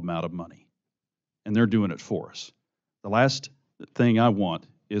small amount of money. And they're doing it for us. The last thing I want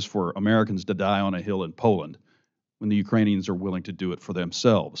is for Americans to die on a hill in Poland when the Ukrainians are willing to do it for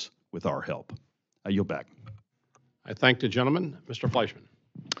themselves with our help. I yield back. I thank the gentleman. Mr. Fleischman.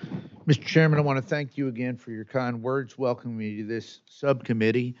 Mr. Chairman, I want to thank you again for your kind words welcoming me to this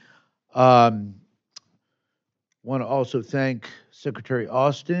subcommittee. Want to also thank Secretary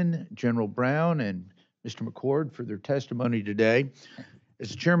Austin, General Brown, and Mr. McCord for their testimony today. As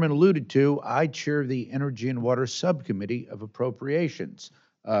the chairman alluded to, I chair the Energy and Water Subcommittee of Appropriations.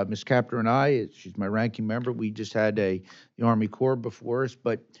 Ms. Capter and I, she's my ranking member, we just had the Army Corps before us,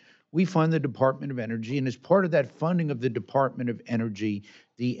 but we fund the Department of Energy, and as part of that funding of the Department of Energy,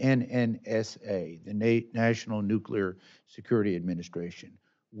 the NNSA, the National Nuclear Security Administration,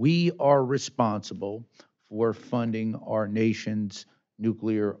 we are responsible for funding our nation's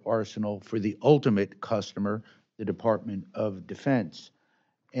nuclear arsenal for the ultimate customer, the Department of Defense.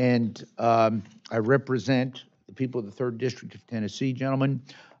 And I represent the people of the 3rd District of Tennessee, gentlemen,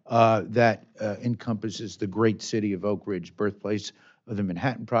 that encompasses the great city of Oak Ridge, birthplace of the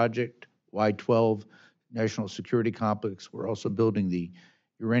Manhattan Project, Y-12 National Security Complex. We're also building the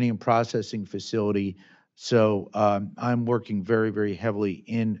uranium processing facility. So I'm working very, very heavily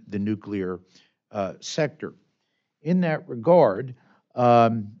in the nuclear sector. In that regard,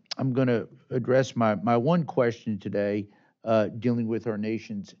 I'm going to address my one question today dealing with our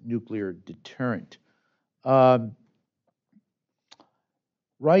nation's nuclear deterrent.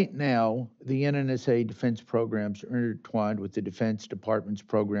 Right now, the NNSA defense programs are intertwined with the Defense Department's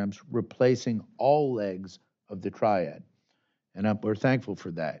programs, replacing all legs of the triad, and we're thankful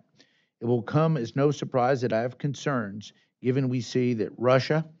for that. It will come as no surprise that I have concerns, given we see that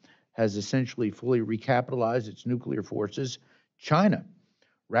Russia has essentially fully recapitalized its nuclear forces, China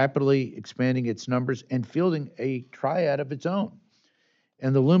rapidly expanding its numbers and fielding a triad of its own,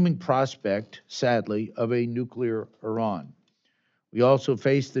 and the looming prospect, sadly, of a nuclear Iran. We also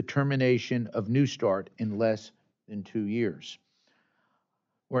face the termination of New START in less than 2 years.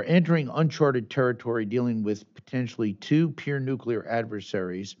 We're entering uncharted territory dealing with potentially 2 peer nuclear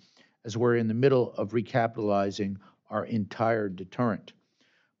adversaries as we're in the middle of recapitalizing our entire deterrent.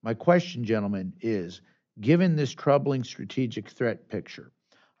 My question, gentlemen, is, given this troubling strategic threat picture,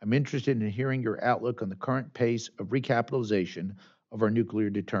 I'm interested in hearing your outlook on the current pace of recapitalization of our nuclear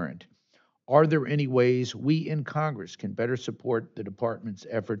deterrent. Are there any ways we in Congress can better support the department's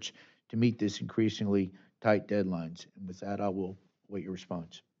efforts to meet this increasingly tight deadlines? And with that, I will wait your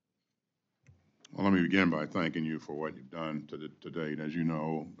response. Well, let me begin by thanking you for what you've done to date. As you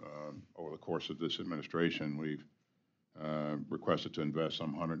know, over the course of this administration, we've requested to invest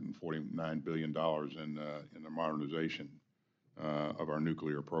some $149 billion in the modernization of our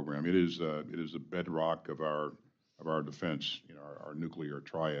nuclear program. It is the bedrock of our defense, our nuclear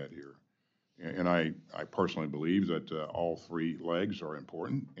triad here. And I personally believe that all three legs are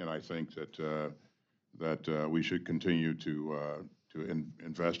important, and I think that we should continue to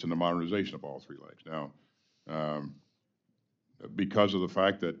invest in the modernization of all three legs. Now, because of the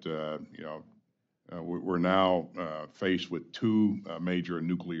fact that we're now faced with two major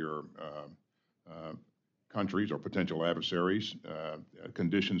nuclear countries or potential adversaries,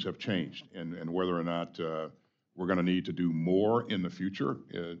 conditions have changed, and whether or not we're going to need to do more in the future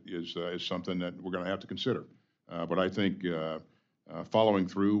is something that we're going to have to consider. But I think following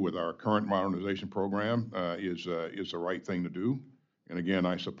through with our current modernization program is the right thing to do. And again,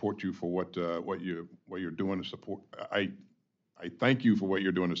 I support you for what you're doing to support. I thank you for what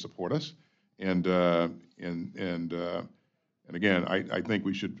you're doing to support us. And again, I think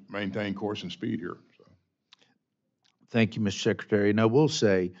we should maintain course and speed here. So. Thank you, Mr. Secretary. And I will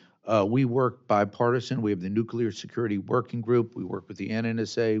say, we work bipartisan. We have the Nuclear Security Working Group. We work with the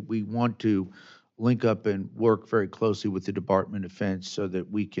NNSA. We want to link up and work very closely with the Department of Defense so that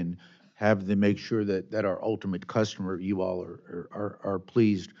we can have them make sure that our ultimate customer, you all, are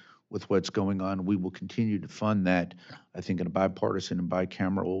pleased with what's going on. We will continue to fund that, I think, in a bipartisan and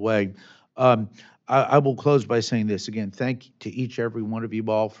bicameral way. I will close by saying this again. Thank you to each every one of you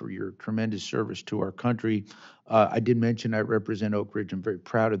all for your tremendous service to our country. I did mention I represent Oak Ridge. I'm very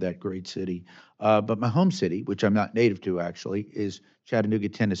proud of that great city. But my home city, which I'm not native to actually, is Chattanooga,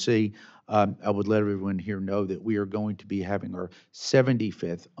 Tennessee. I would let everyone here know that we are going to be having our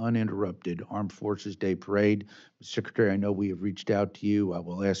 75th uninterrupted Armed Forces Day Parade. Mr. Secretary, I know we have reached out to you. I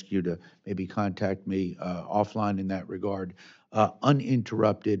will ask you to maybe contact me offline in that regard.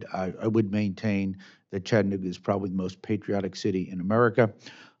 Uninterrupted, I would maintain that Chattanooga is probably the most patriotic city in America.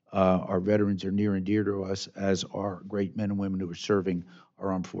 Our veterans are near and dear to us, as are great men and women who are serving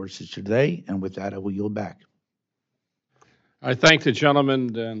our armed forces today. And with that, I will yield back. I thank the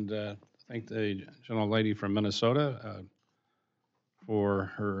gentleman and thank the gentlelady from Minnesota for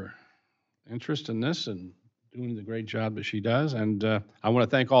her interest in this and doing the great job that she does. And I want to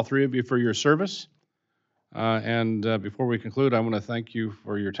thank all three of you for your service. And before we conclude, I want to thank you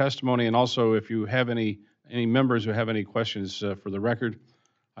for your testimony. And also, if you have any members who have any questions for the record,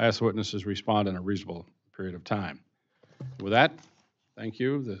 I ask the witnesses respond in a reasonable period of time. With that, thank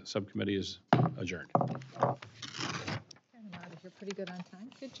you. The subcommittee is adjourned. You're pretty good on time.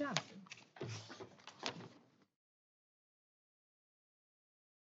 Good job.